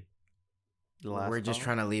say. We're just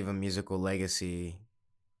trying to leave a musical legacy,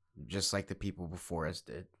 just like the people before us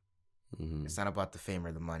did. Mm-hmm. It's not about the fame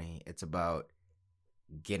or the money. It's about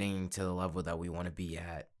getting to the level that we want to be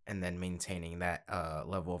at, and then maintaining that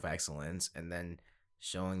level of excellence, and then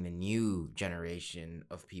showing the new generation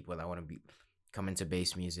of people that want to be come into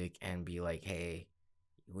bass music and be like, hey,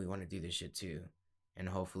 we want to do this shit too, and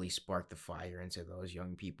hopefully spark the fire into those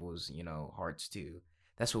young people's hearts too.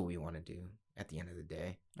 That's what we want to do at the end of the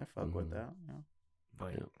day. I fuck with that. Yeah.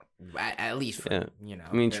 But at least for, Yeah. I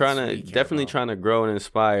that's mean, what trying we to care definitely about. trying to grow and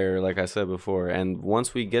inspire, like I said before. And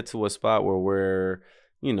once we get to a spot where we're,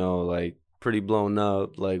 like pretty blown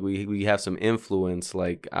up, like we have some influence,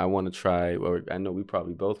 like I want to try, or I know we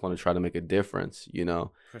probably both want to try to make a difference,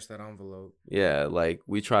 Push that envelope. Yeah, like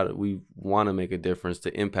we want to make a difference,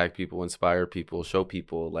 to impact people, inspire people, show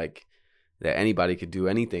people like that anybody could do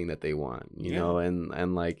anything that they want, you know,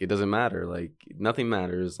 and like it doesn't matter, like nothing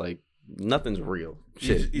matters, like nothing's real.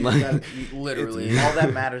 Shit. Literally. All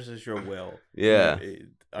that matters is your will. Yeah.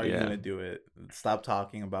 Are you gonna do it? Stop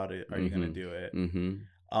talking about it. Are you gonna do it?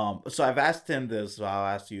 Mm-hmm. So I've asked him this, so I'll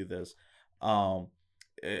ask you this.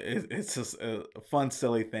 It's just a fun,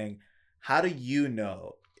 silly thing. How do you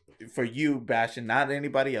know, for you, Bastion, not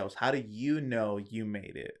anybody else, how do you know you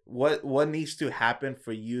made it? What needs to happen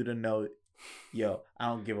for you to know, yo, I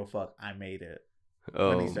don't give a fuck, I made it?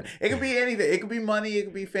 It could be anything. It could be money. It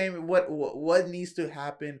could be fame. What needs to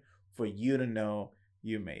happen for you to know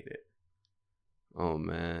you made it? Oh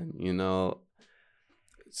man,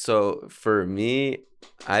 so for me,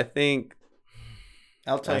 I think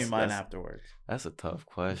I'll tell you that's mine that's afterwards. that's a tough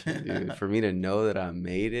question, dude. For me to know that I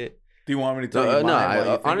made it. Do you want me to tell No, you no. mine while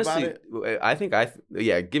you think Honestly, about it? I think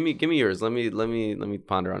yeah. Give me yours. Let me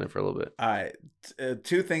ponder on it for a little bit. All right,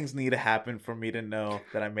 two things need to happen for me to know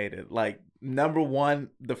that I made it. Like number one,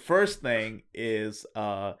 the first thing is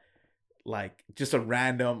like just a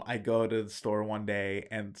random. I go to the store one day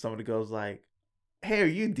and somebody goes like, "Hey, are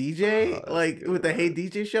you DJ?" Oh, that's Like with the Hey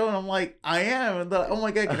good. DJ show, and I'm like, "I am." And they're like, "Oh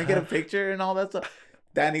my god, can I get a picture and all that stuff?"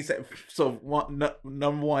 That needs to. So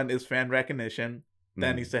number one is fan recognition.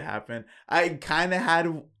 That needs to happen. I kind of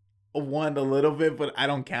had one a little bit, but I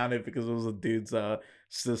don't count it because it was a dude's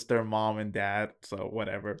sister, mom, and dad. So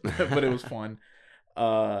whatever. But it was fun.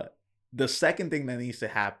 Uh, the second thing that needs to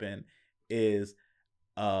happen is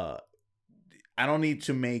uh, I don't need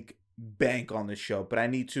to make bank on the show, but I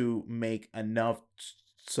need to make enough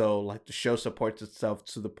so like the show supports itself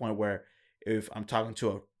to the point where if I'm talking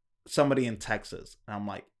to somebody in Texas and I'm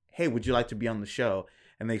like, "Hey, would you like to be on the show?"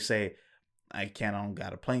 and they say, "I can't, I don't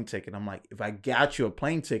got a plane ticket." I'm like, "If I got you a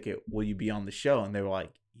plane ticket, will you be on the show?" And they were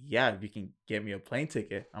like, "Yeah, if you can get me a plane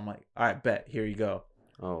ticket." I'm like, "All right, bet. Here you go."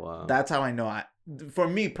 Oh wow. That's how I know for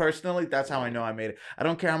me personally, that's how I know I made it. I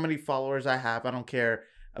don't care how many followers I have. I don't care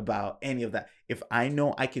about any of that. If I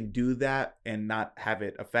know I can do that and not have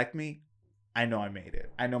it affect me, I know I made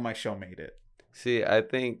it. I know my show made it. See, I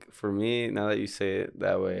think for me, now that you say it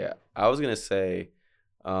that way, I was gonna say,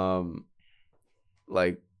 um,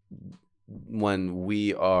 like when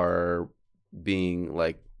we are being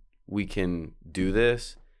like, we can do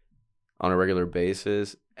this on a regular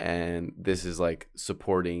basis, and this is like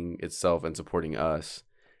supporting itself and supporting us,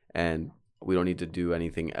 and we don't need to do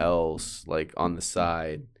anything else like on the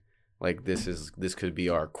side. Like this could be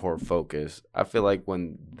our core focus. I feel like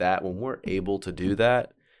when we're able to do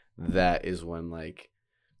that, that is when like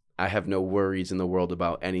I have no worries in the world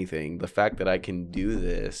about anything. The fact that I can do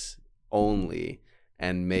this only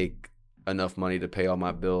and make enough money to pay all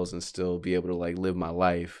my bills and still be able to like live my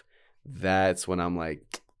life, that's when I'm like,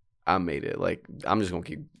 I made it. Like I'm just gonna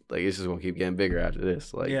keep like it's just gonna keep getting bigger after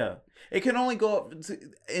this. Like Yeah. It can only go up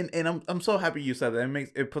and I'm so happy you said that.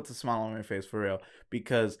 It puts a smile on my face for real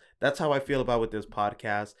because that's how I feel about with this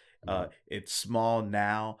podcast. It's small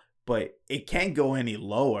now, but it can't go any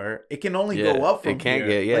lower. It can only go up from it can't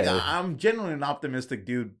here. get Like I'm generally an optimistic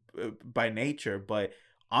dude by nature, but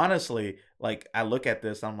honestly, like I look at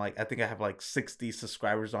this, I'm like I think I have like 60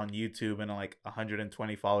 subscribers on YouTube and like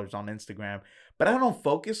 120 followers on Instagram, but I don't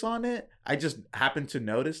focus on it. I just happen to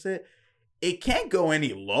notice it. It can't go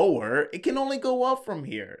any lower. It can only go up from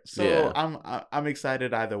here. So Yeah. I'm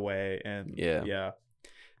excited either way, and Yeah. yeah.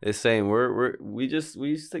 It's same.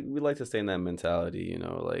 We like to stay in that mentality,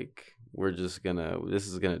 like we're just gonna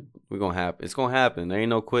we're gonna happen. It's gonna happen. There ain't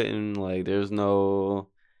no quitting. Like there's no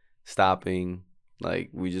stopping. Like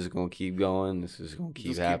we just gonna keep going. This is gonna keep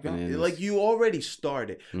Just happening. going. Like you already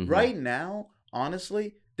started. Mhm. Right now,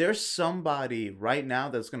 honestly, there's somebody right now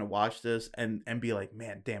that's gonna watch this and be like,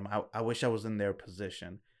 man, damn, I wish I was in their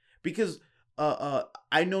position, because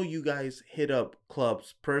I know you guys hit up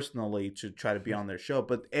clubs personally to try to be on their show,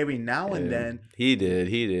 but every now and Yeah. then He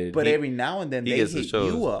did. But every now and then he they gets the hit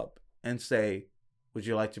shows. you up and say, "Would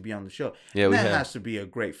you like to be on the show?" Yeah, And we that have. has to be a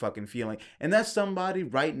great fucking feeling. And that's somebody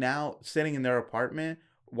right now sitting in their apartment,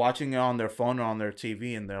 watching it on their phone or on their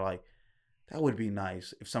TV, and they're like, "That would be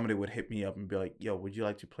nice if somebody would hit me up and be like, 'Yo, would you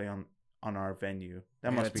like to play on our venue?'" That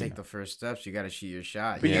You must gotta be take nice. the first steps. You gotta shoot your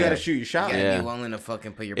shot. But you Yeah. gotta shoot your shot. You gotta Yeah. be willing to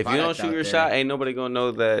fucking put your. If you don't product shoot out your there. shot, ain't nobody gonna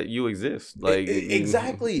know that you exist. Like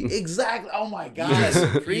Exactly. Oh my You, god.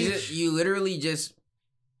 just, Preach. you literally just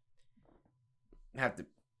have to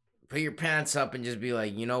put your pants up and just be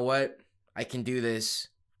like, you know what? I can do this.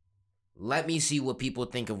 Let me see what people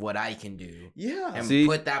think of what I can do. Yeah. And See?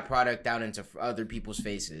 put that product out into other people's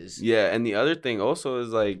faces. Yeah, and the other thing also is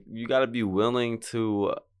like you gotta be willing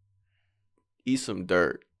to eat some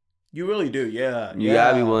dirt. You really do. Yeah. You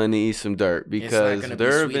gotta be willing to eat some dirt It's not because gonna there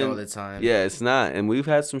be have sweet all been the time. yeah, it's not. And we've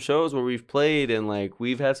had some shows where we've played and like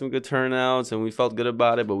we've had some good turnouts and we felt good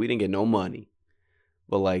about it, but we didn't get no money.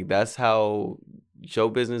 But like that's how show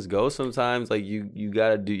business goes sometimes. Like you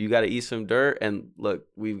gotta eat some dirt. And look,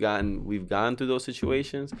 we've gone through those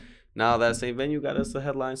situations. Now that same venue got us a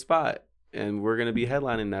headline spot, and we're gonna be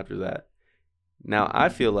headlining after that. Now I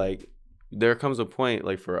feel like there comes a point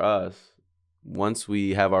like for us, once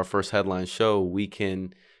we have our first headline show, we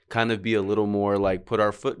can kind of be a little more like put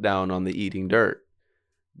our foot down on the eating dirt,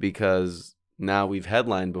 because now we've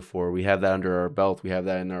headlined before. We have that under our belt. We have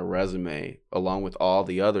that in our resume, along with all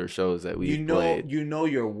the other shows that we've played. You know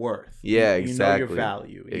your worth. Yeah, You exactly. know your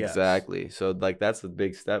value. Yes. Exactly. So like that's a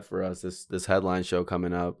big step for us. This headline show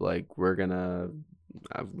coming up. Like we're gonna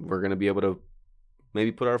be able to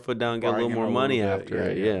maybe put our foot down, and get a little Bargain more a money little bit. after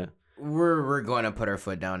it. Yeah. Yeah. We're going to put our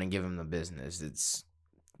foot down and give him the business. It's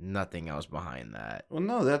nothing else behind that. Well,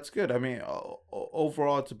 no, that's good. I mean,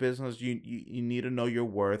 overall, it's a business. You need to know your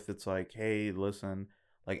worth. It's like, hey, listen,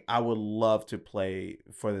 like I would love to play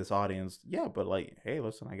for this audience. Yeah, but like, hey,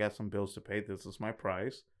 listen, I got some bills to pay. This is my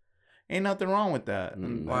price. Ain't nothing wrong with that.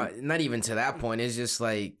 And, Well, not even to that point. It's just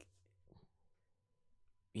like,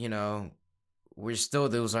 we're still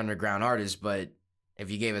those underground artists, but if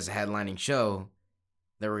you gave us a headlining show,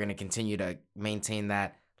 then we're going to continue to maintain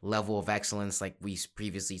that level of excellence like we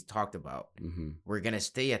previously talked about. Mm-hmm. We're going to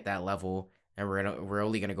stay at that level, and we're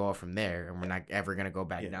only going to go up from there, and we're not ever going to go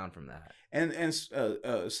back down from that. And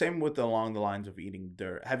same with along the lines of Eating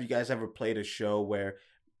Dirt. Have you guys ever played a show where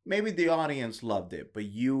maybe the audience loved it, but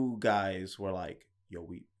you guys were like, yo,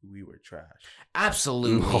 we were trash?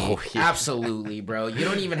 Absolutely. Oh, yeah. Absolutely, bro. You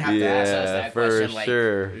don't even have to ask us that question.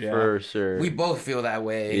 For sure. We both feel that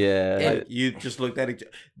way. Yeah. Like, you just looked at each.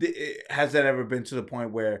 Has that ever been to the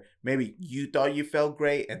point where maybe you thought you felt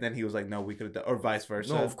great, and then he was like, "No, we could have done," or vice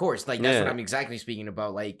versa? No, of course. Like that's what I'm exactly speaking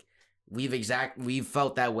about. Like we've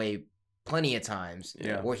felt that way plenty of times.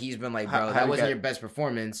 Yeah. Where he's been like, bro, that wasn't your best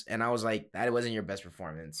performance, and I was like, that wasn't your best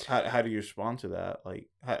performance. How do you respond to that? Like,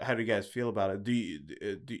 how do you guys feel about it? Do you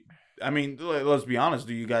I mean, let's be honest.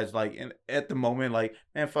 Do you guys like at the moment like,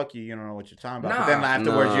 man, fuck you, you don't know what you're talking about? But then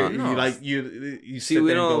afterwards, you see, sit we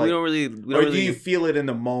there and don't go like, really, or do you feel it in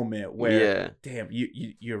the moment where, Yeah. damn,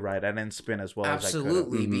 you're right, I didn't spin as well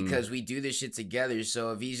Absolutely, as I could. because we do this shit together.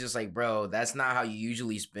 So if he's just like, bro, that's not how you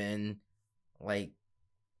usually spin, like,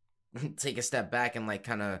 take a step back and like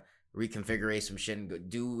kind of reconfigure some shit and go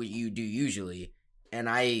do what you do usually. And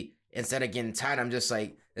instead of getting tired, I'm just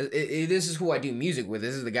like, this is who I do music with.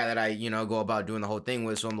 This is the guy that I, go about doing the whole thing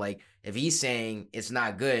with. So I'm like, if he's saying it's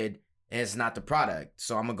not good and it's not the product,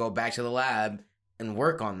 so I'm gonna go back to the lab and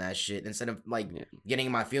work on that shit instead of like getting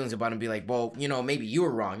my feelings about it and be like, well, maybe you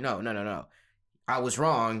were wrong. No. I was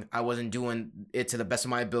wrong. I wasn't doing it to the best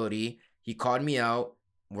of my ability. He called me out.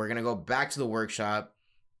 We're gonna go back to the workshop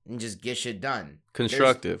and just get shit done.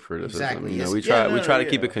 Constructive criticism. Exactly. We try to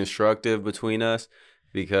keep it constructive between us,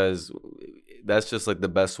 because that's just like the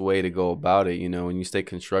best way to go about it. When you stay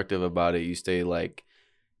constructive about it, you stay like,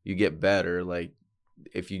 you get better. Like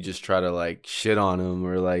if you just try to like shit on them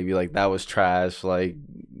or like be like, that was trash, like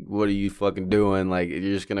what are you fucking doing? Like you're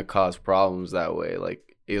just gonna cause problems that way.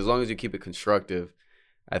 Like as long as you keep it constructive,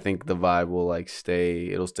 I think the vibe will like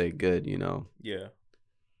it'll stay good, Yeah.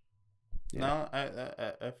 No,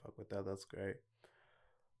 I fuck with that. That's great.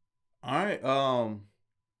 All right.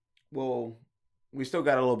 Well, we still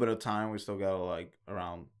got a little bit of time. We still got like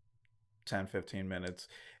around 10, 15 minutes.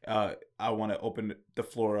 I want to open the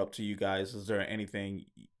floor up to you guys. Is there anything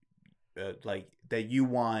like that you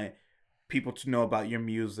want people to know about your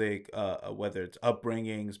music, whether it's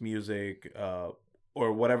upbringings, music,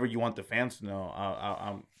 or whatever you want the fans to know?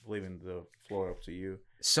 I'm leaving the floor up to you.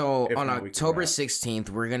 So on October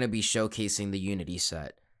 16th, we're going to be showcasing the Unity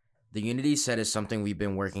set. The Unity set is something we've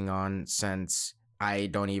been working on since I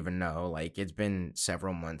don't even know. Like it's been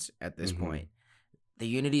several months at this point. The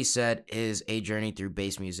Unity set is a journey through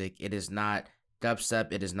bass music. It is not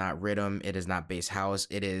dubstep. It is not rhythm. It is not bass house.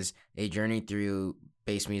 It is a journey through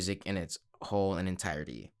bass music in its whole and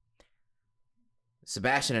entirety.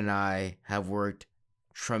 Sebastian and I have worked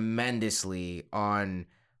tremendously on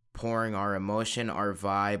pouring our emotion, our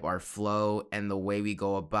vibe, our flow, and the way we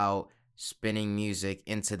go about spinning music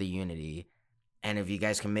into the Unity. And if you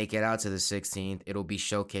guys can make it out to the 16th, it'll be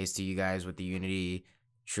showcased to you guys what the Unity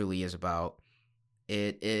truly is about.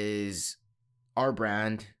 It is our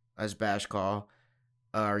brand as Bash Call.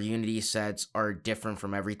 Our Unity sets are different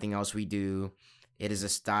from everything else we do. It is a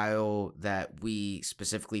style that we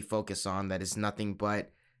specifically focus on that is nothing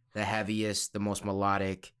but the heaviest, the most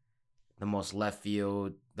melodic, the most left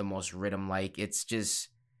field, the most rhythm-like. It's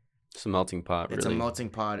a melting pot, really. It's a melting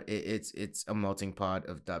pot. It's a melting pot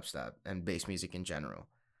of dubstep and bass music in general.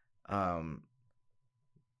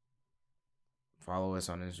 Follow us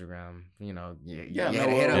on Instagram. Hit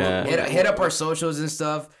up our socials and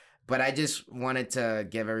stuff. But I just wanted to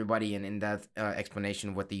give everybody an in-depth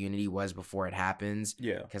explanation of what the Unity was before it happens.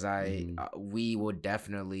 Yeah. Because we will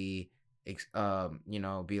definitely,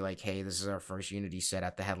 be like, hey, this is our first Unity set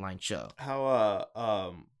at the headline show. How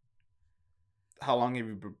long have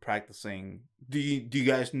you been practicing? Do you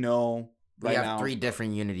guys know We have 3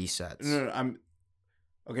 different Unity sets. No, I'm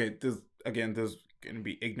okay. This is gonna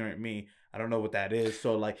be ignorant me. I don't know what that is.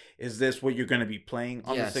 So like, is this what you're gonna be playing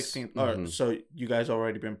on the 16th? Or so you guys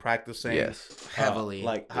already been practicing? Yes, heavily.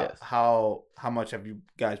 Like how much have you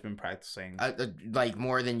guys been practicing? Like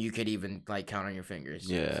more than you could even like count on your fingers.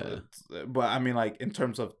 Yeah, but I mean, like in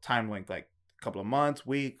terms of time length, like a couple of months,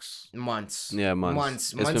 weeks, months. Yeah,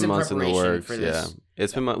 months. It's been months in the works. For this. Yeah,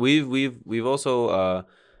 it's been. We've also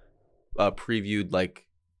previewed like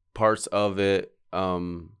parts of it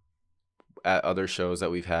at other shows that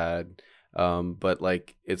we've had. But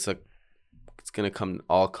like it's gonna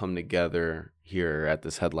all come together here at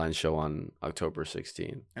this headline show on October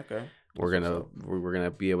 16th. Okay. We're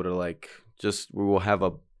gonna be able to we will have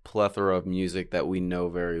a plethora of music that we know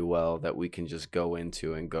very well that we can just go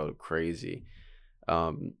into and go crazy.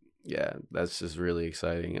 Yeah, that's just really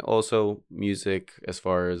exciting. Also, music as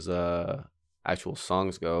far as actual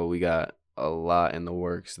songs go, we got a lot in the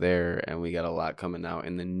works there, and we got a lot coming out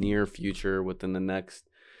in the near future within the next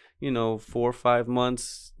 4 or 5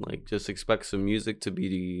 months. Like, just expect some music to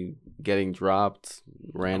be getting dropped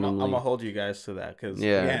randomly. I'm gonna hold you guys to that because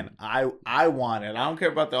again, I want it. I don't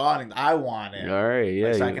care about the audience. I want it. All right,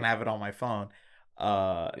 yeah, so I can have it on my phone.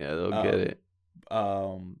 Yeah, they'll get it.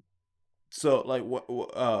 So like,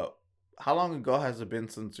 how long ago has it been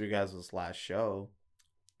since you guys' last show?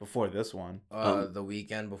 Before this one, the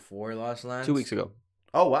weekend before Lost Lands. 2 weeks ago.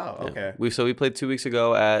 Oh wow, Yeah. okay. We played 2 weeks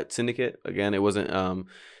ago at Syndicate. Again, it wasn't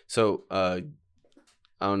I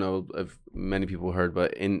don't know if many people heard,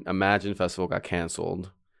 but Imagine Festival got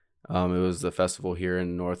canceled. It was the festival here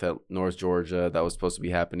in North Georgia that was supposed to be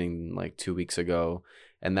happening like 2 weeks ago,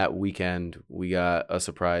 and that weekend we got a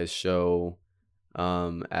surprise show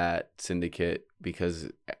at Syndicate because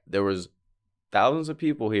there was thousands of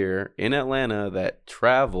people here in Atlanta that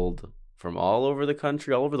traveled from all over the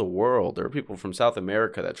country, all over the world. There were people from South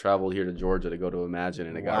America that traveled here to Georgia to go to Imagine,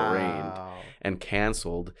 and it got rained and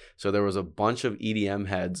canceled. So there was a bunch of EDM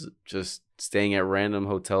heads just staying at random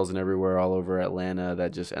hotels and everywhere all over Atlanta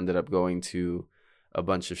that just ended up going to a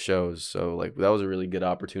bunch of shows. So like that was a really good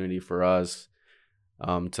opportunity for us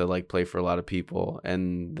to like play for a lot of people.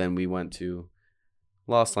 And then we went to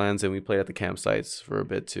Lost Lands and we played at the campsites for a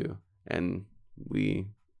bit too. And we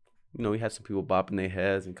had some people bopping their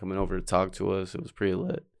heads and coming over to talk to us. It was pretty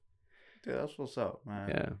lit. Dude, that's what's up, man.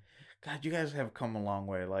 Yeah. God, you guys have come a long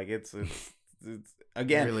way. Like it's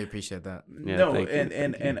again. I really appreciate that. Yeah, no, thank you.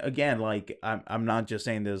 and again, like I'm not just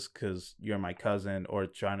saying this because you're my cousin or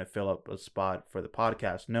trying to fill up a spot for the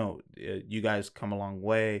podcast. No, you guys come a long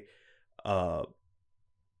way.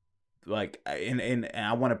 Like and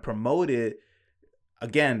I want to promote it.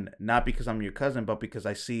 Again, not because I'm your cousin, but because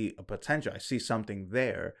I see a potential. I see something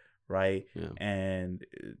there, right? Yeah. And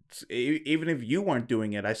even if you weren't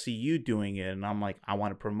doing it, I see you doing it, and I'm like, I want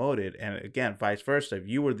to promote it. And again, vice versa. If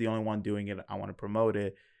you were the only one doing it, I want to promote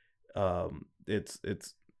it. Yeah.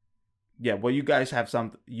 Well, you guys have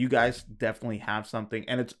something. You guys definitely have something,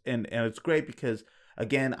 and it's great because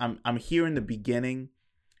again, I'm here in the beginning,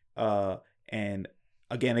 and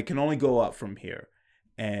again, it can only go up from here,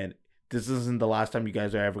 and this isn't the last time you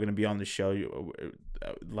guys are ever going to be on the show.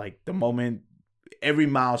 Like the moment, every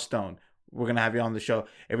milestone, we're going to have you on the show.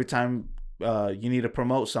 Every time you need to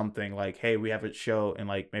promote something, like, hey, we have a show in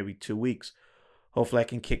like maybe 2 weeks. Hopefully I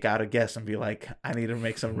can kick out a guest and be like, I need to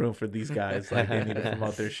make some room for these guys. Like they need to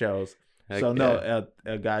promote their shows. So no,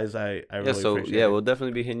 guys, I really appreciate it. We'll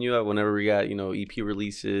definitely be hitting you up whenever we got, EP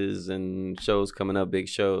releases and shows coming up, big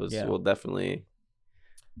shows. Yeah. We'll definitely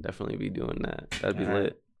be doing that. That'd be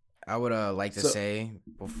lit. I would like to say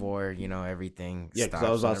before everything. Yeah, because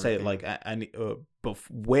I was about to say like I need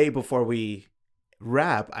way before we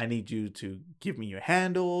wrap, I need you to give me your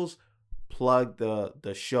handles, plug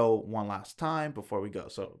the show one last time before we go.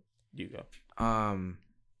 So you go.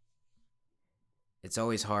 It's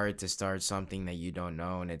always hard to start something that you don't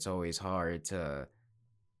know, and it's always hard to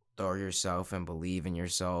throw yourself and believe in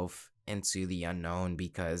yourself into the unknown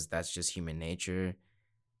because that's just human nature.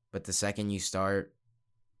 But the second you start,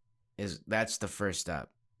 that's the first step.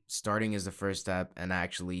 Starting is the first step, and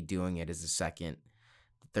actually doing it is the second.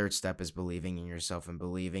 The third step is believing in yourself and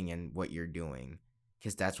believing in what you're doing,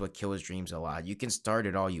 because that's what kills dreams a lot. You can start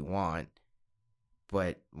it all you want,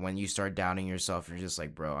 but when you start doubting yourself, you're just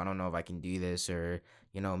like, bro, I don't know if I can do this, or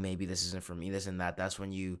maybe this isn't for me, this and that. That's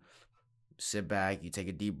when you sit back, you take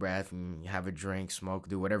a deep breath, and you have a drink, smoke,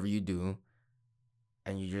 do whatever you do,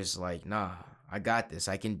 and you're just like, nah, I got this,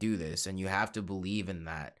 I can do this. And you have to believe in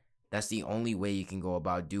that. That's the only way you can go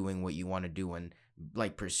about doing what you want to do and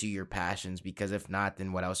like pursue your passions, because if not,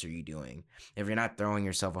 then what else are you doing? If you're not throwing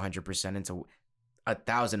yourself 100% into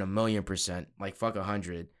 1,000, 1,000,000%, like fuck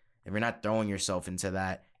 100, if you're not throwing yourself into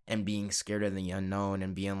that and being scared of the unknown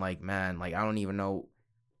and being like, man, like I don't even know,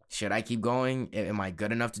 should I keep going? Am I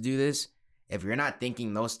good enough to do this? If you're not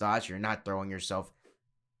thinking those thoughts, you're not throwing yourself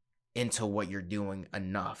into what you're doing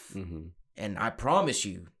enough. Mm-hmm. And I promise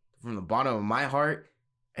you, from the bottom of my heart,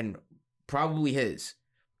 and probably his,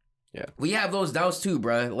 yeah, we have those doubts too,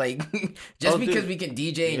 bro. Like, just because dude. we can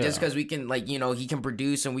DJ and just Yeah. because we can, like, you know, he can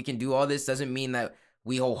produce and we can do all this doesn't mean that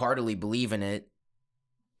we wholeheartedly believe in it.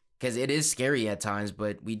 Because it is scary at times,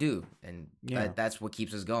 but we do. And Yeah. that's what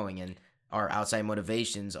keeps us going. And our outside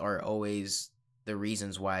motivations are always the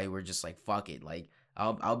reasons why we're just like, fuck it. Like,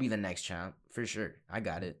 I'll be the next champ for sure. I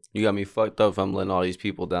got it. You got me fucked up if I'm letting all these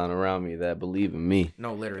people down around me that believe in me.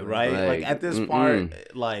 No, literally. Right? Like Like, at this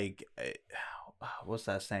part, like, what's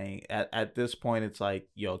that saying? At this point, it's like,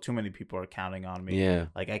 yo, too many people are counting on me. Yeah.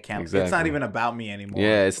 Like I can't. It's Exactly. not even about me anymore.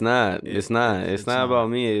 Yeah, it's not. It- It's not. it's It's not not. about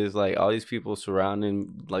me. It's like all these people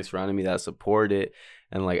surrounding me that support it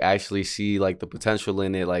and like actually see like the potential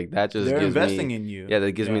in it. Like that just They're gives investing me, in you. yeah,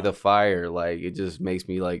 that gives me Yeah. the fire. Like it just makes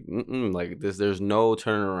me like, like this. There's no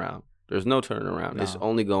turnaround. There's no turnaround. It's No.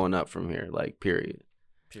 only going up from here. Like period.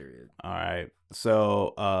 All right.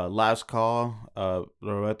 So last call.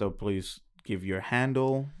 Loretto, please give your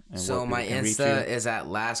handle. And So where my people can reach Insta you. is at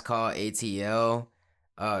last call ATL.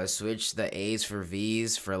 Switch the A's for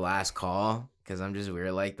V's for last call because I'm just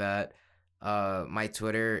weird like that. My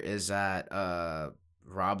Twitter is at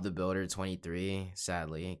Rob the Builder 23.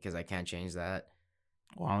 Sadly, because I can't change that.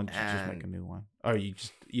 Why don't you just make a and new one? Or you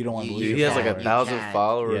don't want to you- lose He your has like can't. 1,000 can't.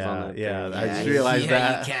 followers Yeah, on that. yeah, thing. I just realized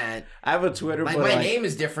that. You can't. I have a Twitter, Like but my like, name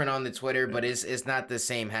is different on the Twitter, but it's not the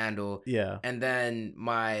same handle. yeah. And then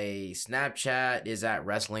my Snapchat is at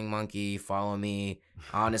Wrestling Monkey. Follow me.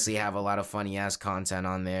 I honestly have a lot of funny ass content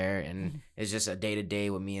on there, and it's just a day to day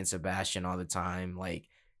with me and Sebastian all the time. Like,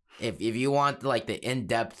 if you want like the in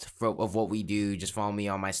depth of what we do, just follow me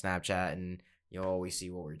on my Snapchat, and you'll always see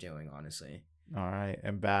what we're doing. Honestly. All right.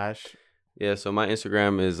 And Bash. Yeah, so my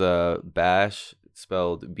Instagram is Bash,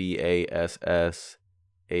 spelled BASSHH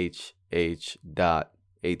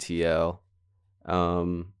 .ATL.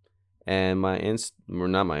 And my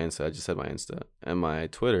not my Insta, I just said my Insta. And my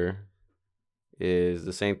Twitter is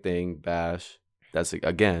the same thing, Bash. That's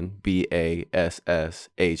again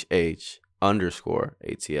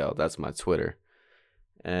BASSHH_ATL. That's my Twitter.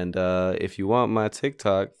 And if you want my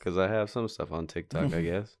TikTok, because I have some stuff on TikTok, I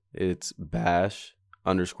guess, it's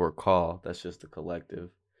Bash_call. That's just the collective.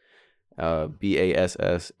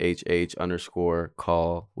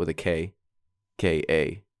 BASSHH_call with a K.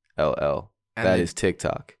 KALL. And That the- is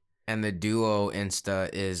TikTok. And the duo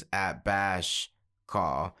Insta is at Bash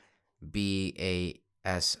Call.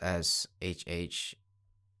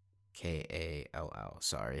 BASSHHKALL.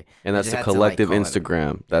 Sorry. And I that's just the had to, like, collective call it-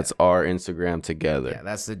 Instagram. That's our Instagram together. Yeah,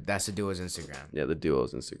 that's the duo's Instagram. Yeah, the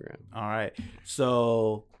duo's Instagram. All right.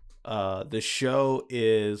 So the show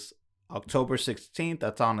is October 16th.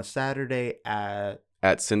 That's on a Saturday At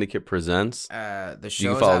Syndicate Presents. The You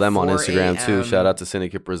show can follow them on 4 Instagram too. a.m. Shout out to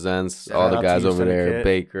Syndicate Presents. Shout All the out guys to you, over there. Syndicate.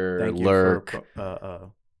 Baker, Thank you Lurk.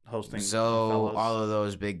 for hosting. So fellas. all of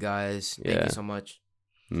those big guys. Thank Yeah. you so much.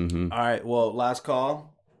 Mm-hmm. All right. Well, last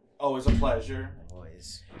call. Always a pleasure.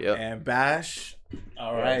 Always. Yep. And Bash.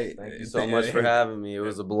 All right. Thank you so much for having me. It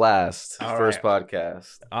was a blast. All First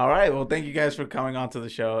podcast. All right. Well, thank you guys for coming on to the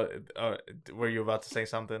show. Were you about to say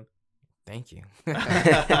something? Thank you.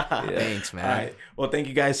 Yeah. Thanks, man. All right. Well, thank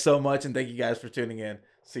you guys so much, and thank you guys for tuning in.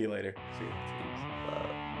 See you later. See you.